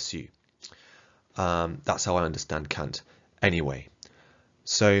to pursue. That's how I understand Kant anyway.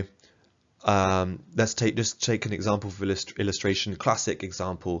 So let's take an example for illustration. Classic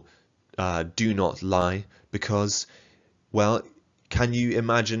example, do not lie, because, well, can you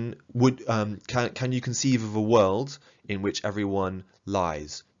imagine, can you conceive of a world in which everyone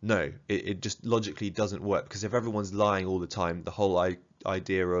lies? No, it just logically doesn't work, because if everyone's lying all the time, the whole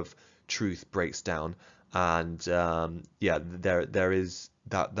idea of truth breaks down, and yeah, there is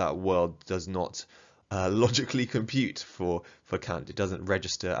that world does not logically compute for Kant. It doesn't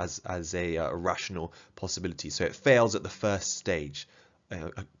register as a rational possibility, so it fails at the first stage,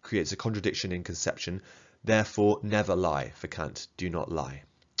 creates a contradiction in conception. Therefore, never lie for Kant. Do not lie.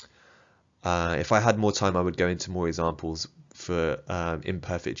 If I had more time, I would go into more examples for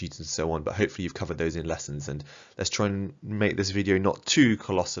imperfect duties and so on, but hopefully you've covered those in lessons. And let's try and make this video not too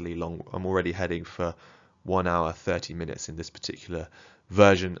colossally long. I'm already heading for 1 hour 30 minutes in this particular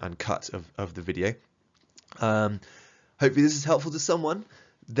version and cut of the video. Hopefully this is helpful to someone.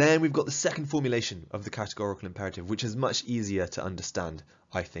 Then we've got the second formulation of the categorical imperative, which is much easier to understand,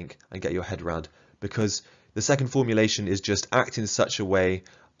 I think, and get your head around, because the second formulation is just act in such a way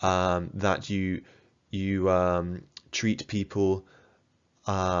that you treat people,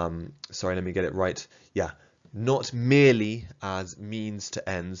 sorry, let me get it right. Yeah, not merely as means to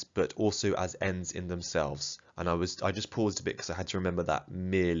ends, but also as ends in themselves. And I just paused a bit because I had to remember that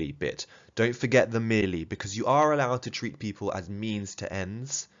merely bit. Don't forget the merely, because you are allowed to treat people as means to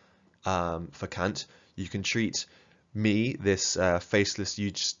ends. For Kant, you can treat me, this faceless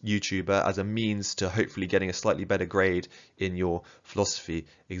YouTuber, as a means to hopefully getting a slightly better grade in your philosophy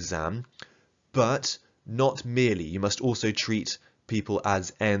exam, but not merely. You must also treat people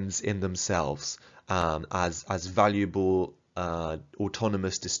as ends in themselves, as valuable,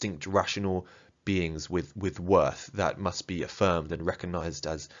 autonomous, distinct, rational beings with worth that must be affirmed and recognized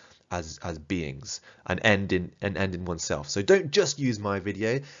as beings, an end in oneself. So don't just use my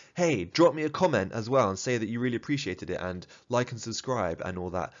video. Hey, drop me a comment as well and say that you really appreciated it, and like and subscribe and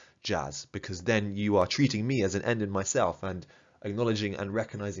all that jazz, because then you are treating me as an end in myself and acknowledging and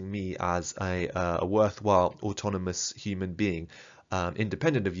recognizing me as a worthwhile, autonomous human being,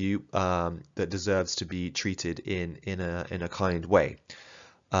 independent of you, that deserves to be treated in a kind way.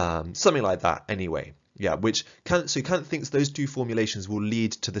 Something like that anyway. Yeah, so Kant thinks those two formulations will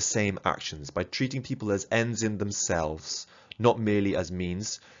lead to the same actions by treating people as ends in themselves, not merely as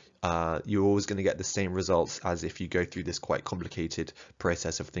means. You're always going to get the same results as if you go through this quite complicated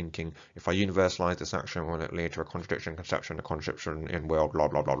process of thinking. If I universalize this action, will it lead to a contradiction, conception, a contradiction in world, blah,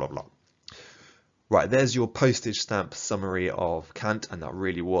 blah, blah, blah, blah. Right, there's your postage stamp summary of Kant, and that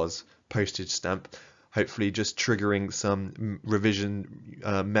really was postage stamp. Hopefully just triggering some revision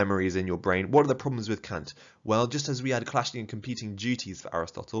memories in your brain. What are the problems with Kant? Well, just as we had clashing and competing duties for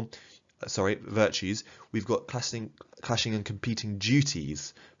Aristotle, virtues, we've got clashing and competing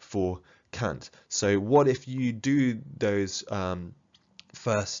duties for Kant. So what if you do those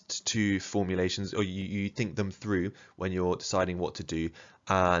first two formulations, or you think them through when you're deciding what to do,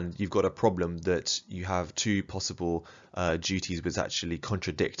 and you've got a problem that you have two possible duties which actually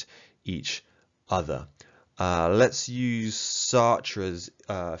contradict each other. Let's use Sartre's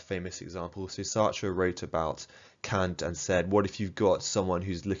famous example. So Sartre wrote about Kant and said, what if you've got someone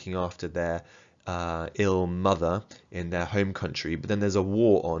who's looking after their ill mother in their home country, but then there's a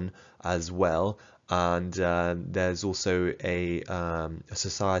war on as well, and there's also a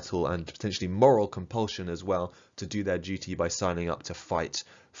societal and potentially moral compulsion as well to do their duty by signing up to fight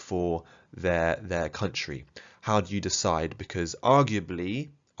for their country. How do you decide? Because arguably,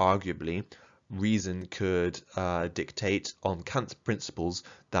 reason could dictate on Kant's principles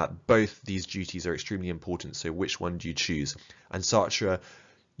that both these duties are extremely important, so which one do you choose? And Sartre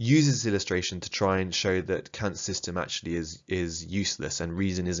uses illustration to try and show that Kant's system actually is useless, and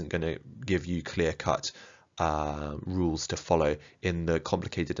reason isn't going to give you clear-cut rules to follow in the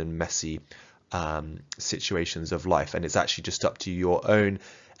complicated and messy situations of life, and it's actually just up to your own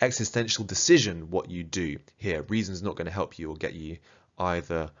existential decision what you do here. Reason's not going to help you or get you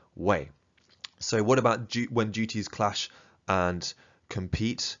either way. So what about when duties clash and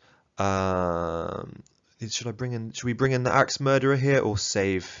compete? Should we bring in the axe murderer here, or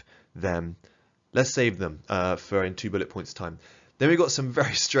save them? Let's save them for in 2 bullet points time. Then we've got some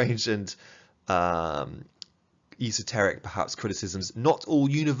very strange and esoteric, perhaps, criticisms. Not all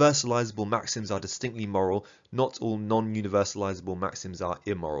universalizable maxims are distinctly moral. Not all non-universalizable maxims are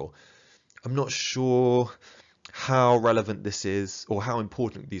immoral. I'm not sure how relevant this is or how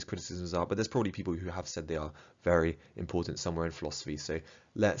important these criticisms are, but there's probably people who have said they are very important somewhere in philosophy. So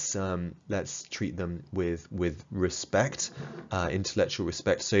let's treat them with respect, intellectual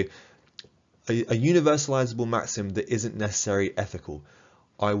respect. So a universalizable maxim that isn't necessarily ethical.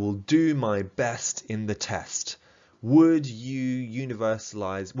 I will do my best in the test. Would you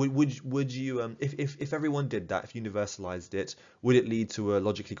universalize? Would you if everyone did that, if universalized it, would it lead to a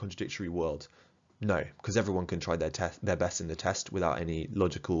logically contradictory world? No, because everyone can try their best in the test without any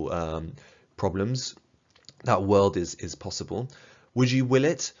logical problems. That world is possible. Would you will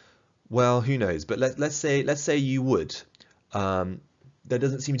it? Well, who knows? But let's say you would. There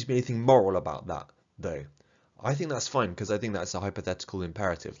doesn't seem to be anything moral about that, though. I think that's fine, because I think that's a hypothetical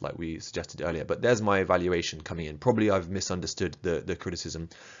imperative, like we suggested earlier. But there's my evaluation coming in. Probably I've misunderstood the criticism.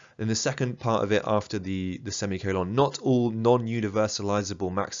 Then the second part of it, after the semicolon, not all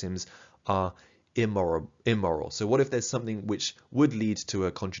non-universalizable maxims are immoral. So what if there's something which would lead to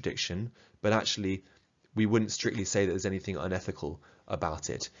a contradiction, but actually we wouldn't strictly say that there's anything unethical about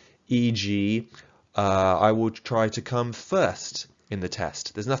it? E.g., I will try to come first in the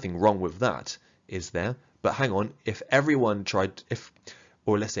test. There's nothing wrong with that, is there? But hang on, if everyone tried,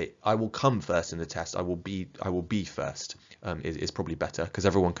 or let's say I will come first in the test, I will be first, is probably better, because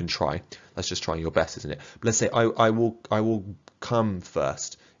everyone can try. That's just trying your best, isn't it? But let's say I will come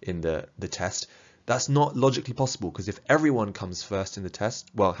first in the test. That's not logically possible, because if everyone comes first in the test,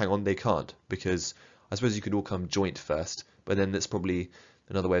 well, hang on, they can't, because I suppose you could all come joint first, but then that's probably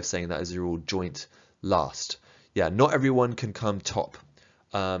another way of saying that is you're all joint last. Yeah, not everyone can come top,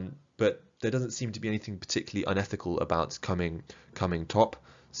 but there doesn't seem to be anything particularly unethical about coming top.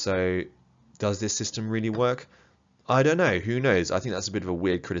 So does this system really work? I don't know. Who knows? I think that's a bit of a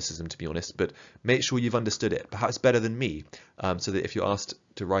weird criticism, to be honest, but make sure you've understood it, perhaps better than me, so that if you're asked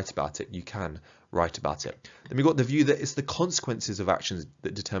to write about it, you can write about it. Then we've got the view that it's the consequences of actions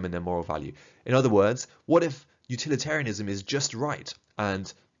that determine their moral value. In other words, what if utilitarianism is just right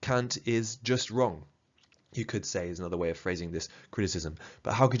and Kant is just wrong? You could say, is another way of phrasing this criticism.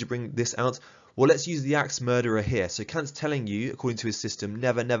 But how could you bring this out? Well, let's use the axe murderer here. So Kant's telling you, according to his system,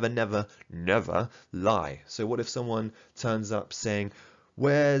 never, never, never, never lie. So what if someone turns up saying,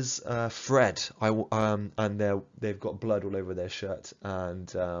 "Where's Fred?" And they've got blood all over their shirt, and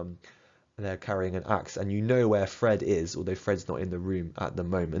they're carrying an axe, and you know where Fred is, although Fred's not in the room at the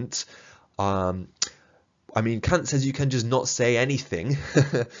moment. I mean, Kant says you can just not say anything,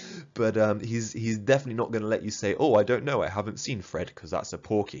 but he's definitely not going to let you say, "Oh, I don't know, I haven't seen Fred," because that's a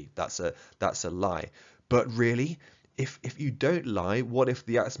porky, that's a lie. But really, if you don't lie, what if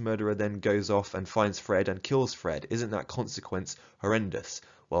the axe murderer then goes off and finds Fred and kills Fred? Isn't that consequence horrendous?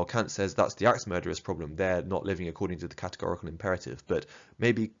 Well, Kant says that's the axe murderer's problem. They're not living according to the categorical imperative. But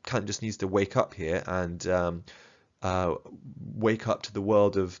maybe Kant just needs to wake up here and wake up to the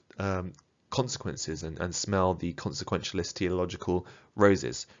world of consequences and smell the consequentialist teleological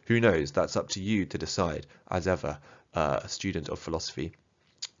roses. Who knows? That's up to you to decide, as ever, a student of philosophy.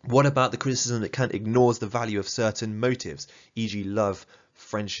 What about the criticism that Kant ignores the value of certain motives, e.g. love,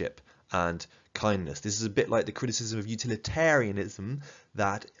 friendship, and kindness? This is a bit like the criticism of utilitarianism,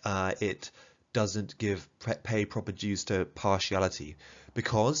 that it doesn't pay proper dues to partiality.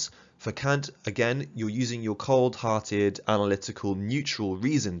 Because for Kant, again, you're using your cold-hearted, analytical, neutral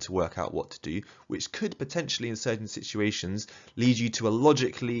reason to work out what to do, which could potentially, in certain situations, lead you to a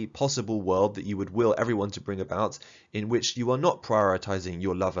logically possible world that you would will everyone to bring about, in which you are not prioritizing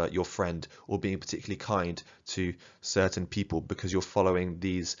your lover, your friend, or being particularly kind to certain people because you're following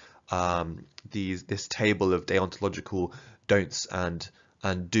this table of deontological don'ts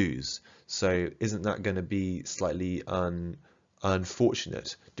and do's. So isn't that going to be slightly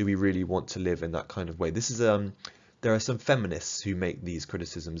unfortunate? Do we really want to live in that kind of way? This is there are some feminists who make these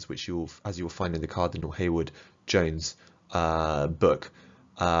criticisms, which as you'll find in the Cardinal Hayward Jones book,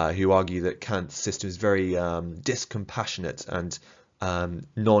 who argue that Kant's system is very discompassionate and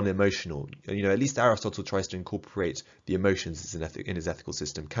non-emotional. You know, at least Aristotle tries to incorporate the emotions in his ethical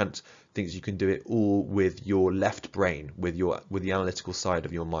system. Kant thinks you can do it all with your left brain, with the analytical side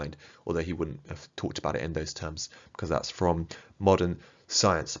of your mind, although he wouldn't have talked about it in those terms because that's from modern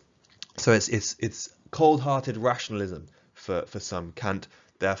science. So it's cold-hearted rationalism for some. Kant,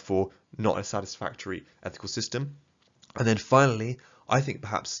 therefore, not a satisfactory ethical system. And then finally, I think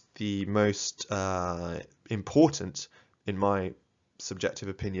perhaps the most important, in my subjective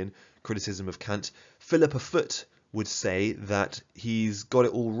opinion, criticism of Kant, Philippa Foot would say that he's got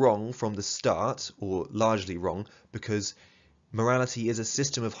it all wrong from the start, or largely wrong, because morality is a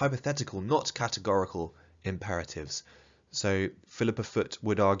system of hypothetical, not categorical imperatives. So Philippa Foot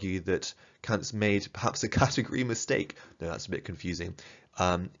would argue that Kant's made perhaps a category mistake. No, that's a bit confusing.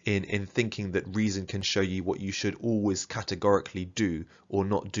 In thinking that reason can show you what you should always categorically do or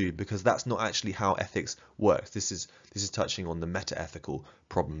not do, because that's not actually how ethics works. This is touching on the meta-ethical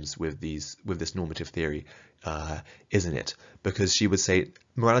problems with this normative theory, isn't it? Because she would say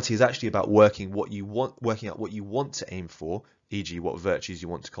morality is actually about working out what you want to aim for, e.g. what virtues you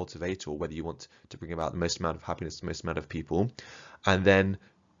want to cultivate, or whether you want to bring about the most amount of happiness to the most amount of people, and then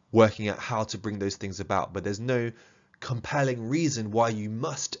working out how to bring those things about. But there's no compelling reason why you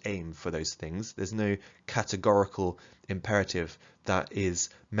must aim for those things. There's no categorical imperative that is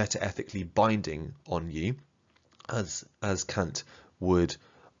meta-ethically binding on you, as Kant would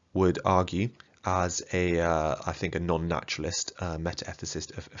argue, as I think a non-naturalist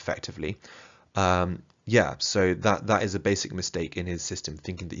meta-ethicist effectively. Yeah, so that is a basic mistake in his system,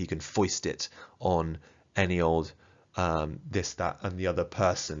 thinking that he can foist it on any old this, that, and the other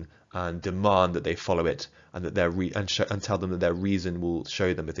person and demand that they follow it, and that and tell them that their reason will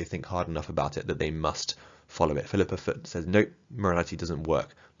show them, if they think hard enough about it, that they must follow it. Philippa Foot says no, morality doesn't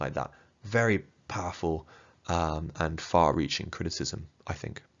work like that. Very powerful and far-reaching criticism, I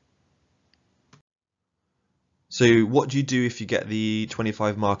think. So what do you do if you get the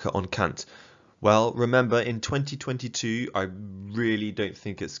 25 marker on Kant? Well, remember, in 2022, I really don't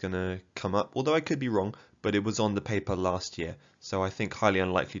think it's going to come up, although I could be wrong, but it was on the paper last year, so I think highly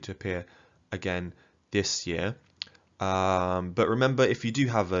unlikely to appear again this year. But remember, if you do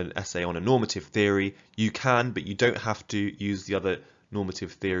have an essay on a normative theory, you can, but you don't have to use the other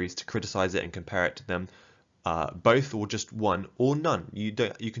normative theories to criticize it and compare it to them, both or just one or none. You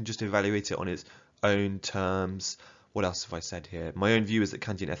can just evaluate it on its own terms. What else have I said here? My own view is that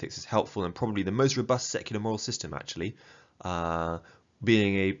Kantian ethics is helpful and probably the most robust secular moral system, actually.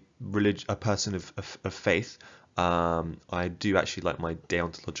 Being a person of faith, I do actually like my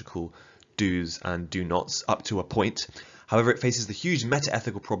deontological do's and do nots up to a point. However, it faces the huge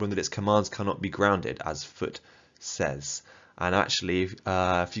meta-ethical problem that its commands cannot be grounded, as Foot says. And actually,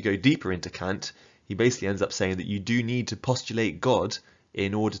 if you go deeper into Kant, he basically ends up saying that you do need to postulate God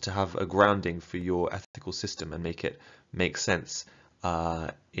in order to have a grounding for your ethical system and make it make sense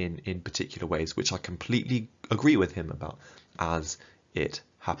in particular ways, which I completely agree with him about, as it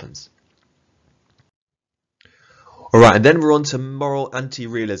happens. Alright, and then we're on to moral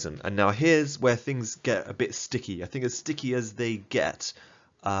anti-realism, and now here's where things get a bit sticky. I think as sticky as they get,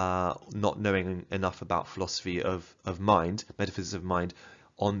 not knowing enough about philosophy of mind, metaphysics of mind,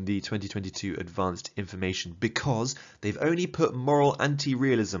 on the 2022 Advanced Information, because they've only put moral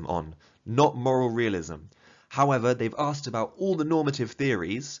anti-realism on, not moral realism. However, they've asked about all the normative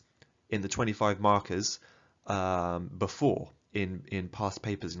theories in the 25 markers before in past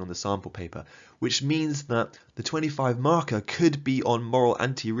papers and on the sample paper, which means that the 25 marker could be on moral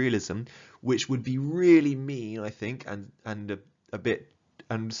anti-realism, which would be really mean, I think, and a bit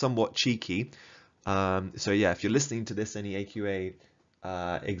and somewhat cheeky. So yeah, if you're listening to this, any AQA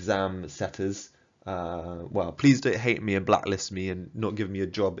exam setters, well, please don't hate me and blacklist me and not give me a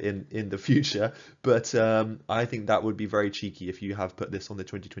job in the future, but I think that would be very cheeky if you have put this on the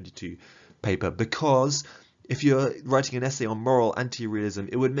 2022 paper, because if you're writing an essay on moral anti-realism,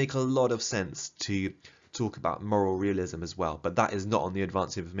 it would make a lot of sense to talk about moral realism as well, but that is not on the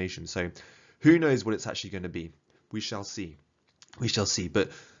advanced information, so who knows what it's actually going to be. We shall see. We shall see, but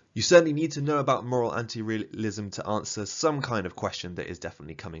you certainly need to know about moral anti-realism to answer some kind of question that is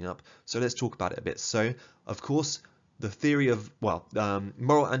definitely coming up. So let's talk about it a bit. So, of course, the theory of,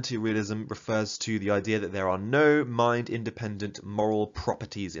 moral anti-realism refers to the idea that there are no mind-independent moral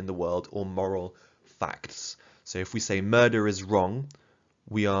properties in the world or moral facts. So if we say murder is wrong,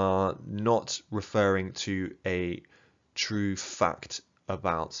 we are not referring to a true fact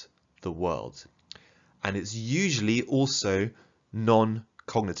about the world. And it's usually also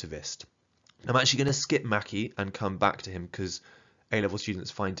non-cognitivist. I'm actually going to skip Mackie and come back to him because A-level students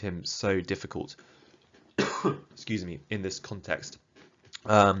find him so difficult, excuse me, in this context.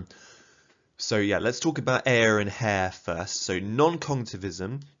 So yeah, let's talk about air and hair first. So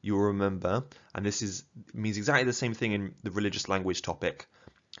non-cognitivism, you'll remember, and this means exactly the same thing in the religious language topic,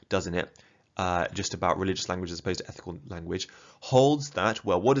 doesn't it? Just about religious language as opposed to ethical language, holds that,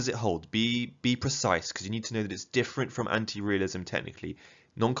 well, what does it hold? Be precise, because you need to know that it's different from anti-realism technically.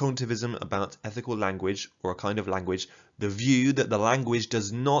 Non-cognitivism about ethical language, or a kind of language, the view that the language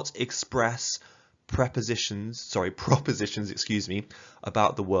does not express propositions, excuse me,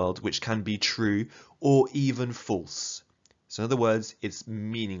 about the world which can be true or even false. So in other words, it's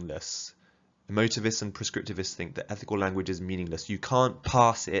meaningless. Emotivists and prescriptivists think that ethical language is meaningless. You can't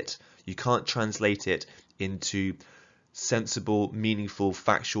parse it, you can't translate it into sensible, meaningful,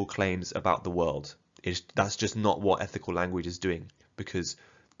 factual claims about the world. That's just not what ethical language is doing, because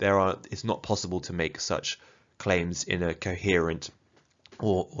it's not possible to make such claims in a coherent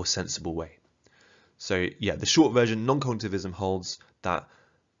or sensible way. So yeah, the short version, non-cognitivism holds that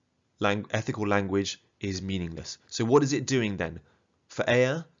ethical language is meaningless. So what is it doing then? For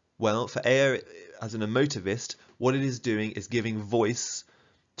Ayer, well, for Ayer as an emotivist, what it is doing is giving voice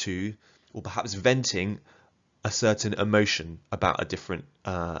to, or perhaps venting, a certain emotion about different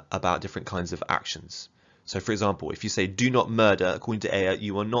kinds of actions. So for example, if you say do not murder, according to Ayer,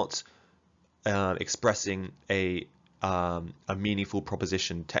 you are not expressing a meaningful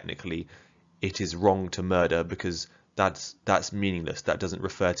proposition technically. It is wrong to murder because that's meaningless. That doesn't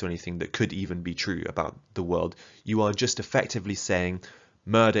refer to anything that could even be true about the world. You are just effectively saying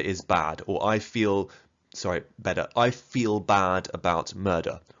murder is bad, or I feel bad about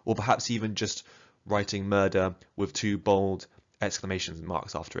murder, or perhaps even just writing murder with two bold exclamation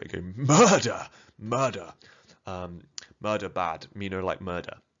marks after it, going murder, murder, murder bad, like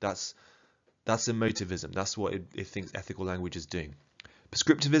murder. That's emotivism. That's what it thinks ethical language is doing.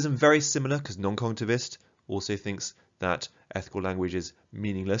 Prescriptivism, very similar, because non-cognitivist also thinks that ethical language is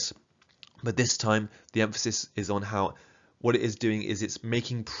meaningless, but this time the emphasis is on how what it is doing is it's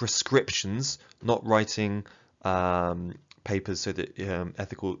making prescriptions, not writing papers so that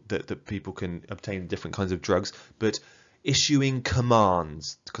that people can obtain different kinds of drugs, but issuing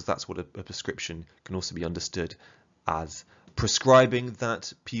commands, because that's what a prescription can also be understood as, prescribing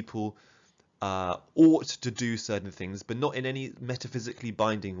that people ought to do certain things, but not in any metaphysically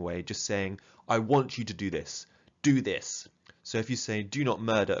binding way, just saying, I want you to do this, do this. So if you say, do not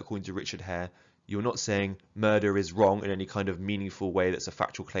murder, according to Richard Hare, you're not saying murder is wrong in any kind of meaningful way that's a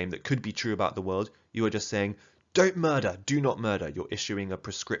factual claim that could be true about the world. You are just saying, don't murder, do not murder. You're issuing a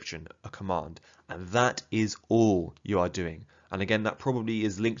prescription, a command, and that is all you are doing. And again, that probably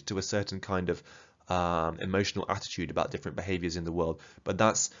is linked to a certain kind of emotional attitude about different behaviors in the world, but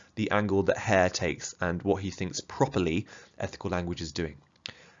that's the angle that Hare takes and what he thinks properly ethical language is doing.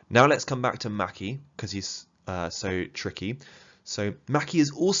 Now let's come back to Mackie, because he's so tricky. So Mackie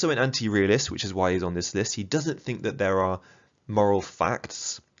is also an anti-realist, which is why he's on this list. He doesn't think that there are moral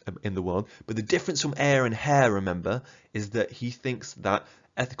facts in the world, but the difference from Ayer and Hare, remember, is that he thinks that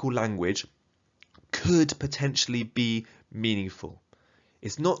ethical language could potentially be meaningful.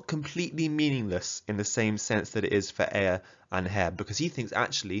 It's not completely meaningless in the same sense that it is for Ayer and Hare, because he thinks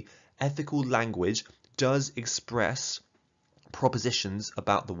actually ethical language does express propositions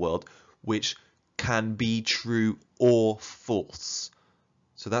about the world which can be true or false.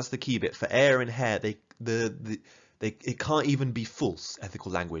 So that's the key bit. For air and hair, it can't even be false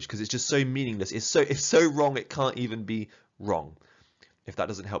ethical language because it's just so meaningless. It's so wrong it can't even be wrong. If that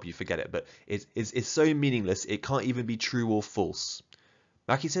doesn't help you, forget it. But it's so meaningless it can't even be true or false.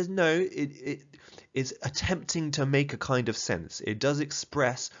 Mackie says no, it is attempting to make a kind of sense. It does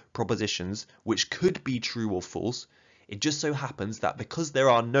express propositions which could be true or false. It just so happens that because there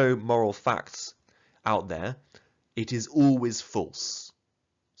are no moral facts out there, it is always false.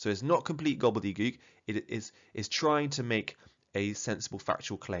 So it's not complete gobbledygook. It is trying to make a sensible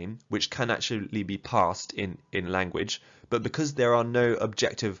factual claim which can actually be passed in language, but because there are no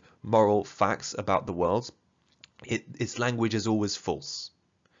objective moral facts about the world, its language is always false.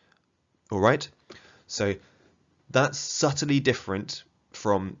 All right, so that's subtly different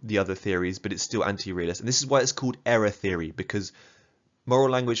from the other theories, but it's still anti-realist, and this is why it's called error theory, because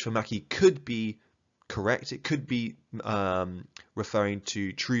moral language for Mackie could be correct, it could be referring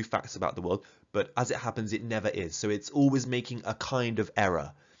to true facts about the world, but as it happens it never is. So it's always making a kind of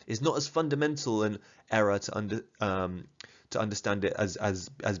error. It's not as fundamental an error to understand it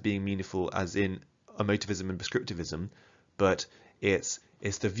as being meaningful as in emotivism and prescriptivism, but it's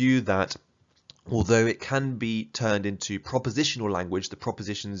the view that although it can be turned into propositional language, the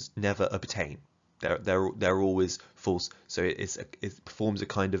propositions never obtain. They're always false. So it performs a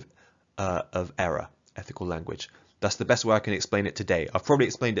kind of error, ethical language. That's the best way I can explain it today. I've probably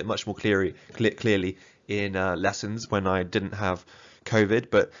explained it much more clearly in lessons when I didn't have COVID,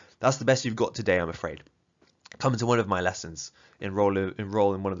 but that's the best you've got today, I'm afraid. Come to one of my lessons, enroll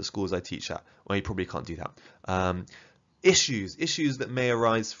in one of the schools I teach at. Well, you probably can't do that. Issues that may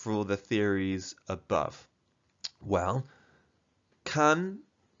arise for the theories above. Well, can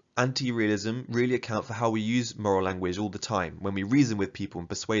anti-realism really account for how we use moral language all the time when we reason with people and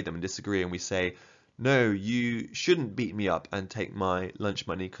persuade them and disagree, and we say, no, you shouldn't beat me up and take my lunch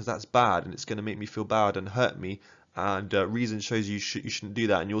money because that's bad and it's going to make me feel bad and hurt me, and reason shows you shouldn't do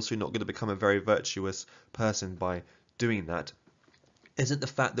that, and you're also not going to become a very virtuous person by doing that. Isn't the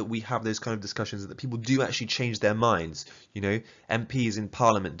fact that we have those kind of discussions that people do actually change their minds? You know, MPs in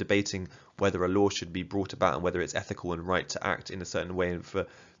Parliament debating whether a law should be brought about and whether it's ethical and right to act in a certain way and for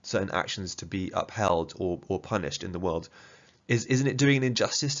certain actions to be upheld or punished in the world. Isn't it doing an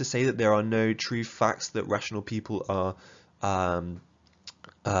injustice to say that there are no true facts that rational people are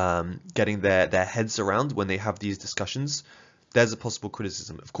getting their heads around when they have these discussions? There's a possible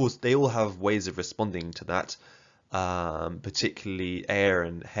criticism. Of course, they all have ways of responding to that. Particularly air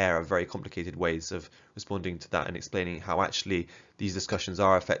and hair are very complicated ways of responding to that and explaining how actually these discussions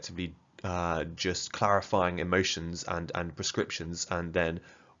are effectively just clarifying emotions and prescriptions, and then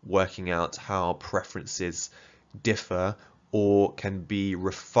working out how preferences differ or can be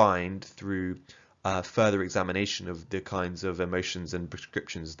refined through further examination of the kinds of emotions and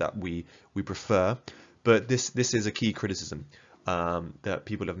prescriptions that we prefer. But this is a key criticism that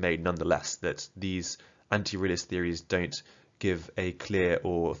people have made nonetheless, that these anti-realist theories don't give a clear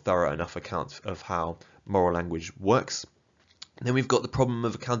or thorough enough account of how moral language works. And then we've got the problem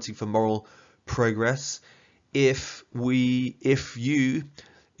of accounting for moral progress. If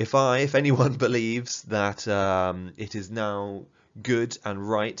anyone believes that it is now good and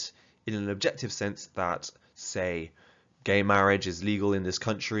right in an objective sense that, say, gay marriage is legal in this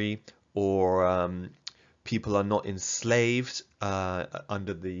country, or people are not enslaved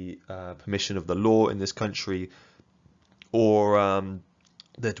under the permission of the law in this country, or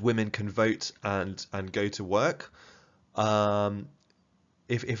that women can vote and go to work.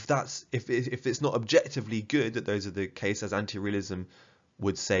 If it's not objectively good that those are the case, as anti-realism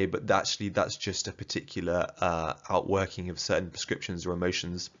would say, but actually that's just a particular outworking of certain prescriptions or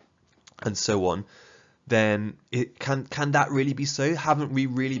emotions and so on, then can that really be so? Haven't we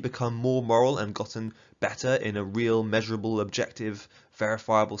really become more moral and gotten better in a real, measurable, objective,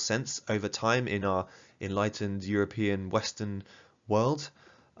 verifiable sense over time in our enlightened European Western world?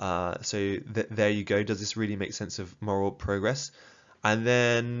 So there you go. Does this really make sense of moral progress? And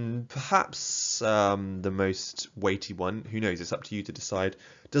then perhaps the most weighty one, who knows, it's up to you to decide,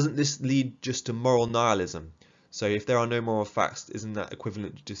 doesn't this lead just to moral nihilism? So if there are no moral facts, isn't that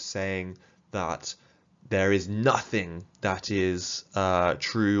equivalent to just saying that there is nothing that is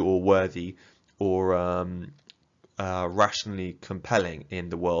true or worthy or rationally compelling in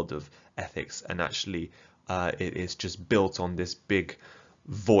the world of ethics, and actually it is just built on this big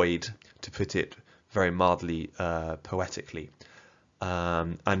void, to put it very mildly poetically.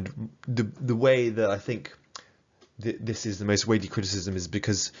 And the way that I think this is the most weighty criticism is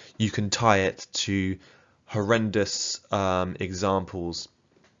because you can tie it to horrendous examples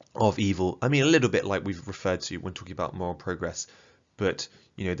of evil. I mean, a little bit like we've referred to when talking about moral progress, but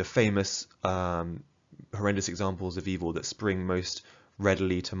the famous horrendous examples of evil that spring most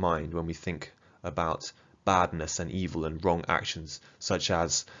readily to mind when we think about badness and evil and wrong actions, such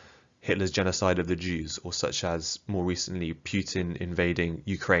as Hitler's genocide of the Jews, or such as more recently Putin invading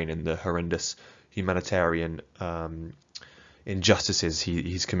Ukraine and the horrendous humanitarian injustices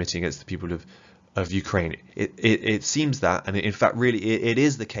he's committing against the people of Ukraine. It seems that, and in fact really it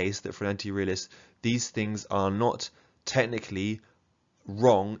is the case, that for an anti-realist these things are not technically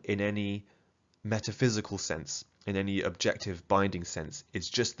wrong in any metaphysical sense, in any objective binding sense. It's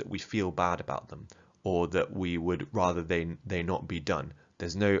just that we feel bad about them, or that we would rather they not be done.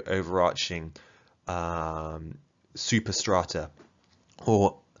 There's no overarching superstrata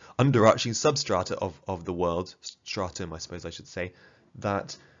or underarching substrata of the world, stratum I suppose I should say,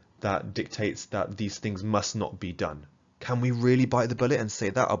 that dictates that these things must not be done. Can we really bite the bullet and say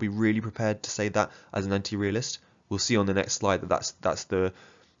that? Are we really prepared to say that as an anti-realist? We'll see on the next slide that that's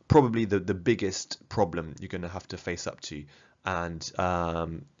probably the biggest problem you're going to have to face up to and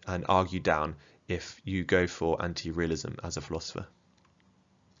argue down if you go for anti-realism as a philosopher.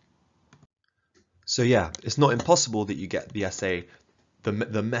 So yeah, it's not impossible that you get the essay,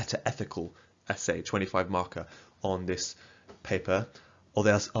 the meta-ethical essay, 25 marker on this paper.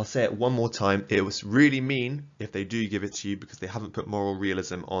 Although I'll say it one more time, it was really mean if they do give it to you, because they haven't put moral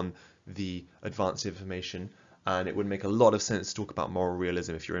realism on the advanced information, and it would make a lot of sense to talk about moral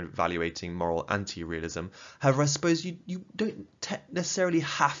realism if you're evaluating moral anti-realism. However, I suppose you don't necessarily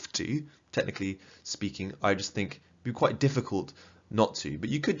have to, technically speaking. I just think it'd be quite difficult not to, but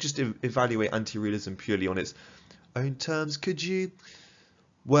you could just evaluate anti-realism purely on its own terms, could you?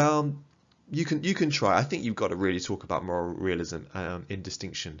 Well, you can try. I think you've got to really talk about moral realism in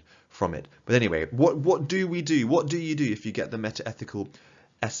distinction from it. But anyway, what do we do? What do you do if you get the meta-ethical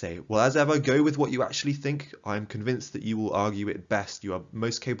essay? Well, as ever, go with what you actually think. I'm convinced that you will argue it best. You are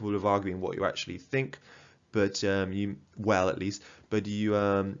most capable of arguing what you actually think, but you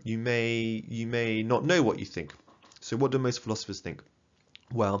may not know what you think. So what do most philosophers think?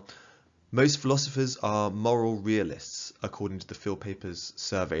 Well, most philosophers are moral realists, according to the Phil Papers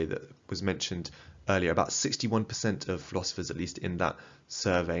survey that was mentioned earlier. About 61% of philosophers, at least in that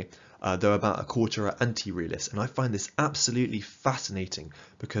survey, though about a quarter are anti-realists. And I find this absolutely fascinating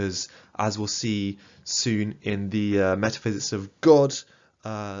because, as we'll see soon in the Metaphysics of God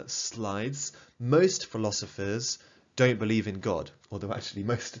slides, most philosophers don't believe in God, although actually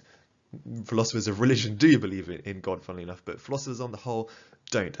most philosophers of religion do believe in God, funnily enough, but philosophers on the whole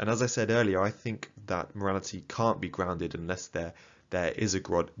don't. And as I said earlier, I think that morality can't be grounded unless there is a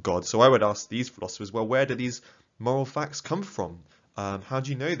God. So I would ask these philosophers, well, where do these moral facts come from? How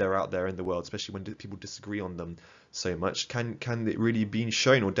do you know they're out there in the world, especially when people disagree on them so much? Can it really be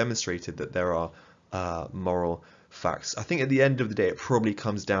shown or demonstrated that there are moral facts? I think at the end of the day, it probably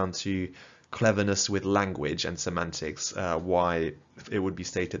comes down to cleverness with language and semantics, why it would be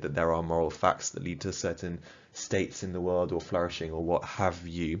stated that there are moral facts that lead to certain states in the world or flourishing or what have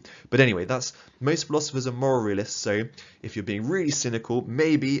you. But anyway, most philosophers are moral realists, so if you're being really cynical,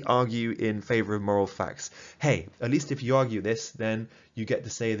 maybe argue in favor of moral facts. Hey, at least if you argue this, then you get to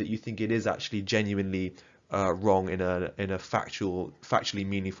say that you think it is actually genuinely wrong in a factually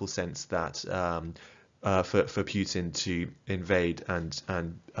meaningful sense that for Putin to invade and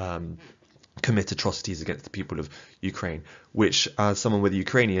commit atrocities against the people of Ukraine, which, as someone with a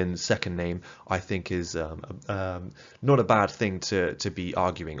Ukrainian second name, I think is not a bad thing to be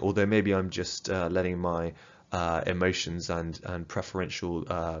arguing, although maybe I'm just letting my emotions and preferential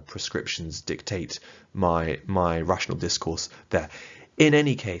prescriptions dictate my rational discourse there. In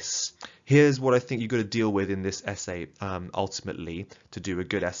any case, here's what I think you've got to deal with in this essay, ultimately, to do a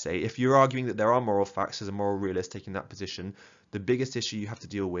good essay. If you're arguing that there are moral facts as a moral realist taking that position, the biggest issue you have to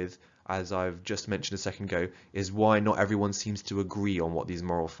deal with, as I've just mentioned a second ago, is why not everyone seems to agree on what these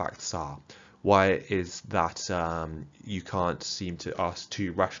moral facts are. Why is that you can't seem to ask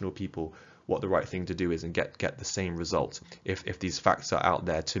two rational people what the right thing to do is and get the same result if these facts are out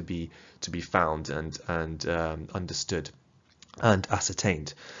there to be found and understood and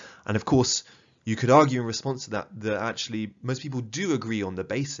ascertained. And of course, you could argue in response to that actually most people do agree on the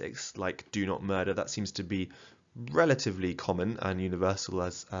basics, like do not murder. That seems to be relatively common and universal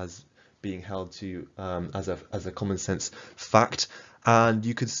as being held to as a common sense fact. And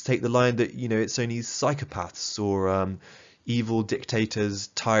you could take the line that it's only psychopaths or evil dictators,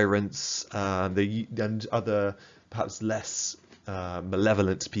 tyrants, and other perhaps less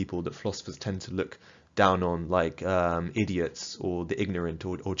malevolent people that philosophers tend to look down on, like idiots or the ignorant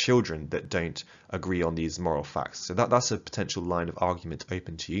or children that don't agree on these moral facts. So that's a potential line of argument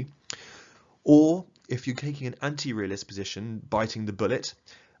open to you. Or if you're taking an anti-realist position, biting the bullet,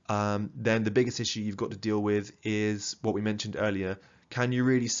 then the biggest issue you've got to deal with is what we mentioned earlier. Can you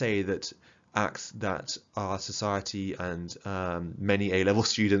really say that acts that our society and many A-level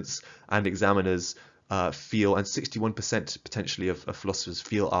students and examiners feel, and 61% potentially of philosophers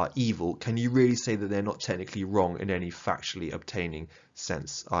feel are evil, can you really say that they're not technically wrong in any factually obtaining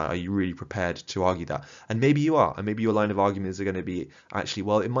sense? Are you really prepared to argue that? And maybe you are, and maybe your line of arguments are going to be, actually,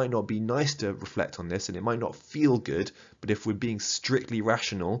 well, it might not be nice to reflect on this, and it might not feel good, but if we're being strictly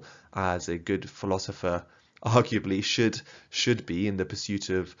rational, as a good philosopher arguably should be in the pursuit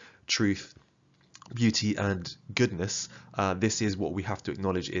of truth, beauty and goodness, this is what we have to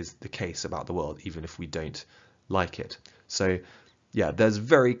acknowledge is the case about the world, even if we don't like it. So yeah, there's a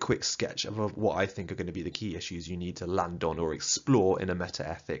very quick sketch of what I think are going to be the key issues you need to land on or explore in a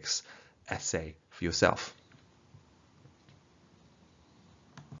meta-ethics essay for yourself.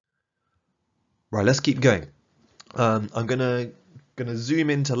 Right, let's keep going. I'm gonna zoom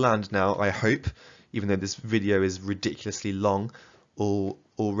into land now, I hope, even though this video is ridiculously long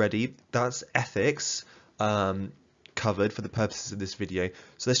already. That's ethics covered for the purposes of this video.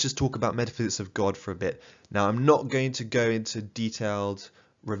 So let's just talk about metaphysics of God for a bit. Now, I'm not going to go into detailed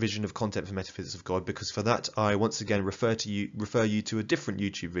revision of content for metaphysics of God, because for that I once again refer you to a different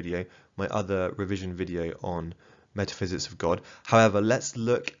YouTube video, my other revision video on metaphysics of God. However, let's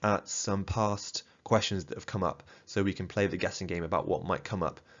look at some past questions that have come up so we can play the guessing game about what might come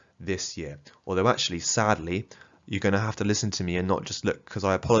up this year. Although actually, sadly, you're going to have to listen to me and not just look, because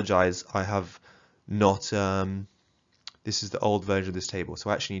I apologize, I have not, this is the old version of this table, so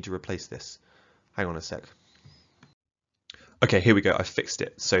I actually need to replace this. Hang on a sec. Okay, here we go, I fixed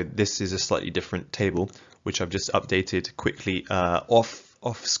it. So this is a slightly different table, which I've just updated quickly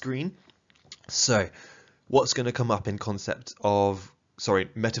off screen. So what's going to come up in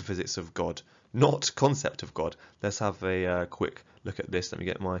metaphysics of God, not concept of God. Let's have a quick look at this. Let me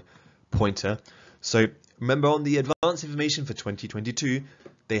get my pointer. So remember, on the advanced information for 2022,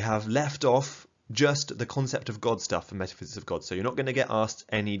 they have left off just the concept of God stuff for metaphysics of God. So you're not going to get asked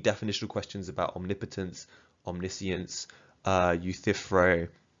any definitional questions about omnipotence, omniscience, Euthyphro,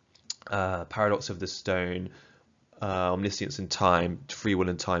 paradox of the stone, omniscience and time, free will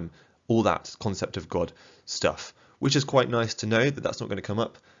and time, all that concept of God stuff, which is quite nice to know that that's not going to come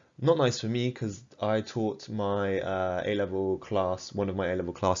up. Not nice for me, because I taught my A-level class, one of my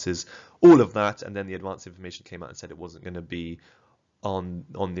A-level classes, all of that, and then the advanced information came out and said it wasn't going to be on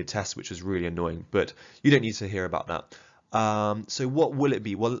the test, which was really annoying, but you don't need to hear about that. So what will it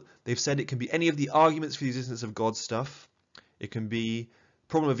be? Well, they've said it can be any of the arguments for the existence of God stuff. It can be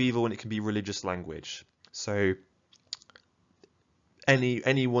problem of evil, and it can be religious language. So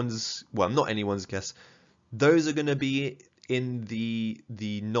anyone's, well, not anyone's guess. Those are going to be in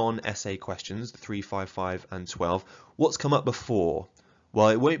the non-essay questions, 3, 5, 5 and 12. What's come up before? Well,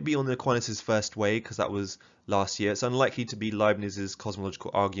 it won't be on the Aquinas' first way, because that was last year. It's unlikely to be Leibniz's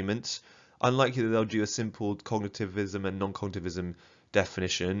cosmological argument. Unlikely that they'll do a simple cognitivism and non-cognitivism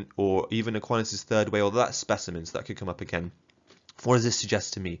definition, or even Aquinas' third way, although that's specimens, so that could come up again. What does this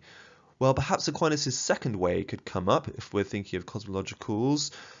suggest to me? Well, perhaps Aquinas' second way could come up if we're thinking of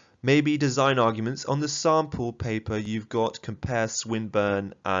cosmologicals. Maybe design arguments. On the sample paper, you've got compare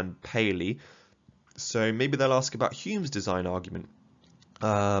Swinburne and Paley. So maybe they'll ask about Hume's design argument.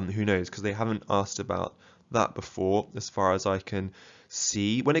 Who knows, because they haven't asked about that before, as far as I can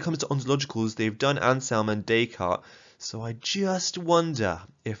see. When it comes to ontologicals, they've done Anselm and Descartes, so I just wonder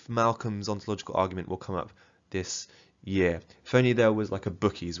if Malcolm's ontological argument will come up this year. If only there was like a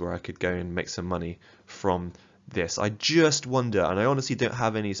bookies where I could go and make some money from this. I just wonder, and I honestly don't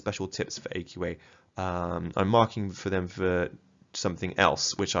have any special tips for AQA. I'm marking for them for something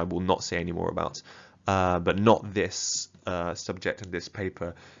else, which I will not say any more about, but not this subject of this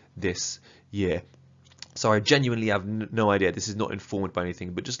paper this year. So I genuinely have no idea. This is not informed by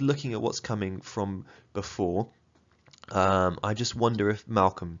anything, but just looking at what's coming from before, I just wonder if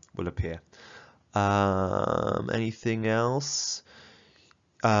Malcolm will appear. Anything else?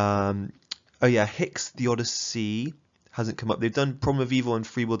 Oh yeah, Hicks, the Odyssey hasn't come up. They've done Problem of Evil and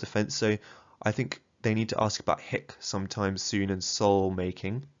Free Will Defense, so I think they need to ask about Hick sometime soon and soul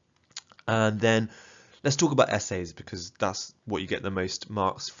making. And then let's talk about essays, because that's what you get the most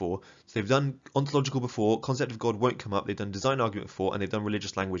marks for. So they've done ontological before, concept of God won't come up, they've done design argument before, and they've done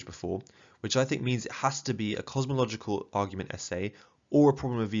religious language before, which I think means it has to be a cosmological argument essay, or a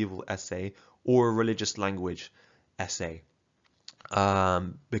problem of evil essay, or a religious language essay.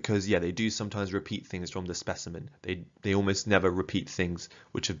 Because yeah, they do sometimes repeat things from the specimen. They almost never repeat things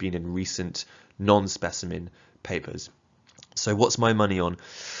which have been in recent non-specimen papers. So what's my money on?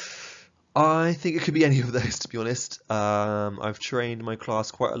 I think it could be any of those, to be honest. I've trained my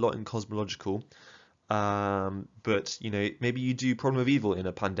class quite a lot in cosmological, but maybe you do problem of evil in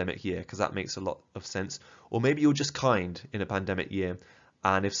a pandemic year because that makes a lot of sense. Or maybe you're just kind in a pandemic year,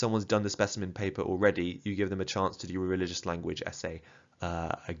 and if someone's done the specimen paper already, you give them a chance to do a religious language essay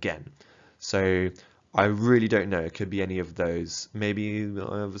again. So I really don't know. It could be any of those. Maybe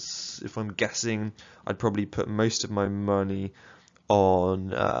if I'm guessing, I'd probably put most of my money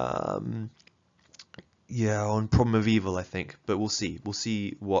on yeah, on problem of evil, I think. But we'll see. We'll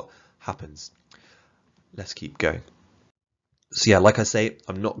see what happens. Let's keep going. So yeah, like I say,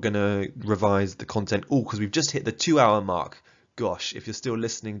 I'm not gonna revise the content all because we've just hit the 2 hour mark. Gosh, if you're still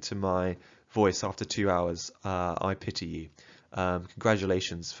listening to my voice after 2 hours, I pity you.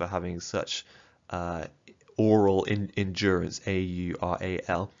 Congratulations for having such uh, oral endurance,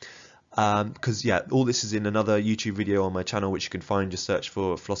 AURAL. Because yeah, all this is in another YouTube video on my channel, which you can find. Just search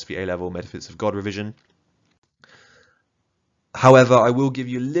for Philosophy A Level Metaphysics of God Revision. However, I will give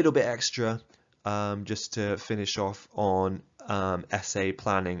you a little bit extra just to finish off on essay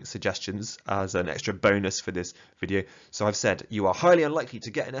planning suggestions as an extra bonus for this video. So I've said you are highly unlikely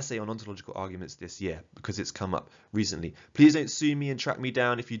to get an essay on ontological arguments this year because it's come up recently. Please don't sue me and track me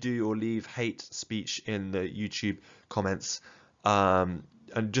down if you do, or leave hate speech in the YouTube comments. And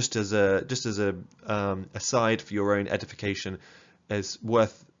just as a aside for your own edification, is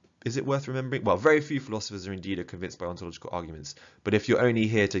it worth remembering? Well, very few philosophers are indeed convinced by ontological arguments, but if you're only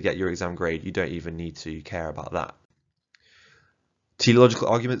here to get your exam grade, you don't even need to care about that. Teleological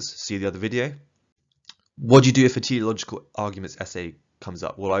arguments, see the other video. What do you do if a teleological arguments essay comes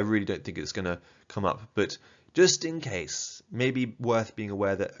up? Well, I really don't think it's going to come up, but just in case, maybe worth being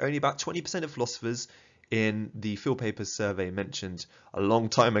aware that only about 20% of philosophers in the Phil Papers survey mentioned a long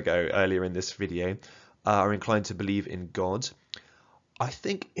time ago earlier in this video are inclined to believe in God. I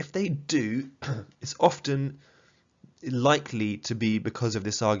think if they do, it's often likely to be because of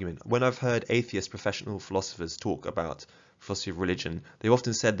this argument. When I've heard atheist professional philosophers talk about philosophy of religion, they've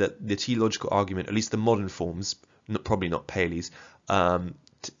often said that the teleological argument, at least the modern forms, probably not Paley's, are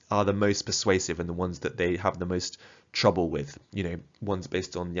the most persuasive and the ones that they have the most trouble with. Ones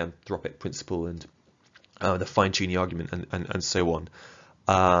based on the anthropic principle and the fine-tuning argument and so on.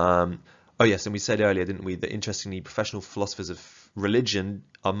 Oh yes, and we said earlier, didn't we, that interestingly, professional philosophers of religion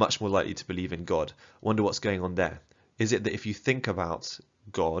are much more likely to believe in God. I wonder what's going on there. Is it that if you think about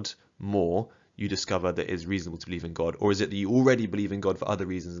God more, you discover that it is reasonable to believe in God? Or is it that you already believe in God for other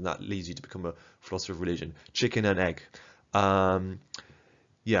reasons and that leads you to become a philosopher of religion? Chicken and egg.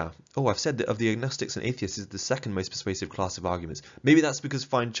 Yeah. Oh, I've said that of the agnostics and atheists is the second most persuasive class of arguments. Maybe that's because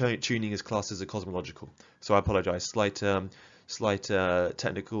fine-tuning is classed as a cosmological. So I apologize. Slight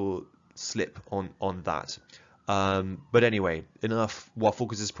technical slip on that. But anyway, enough. What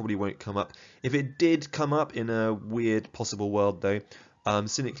focuses probably won't come up. If it did come up in a weird possible world, though,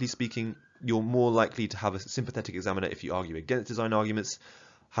 cynically speaking, you're more likely to have a sympathetic examiner if you argue against design arguments.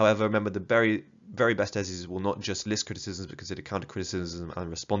 However, remember the very, very best essays will not just list criticisms but consider counter-criticism and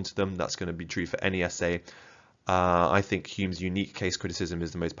respond to them. That's going to be true for any essay. I think Hume's unique case criticism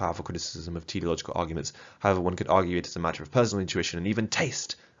is the most powerful criticism of teleological arguments. However, one could argue it is a matter of personal intuition and even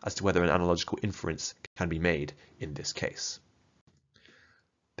taste as to whether an analogical inference can be made in this case.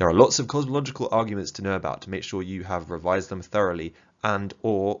 There are lots of cosmological arguments to know about. To make sure you have revised them thoroughly and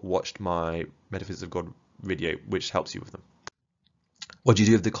or watched my Metaphysics of God video, which helps you with them. What do you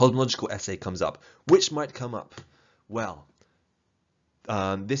do if the cosmological essay comes up? Which might come up? Well,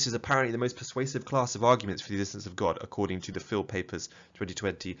 this is apparently the most persuasive class of arguments for the existence of God, according to the Phil Papers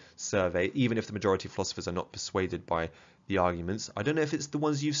 2020 survey, even if the majority of philosophers are not persuaded by the arguments. I don't know if it's the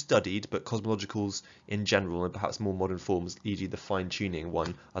ones you've studied, but cosmologicals in general, and perhaps more modern forms, e.g. the fine-tuning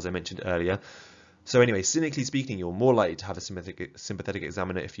one, as I mentioned earlier. So anyway, cynically speaking, you're more likely to have a sympathetic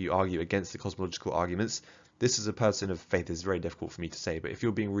examiner if you argue against the cosmological arguments. This is a person of faith. It's very difficult for me to say, but if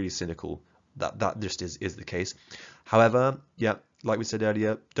you're being really cynical, that just is the case. However, yeah, like we said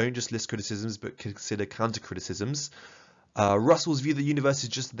earlier, don't just list criticisms, but consider counter-criticisms. Russell's view the universe is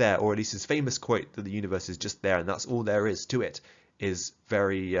just there, or at least his famous quote that the universe is just there and that's all there is to it, is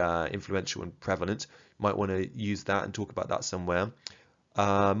very influential and prevalent. You might want to use that and talk about that somewhere.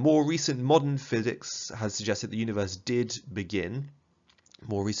 More recent modern physics has suggested the universe did begin.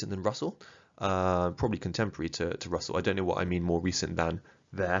 More recent than Russell? Probably contemporary to Russell. I don't know what I mean more recent than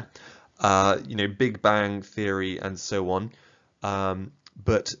there. Big Bang theory and so on.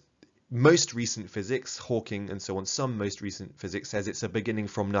 But most recent physics, Hawking and so on, some most recent physics says it's a beginning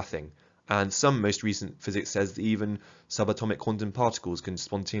from nothing. And some most recent physics says that even subatomic quantum particles can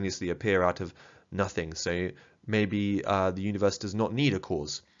spontaneously appear out of nothing. So Maybe the universe does not need a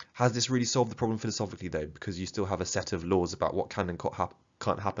cause. Has this really solved the problem philosophically though? Because you still have a set of laws about what can and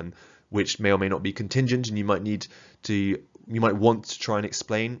can't happen, which may or may not be contingent, and you might want to try and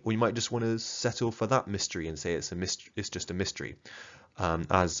explain, or you might just want to settle for that mystery and say it's just a mystery,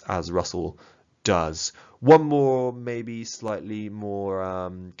 as Russell does. One more, maybe slightly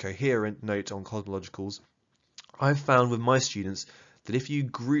more coherent note on cosmologicals. I've found with my students that if you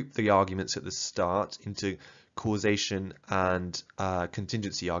group the arguments at the start into causation and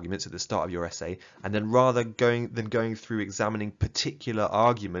contingency arguments at the start of your essay, and then rather going through examining particular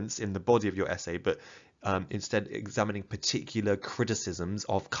arguments in the body of your essay, but instead examining particular criticisms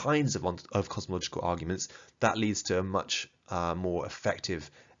of kinds of cosmological arguments, that leads to a much more effective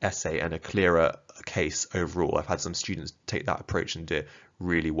essay and a clearer case overall. I've had some students take that approach and do it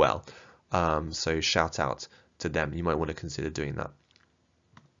really well. So shout out to them. You might want to consider doing that.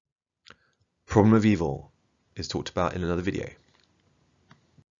 Problem of evil is talked about in another video.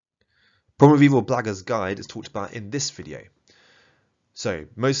 Problem of evil Blagger's guide is talked about in this video. So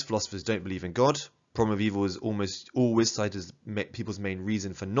most philosophers don't believe in God. Problem of evil is almost always cited as people's main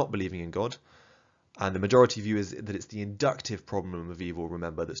reason for not believing in God. And the majority view is that it's the inductive problem of evil,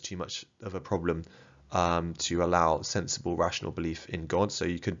 remember, that's too much of a problem to allow sensible, rational belief in God. So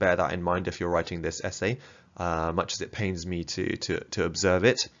you could bear that in mind if you're writing this essay, much as it pains me to observe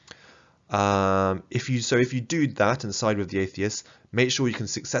it. If you do that and side with the atheists, make sure you can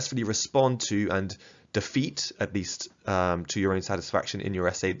successfully respond to and defeat, at least to your own satisfaction in your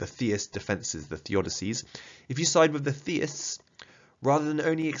essay, the theist defenses, the theodicies. If you side with the theists, rather than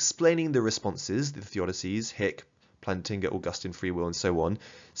only explaining the responses, the theodicies, Hick, Plantinga, Augustine, free will, and so on,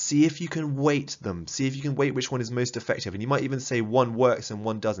 see if you can weight them. See if you can weight which one is most effective. And you might even say one works and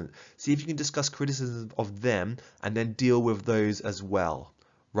one doesn't. See if you can discuss criticisms of them and then deal with those as well,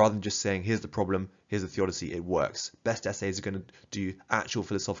 rather than just saying, here's the problem, here's the theodicy, it works. Best essays are going to do actual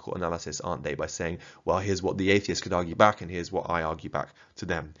philosophical analysis, aren't they? By saying, well, here's what the atheist could argue back, and here's what I argue back to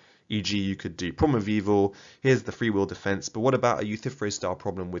them. E.g., you could do problem of evil, here's the free will defense, but what about a Euthyphro-style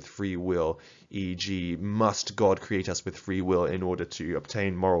problem with free will? E.g., must God create us with free will in order to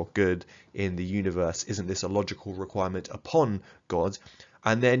obtain moral good in the universe? Isn't this a logical requirement upon God?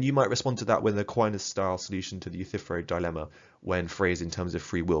 And then you might respond to that with an Aquinas-style solution to the Euthyphro dilemma, when phrased in terms of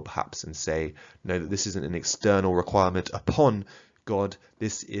free will perhaps, and say, no, that this isn't an external requirement upon God,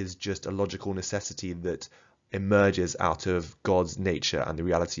 this is just a logical necessity that emerges out of God's nature and the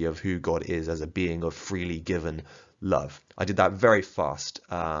reality of who God is as a being of freely given love. I did that very fast,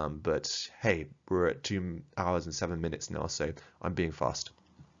 but hey, we're at 2 hours and 7 minutes now, so I'm being fast.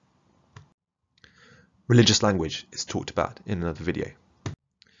 Religious language is talked about in another video.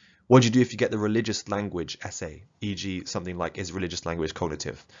 What do you do if you get the religious language essay, e.g. something like, is religious language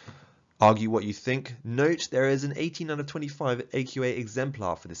cognitive? Argue what you think. Note there is an 18 out of 25 AQA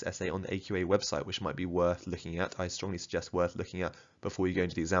exemplar for this essay on the AQA website, which might be worth looking at. I strongly suggest worth looking at before you go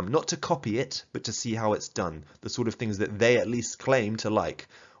into the exam. Not to copy it, but to see how it's done. The sort of things that they at least claim to like,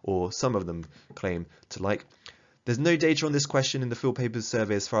 or some of them claim to like. There's no data on this question in the Phil Papers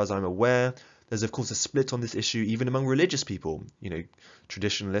survey as far as I'm aware. There's of course a split on this issue even among religious people, you know,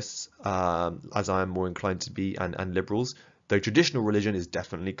 traditionalists, as I am more inclined to be, and liberals. Though traditional religion is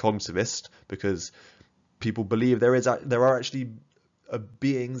definitely cognitivist, because people believe there are actually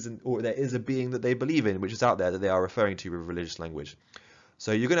beings, or there is a being that they believe in, which is out there, that they are referring to with religious language.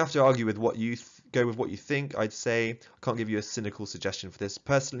 So you're going to have to argue with what you go with what you think. I'd say I can't give you a cynical suggestion for this.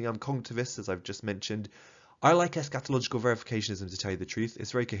 Personally, I'm cognitivist, as I've just mentioned. I like eschatological verificationism, to tell you the truth.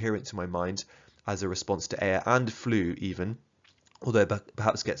 It's very coherent to my mind as a response to air and flu even, although it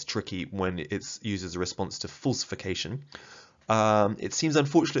perhaps gets tricky when it's used as a response to falsification. It seems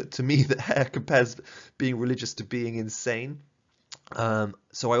unfortunate to me that Hare compares being religious to being insane.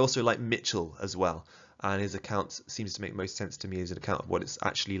 So I also like Mitchell as well, and his account seems to make most sense to me as an account of what it's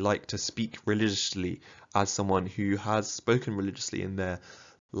actually like to speak religiously as someone who has spoken religiously in their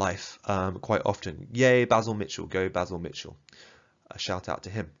life quite often. Yay, Basil Mitchell, go Basil Mitchell. A shout out to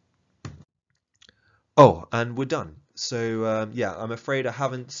him. Oh, and we're done. So yeah, I'm afraid I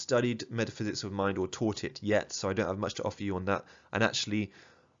haven't studied metaphysics of mind or taught it yet, so I don't have much to offer you on that. And actually,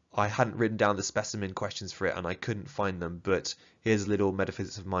 I hadn't written down the specimen questions for it and I couldn't find them, but here's a little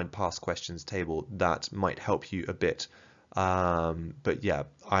metaphysics of mind past questions table that might help you a bit. But yeah,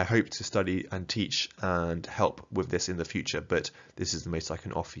 I hope to study and teach and help with this in the future, but this is the most I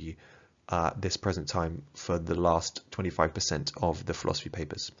can offer you at this present time for the last 25% of the philosophy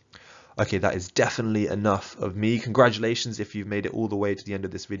papers. Okay, that is definitely enough of me. Congratulations if you've made it all the way to the end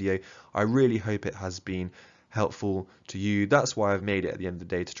of this video. I really hope it has been helpful to you. That's why I've made it at the end of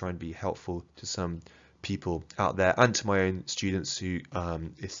the day, to try and be helpful to some people out there, and to my own students who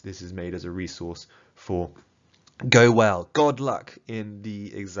this is made as a resource for. Go well. God luck in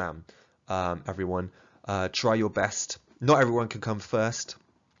the exam, everyone. Try your best. Not everyone can come first,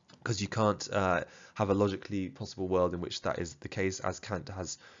 because you can't have a logically possible world in which that is the case, as Kant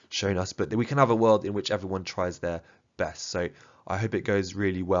has shown us, but we can have a world in which everyone tries their best. So I hope it goes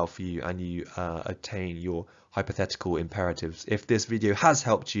really well for you and you attain your hypothetical imperatives. If this video has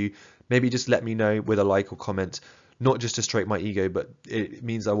helped you, maybe just let me know with a like or comment, not just to stroke my ego, but it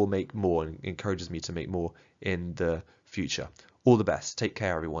means I will make more and encourages me to make more in the future. All the best. Take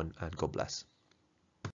care, everyone, and God bless.